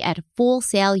music at Full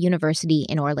Sail University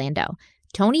in Orlando.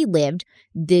 Tony lived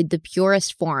the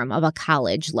purest form of a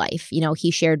college life. You know, he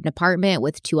shared an apartment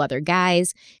with 2 other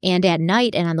guys, and at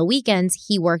night and on the weekends,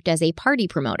 he worked as a party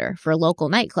promoter for local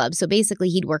nightclubs. So basically,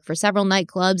 he'd work for several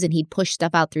nightclubs, and he'd push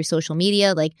stuff out through social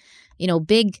media, like, you know,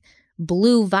 big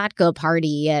Blue Vodka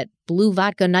party at Blue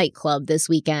Vodka nightclub this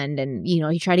weekend. And, you know,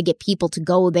 he tried to get people to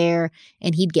go there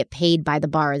and he'd get paid by the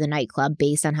bar or the nightclub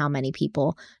based on how many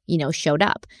people, you know, showed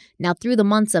up. Now, through the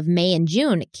months of May and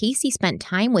June, Casey spent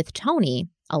time with Tony,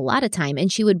 a lot of time,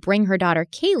 and she would bring her daughter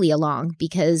Kaylee along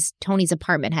because Tony's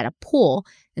apartment had a pool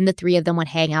and the 3 of them would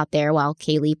hang out there while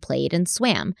Kaylee played and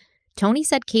swam. Tony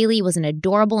said Kaylee was an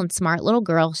adorable and smart little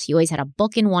girl. She always had a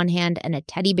book in one hand and a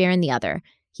teddy bear in the other.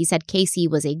 He said Casey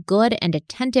was a good and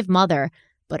attentive mother,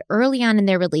 but early on in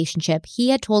their relationship, he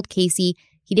had told Casey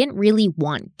he didn't really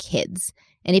want kids.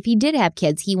 And if he did have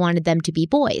kids, he wanted them to be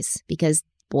boys because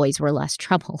boys were less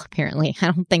trouble, apparently. I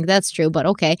don't think that's true, but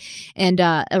okay. And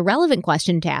a relevant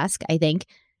question to ask, I think,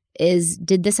 is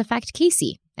did this affect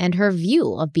Casey and her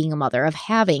view of being a mother, of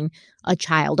having a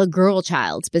child, a girl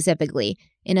child specifically,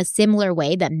 in a similar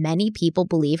way that many people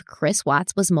believe Chris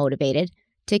Watts was motivated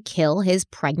to kill his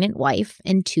pregnant wife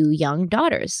and 2 young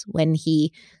daughters when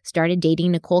he started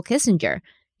dating Nicole Kissinger?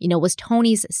 You know, was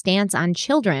Tony's stance on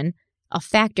children a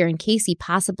factor in Casey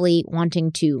possibly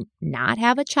wanting to not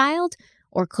have a child?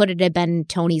 Or could it have been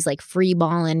Tony's like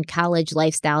free-balling college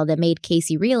lifestyle that made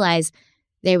Casey realize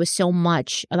there was so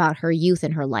much about her youth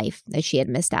and her life that she had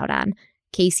missed out on?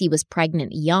 Casey was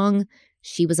pregnant young.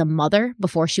 She was a mother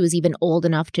before she was even old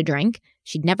enough to drink.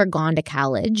 She'd never gone to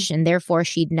college, and therefore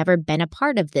she'd never been a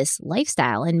part of this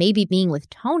lifestyle. And maybe being with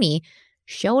Tony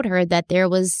showed her that there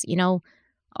was, you know,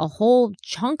 a whole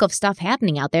chunk of stuff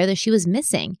happening out there that she was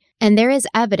missing. And there is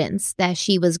evidence that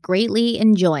she was greatly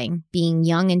enjoying being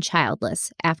young and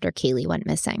childless after Kaylee went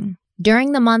missing.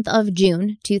 During the month of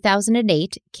June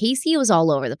 2008, Casey was all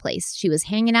over the place. She was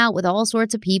hanging out with all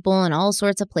sorts of people in all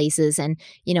sorts of places. And,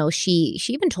 you know, she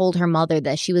even told her mother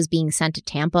that she was being sent to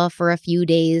Tampa for a few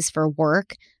days for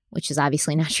work, which is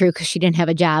obviously not true because she didn't have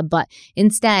a job. But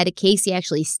instead, Casey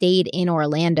actually stayed in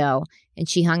Orlando and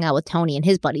she hung out with Tony and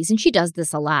his buddies. And she does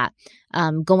this a lot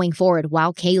going forward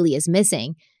while Kaylee is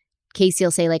missing. Casey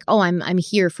will say like, oh, I'm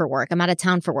here for work. I'm out of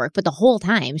town for work. But the whole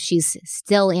time she's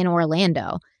still in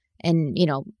Orlando and, you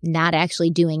know, not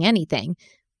actually doing anything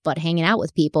but hanging out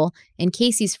with people. And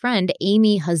Casey's friend,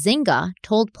 Amy Hazinga,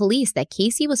 told police that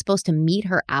Casey was supposed to meet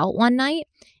her out one night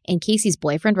and Casey's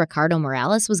boyfriend, Ricardo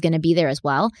Morales, was going to be there as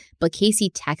well. But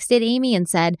Casey texted Amy and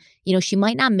said, you know, she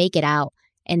might not make it out.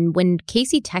 And when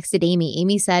Casey texted Amy,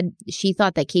 Amy said she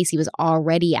thought that Casey was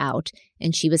already out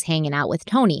and she was hanging out with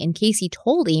Tony. And Casey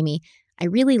told Amy, I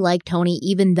really like Tony,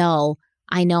 even though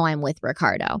I know I'm with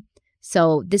Ricardo.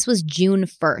 So this was June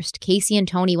 1st. Casey and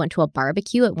Tony went to a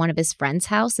barbecue at one of his friend's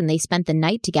house, and they spent the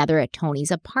night together at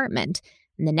Tony's apartment.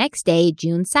 And the next day,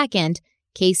 June 2nd,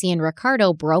 Casey and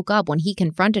Ricardo broke up when he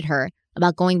confronted her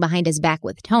about going behind his back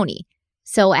with Tony.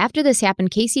 So after this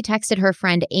happened, Casey texted her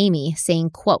friend Amy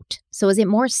saying, quote, "So is it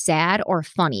more sad or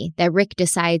funny that Rick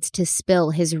decides to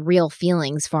spill his real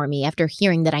feelings for me after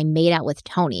hearing that I made out with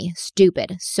Tony?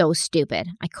 Stupid. So stupid.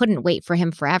 I couldn't wait for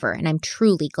him forever, and I'm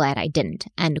truly glad I didn't."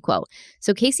 End quote.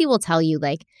 So Casey will tell you,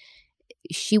 like,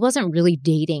 she wasn't really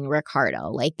dating Ricardo.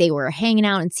 Like, they were hanging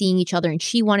out and seeing each other, and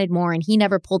she wanted more, and he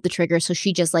never pulled the trigger. So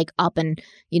she just like up and,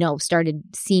 started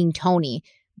seeing Tony.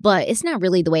 But it's not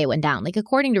really the way it went down. Like,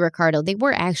 according to Ricardo, they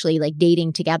were actually like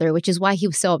dating together, which is why he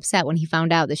was so upset when he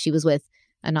found out that she was with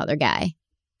another guy,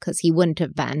 because he wouldn't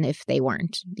have been if they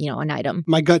weren't, an item.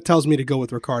 My gut tells me to go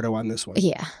with Ricardo on this one.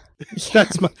 Yeah.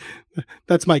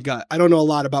 That's my gut. I don't know a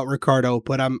lot about Ricardo,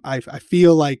 but I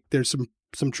feel like there's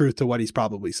some truth to what he's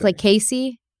probably saying. Like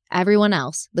Casey, everyone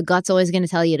else, the gut's always going to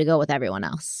tell you to go with everyone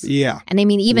else. Yeah. And I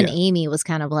mean, even Amy was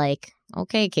kind of like,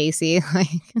 okay, Casey, like,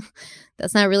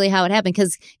 that's not really how it happened,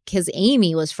 because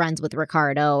Amy was friends with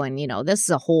Ricardo, and this is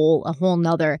a whole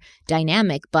nother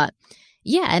dynamic. But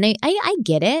yeah, and I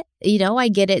get it. I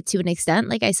get it to an extent.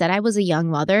 Like I said, I was a young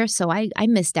mother, so I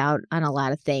missed out on a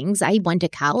lot of things. I went to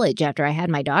college after I had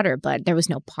my daughter, but there was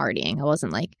no partying. I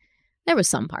wasn't like, there was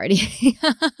some partying.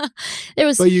 There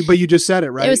was, but you just said it,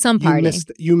 right? There was some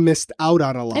partying. You missed out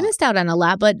on a lot. I missed out on a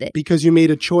lot, but because you made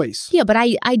a choice. Yeah, but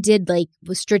I did like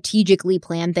strategically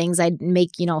plan things. I'd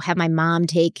make, have my mom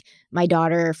take my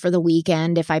daughter for the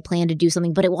weekend if I planned to do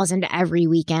something, but it wasn't every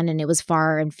weekend, and it was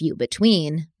far and few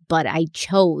between. But I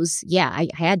chose, I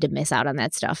had to miss out on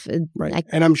that stuff. Right.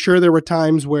 And I'm sure there were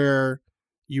times where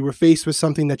you were faced with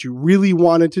something that you really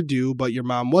wanted to do, but your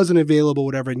mom wasn't available,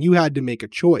 whatever, and you had to make a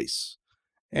choice.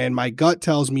 And my gut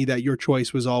tells me that your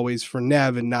choice was always for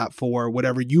Nev and not for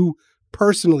whatever you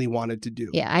personally wanted to do.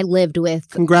 Yeah, I lived with...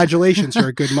 Congratulations, you're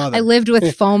a good mother. I lived with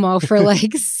FOMO for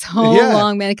like so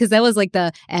long, man, because that was like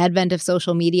the advent of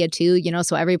social media too,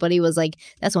 so everybody was like,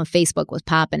 that's when Facebook was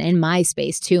popping, and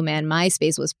MySpace too, man.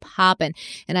 MySpace was popping,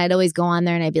 and I'd always go on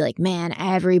there and I'd be like, man,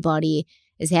 everybody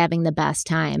is having the best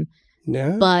time.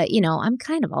 Yeah. But, I'm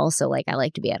kind of also like, I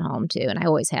like to be at home too, and I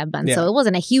always have been. Yeah. So it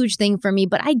wasn't a huge thing for me,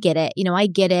 but I get it. I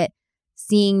get it,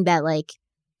 seeing that like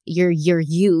your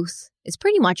youth is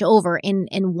pretty much over and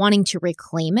wanting to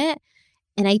reclaim it.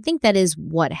 And I think that is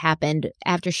what happened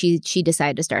after she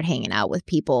decided to start hanging out with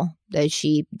people, that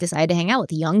she decided to hang out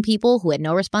with young people who had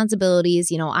no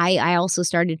responsibilities. I also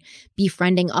started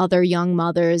befriending other young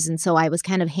mothers. And so I was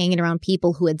kind of hanging around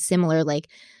people who had similar like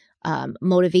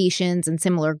motivations and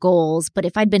similar goals. But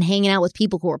if I'd been hanging out with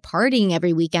people who were partying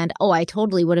every weekend, I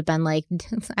totally would have been like,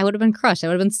 I would have been crushed. I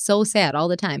would have been so sad all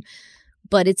the time.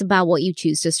 But it's about what you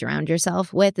choose to surround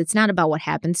yourself with. It's not about what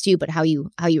happens to you, but how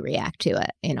you react to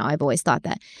it. I've always thought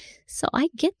that. So I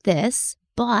get this,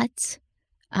 but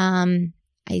I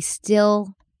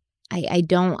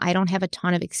don't have a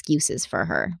ton of excuses for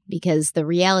her, because the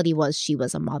reality was she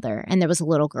was a mother and there was a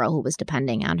little girl who was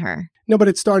depending on her. No, but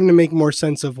it's starting to make more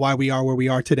sense of why we are where we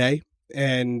are today.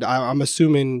 And I'm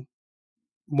assuming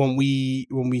when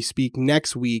we speak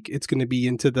next week, it's going to be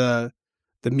into the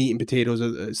meat and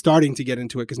potatoes, starting to get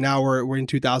into it, because now we're in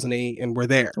 2008 and we're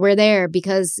there. We're there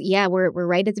because, we're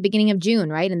right at the beginning of June,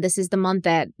 right? And this is the month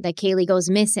that Kaylee goes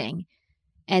missing.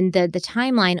 And the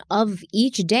timeline of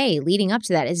each day leading up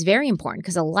to that is very important,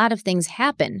 because a lot of things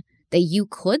happen that you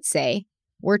could say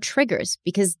were triggers,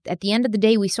 because at the end of the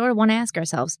day, we sort of want to ask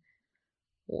ourselves,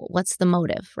 what's the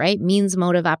motive, right? Means,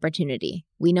 motive, opportunity.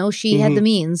 We know she had the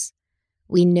means.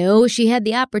 We know she had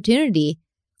the opportunity.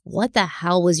 What the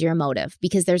hell was your motive?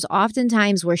 Because there's often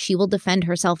times where she will defend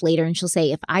herself later and she'll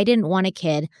say, if I didn't want a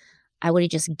kid, I would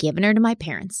have just given her to my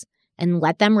parents and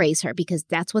let them raise her, because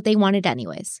that's what they wanted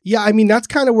anyways. Yeah, I mean, that's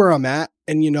kind of where I'm at.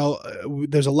 And,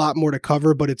 there's a lot more to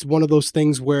cover, but it's one of those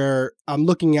things where I'm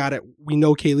looking at it. We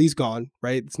know Kaylee's gone,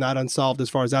 right? It's not unsolved as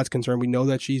far as that's concerned. We know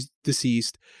that she's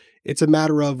deceased. It's a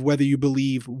matter of whether you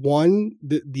believe, one,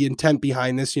 the intent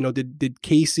behind this. Did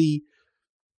Casey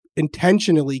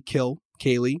intentionally kill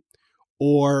Kaylee?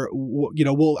 Or,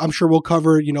 I'm sure we'll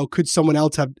cover, could someone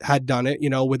else had done it,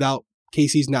 without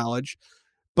Casey's knowledge?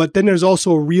 But then there's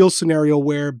also a real scenario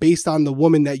where, based on the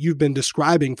woman that you've been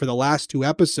describing for the last 2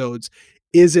 episodes,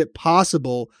 is it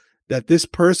possible that this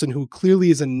person, who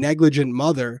clearly is a negligent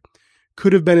mother,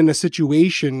 could have been in a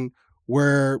situation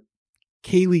where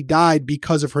Kaylee died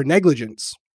because of her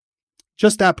negligence?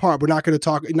 Just that part. We're not going to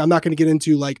talk. I'm not going to get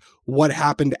into like what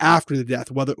happened after the death,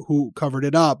 who covered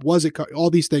it up, was it all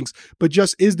these things. But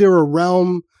just, is there a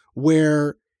realm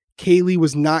where Kaylee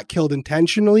was not killed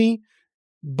intentionally,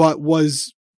 but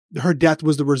her death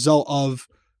was the result of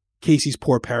Casey's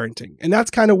poor parenting. And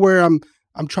that's kind of where I'm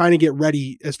trying to get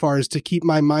ready as far as to keep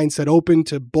my mindset open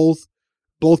to both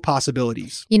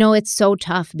possibilities. You know, it's so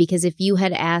tough because if you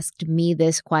had asked me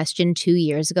this question 2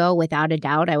 years ago, without a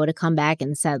doubt, I would have come back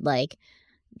and said, like,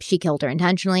 she killed her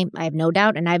intentionally. I have no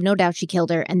doubt. And I have no doubt she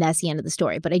killed her. And that's the end of the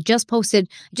story. But I just posted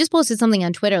something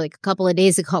on Twitter like a couple of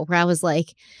days ago where I was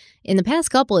like, in the past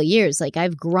couple of years, like,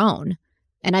 I've grown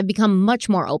and I've become much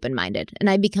more open-minded and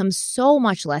I've become so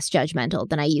much less judgmental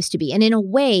than I used to be. And in a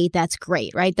way, that's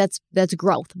great, right? That's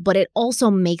growth. But it also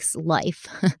makes life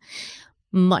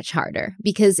much harder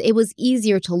because it was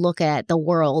easier to look at the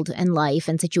world and life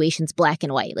and situations black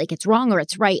and white, like it's wrong or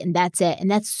it's right and that's it. And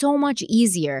that's so much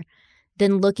easier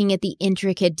than looking at the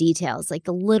intricate details, like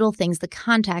the little things, the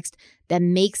context that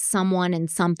makes someone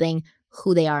and something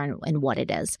who they are and what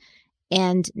it is.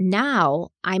 And now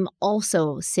I'm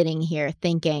also sitting here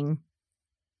thinking,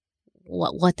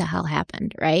 what the hell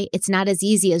happened, right? It's not as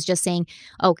easy as just saying,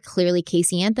 oh, clearly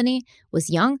Casey Anthony was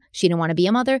young. She didn't want to be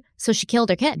a mother, so she killed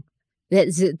her kid.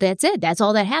 That's it. That's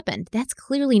all that happened. That's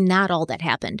clearly not all that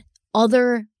happened.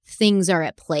 Other things are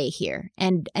at play here.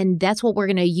 And that's what we're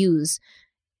going to use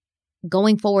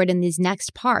going forward in these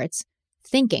next parts,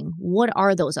 thinking, what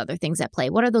are those other things at play?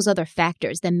 What are those other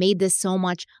factors that made this so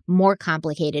much more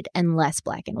complicated and less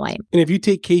black and white? And if you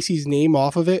take Casey's name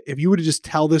off of it, if you were to just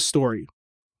tell this story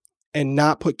and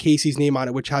not put Casey's name on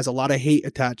it, which has a lot of hate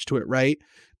attached to it, right?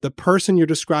 The person you're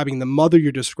describing, the mother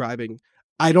you're describing,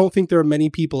 I don't think there are many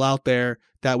people out there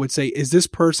that would say, is this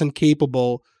person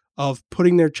capable of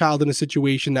putting their child in a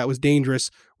situation that was dangerous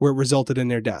where it resulted in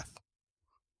their death?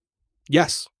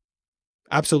 Yes,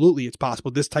 absolutely. It's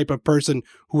possible. This type of person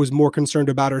who was more concerned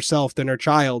about herself than her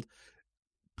child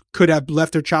could have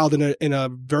left her child in a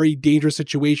very dangerous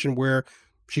situation where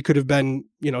she could have been,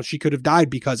 she could have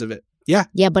died because of it. Yeah.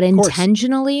 Yeah. But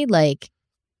intentionally, like,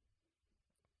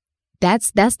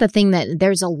 That's the thing, that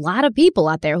there's a lot of people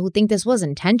out there who think this was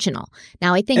intentional.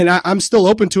 Now, I think, and I'm still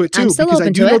open to it too. I'm still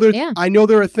open to it. Yeah. I know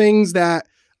there are things that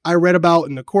I read about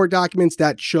in the court documents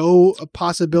that show a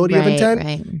possibility of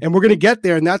intent, and we're going to get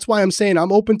there. And that's why I'm saying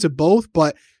I'm open to both.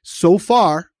 But so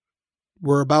far,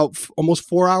 we're about almost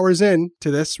 4 hours in to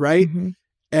this, right? Mm-hmm.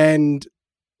 And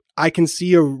I can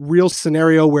see a real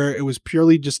scenario where it was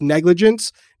purely just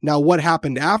negligence. Now, what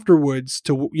happened afterwards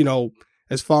to,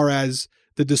 as far as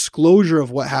the disclosure of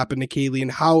what happened to Kaylee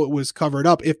and how it was covered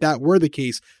up, if that were the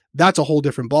case, that's a whole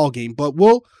different ballgame. But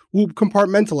we'll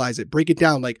compartmentalize it, break it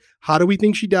down. Like, how do we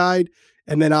think she died?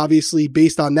 And then obviously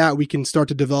based on that, we can start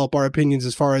to develop our opinions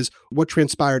as far as what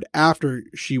transpired after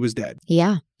she was dead.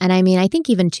 Yeah. And I mean, I think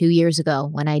even 2 years ago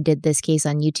when I did this case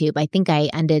on YouTube, I think I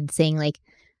ended saying, like,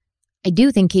 I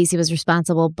do think Casey was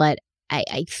responsible, but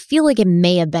I feel like it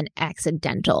may have been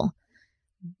accidental.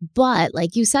 But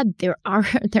like you said, there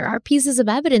are pieces of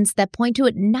evidence that point to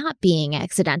it not being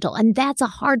accidental. And that's a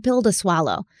hard pill to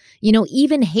swallow.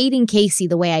 Even hating Casey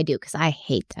the way I do, because I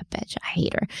hate that bitch. I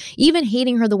hate her. Even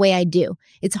hating her the way I do,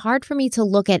 it's hard for me to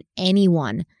look at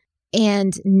anyone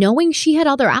and knowing she had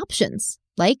other options,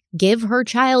 like give her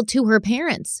child to her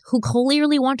parents who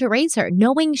clearly want to raise her,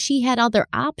 knowing she had other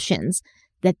options,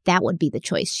 that would be the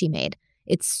choice she made.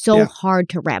 It's so hard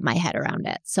to wrap my head around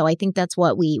it. So I think that's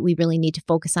what we really need to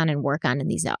focus on and work on in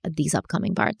these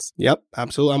upcoming parts. Yep,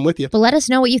 absolutely. I'm with you. But let us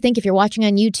know what you think. If you're watching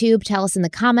on YouTube, tell us in the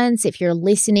comments. If you're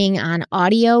listening on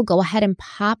audio, go ahead and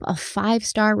pop a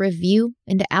 5-star review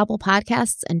into Apple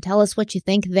Podcasts and tell us what you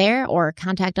think there, or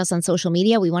contact us on social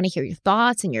media. We want to hear your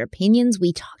thoughts and your opinions.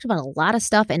 We talked about a lot of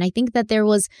stuff, and I think that there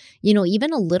was,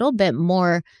 even a little bit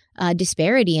more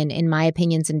disparity in my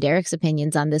opinions and Derek's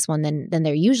opinions on this one than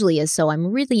there usually is. So I'm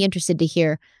really interested to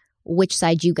hear which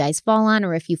side you guys fall on,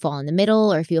 or if you fall in the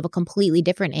middle, or if you have a completely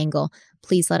different angle.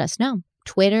 Please let us know.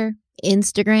 Twitter,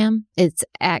 Instagram, it's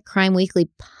at Crime Weekly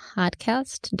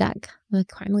Podcast.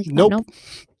 Crime Weekly, nope.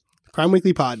 Crime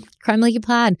Weekly Pod. Crime Weekly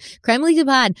Pod. Crime Weekly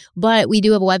Pod. But we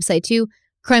do have a website too,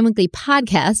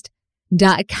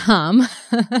 crimeweeklypodcast.com.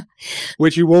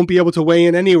 Which you won't be able to weigh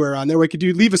in anywhere on there. We could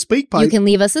leave a speak pipe. You can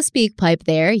leave us a speak pipe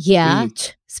there. Yeah.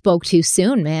 Spoke too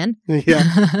soon, man.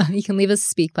 Yeah. You can leave us a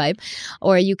speak pipe,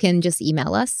 or you can just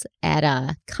email us at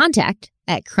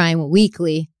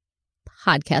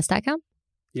contact@crimeweeklypodcast.com.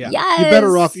 Yeah. Yes. You're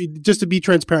better off, just to be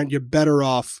transparent, you're better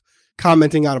off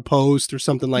commenting on a post or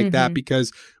something like that,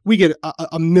 because we get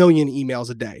a million emails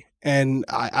a day. And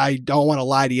I don't want to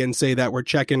lie to you and say that we're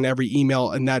checking every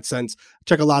email in that sense.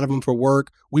 Check a lot of them for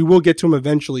work. We will get to them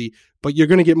eventually, but you're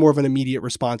going to get more of an immediate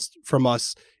response from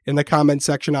us in the comment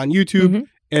section on YouTube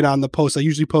and on the post. I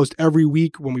usually post every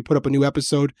week when we put up a new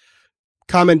episode.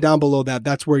 comment down below that.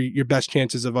 That's where your best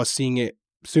chances of us seeing it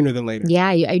sooner than later. Yeah,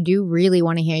 I do really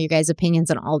want to hear your guys' opinions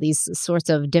on all these sorts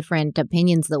of different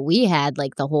opinions that we had,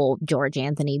 like the whole George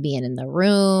Anthony being in the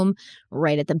room,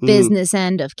 right at the business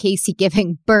end of Casey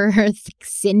giving birth,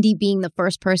 Cindy being the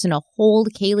first person to hold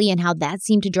Kaylee, and how that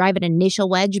seemed to drive an initial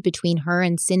wedge between her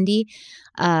and Cindy.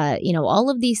 All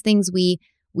of these things we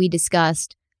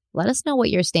discussed. Let us know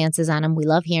what your stance is on them. We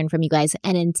love hearing from you guys.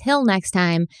 And until next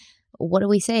time, what do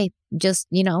we say? Just,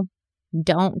 don't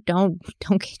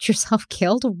get yourself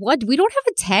killed. What? We don't have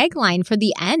a tagline for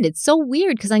the end. It's so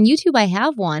weird because on YouTube I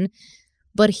have one,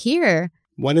 but here,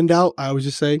 when in doubt, I always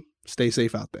just say, stay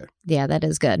safe out there. Yeah, that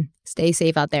is good. Stay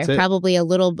safe out there. That's Probably a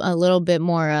little bit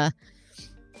more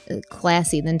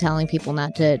classy than telling people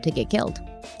not to get killed.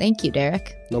 Thank you,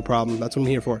 Derek. No problem. That's what I'm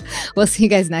here for. We'll see you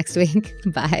guys next week.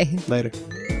 Bye. Later.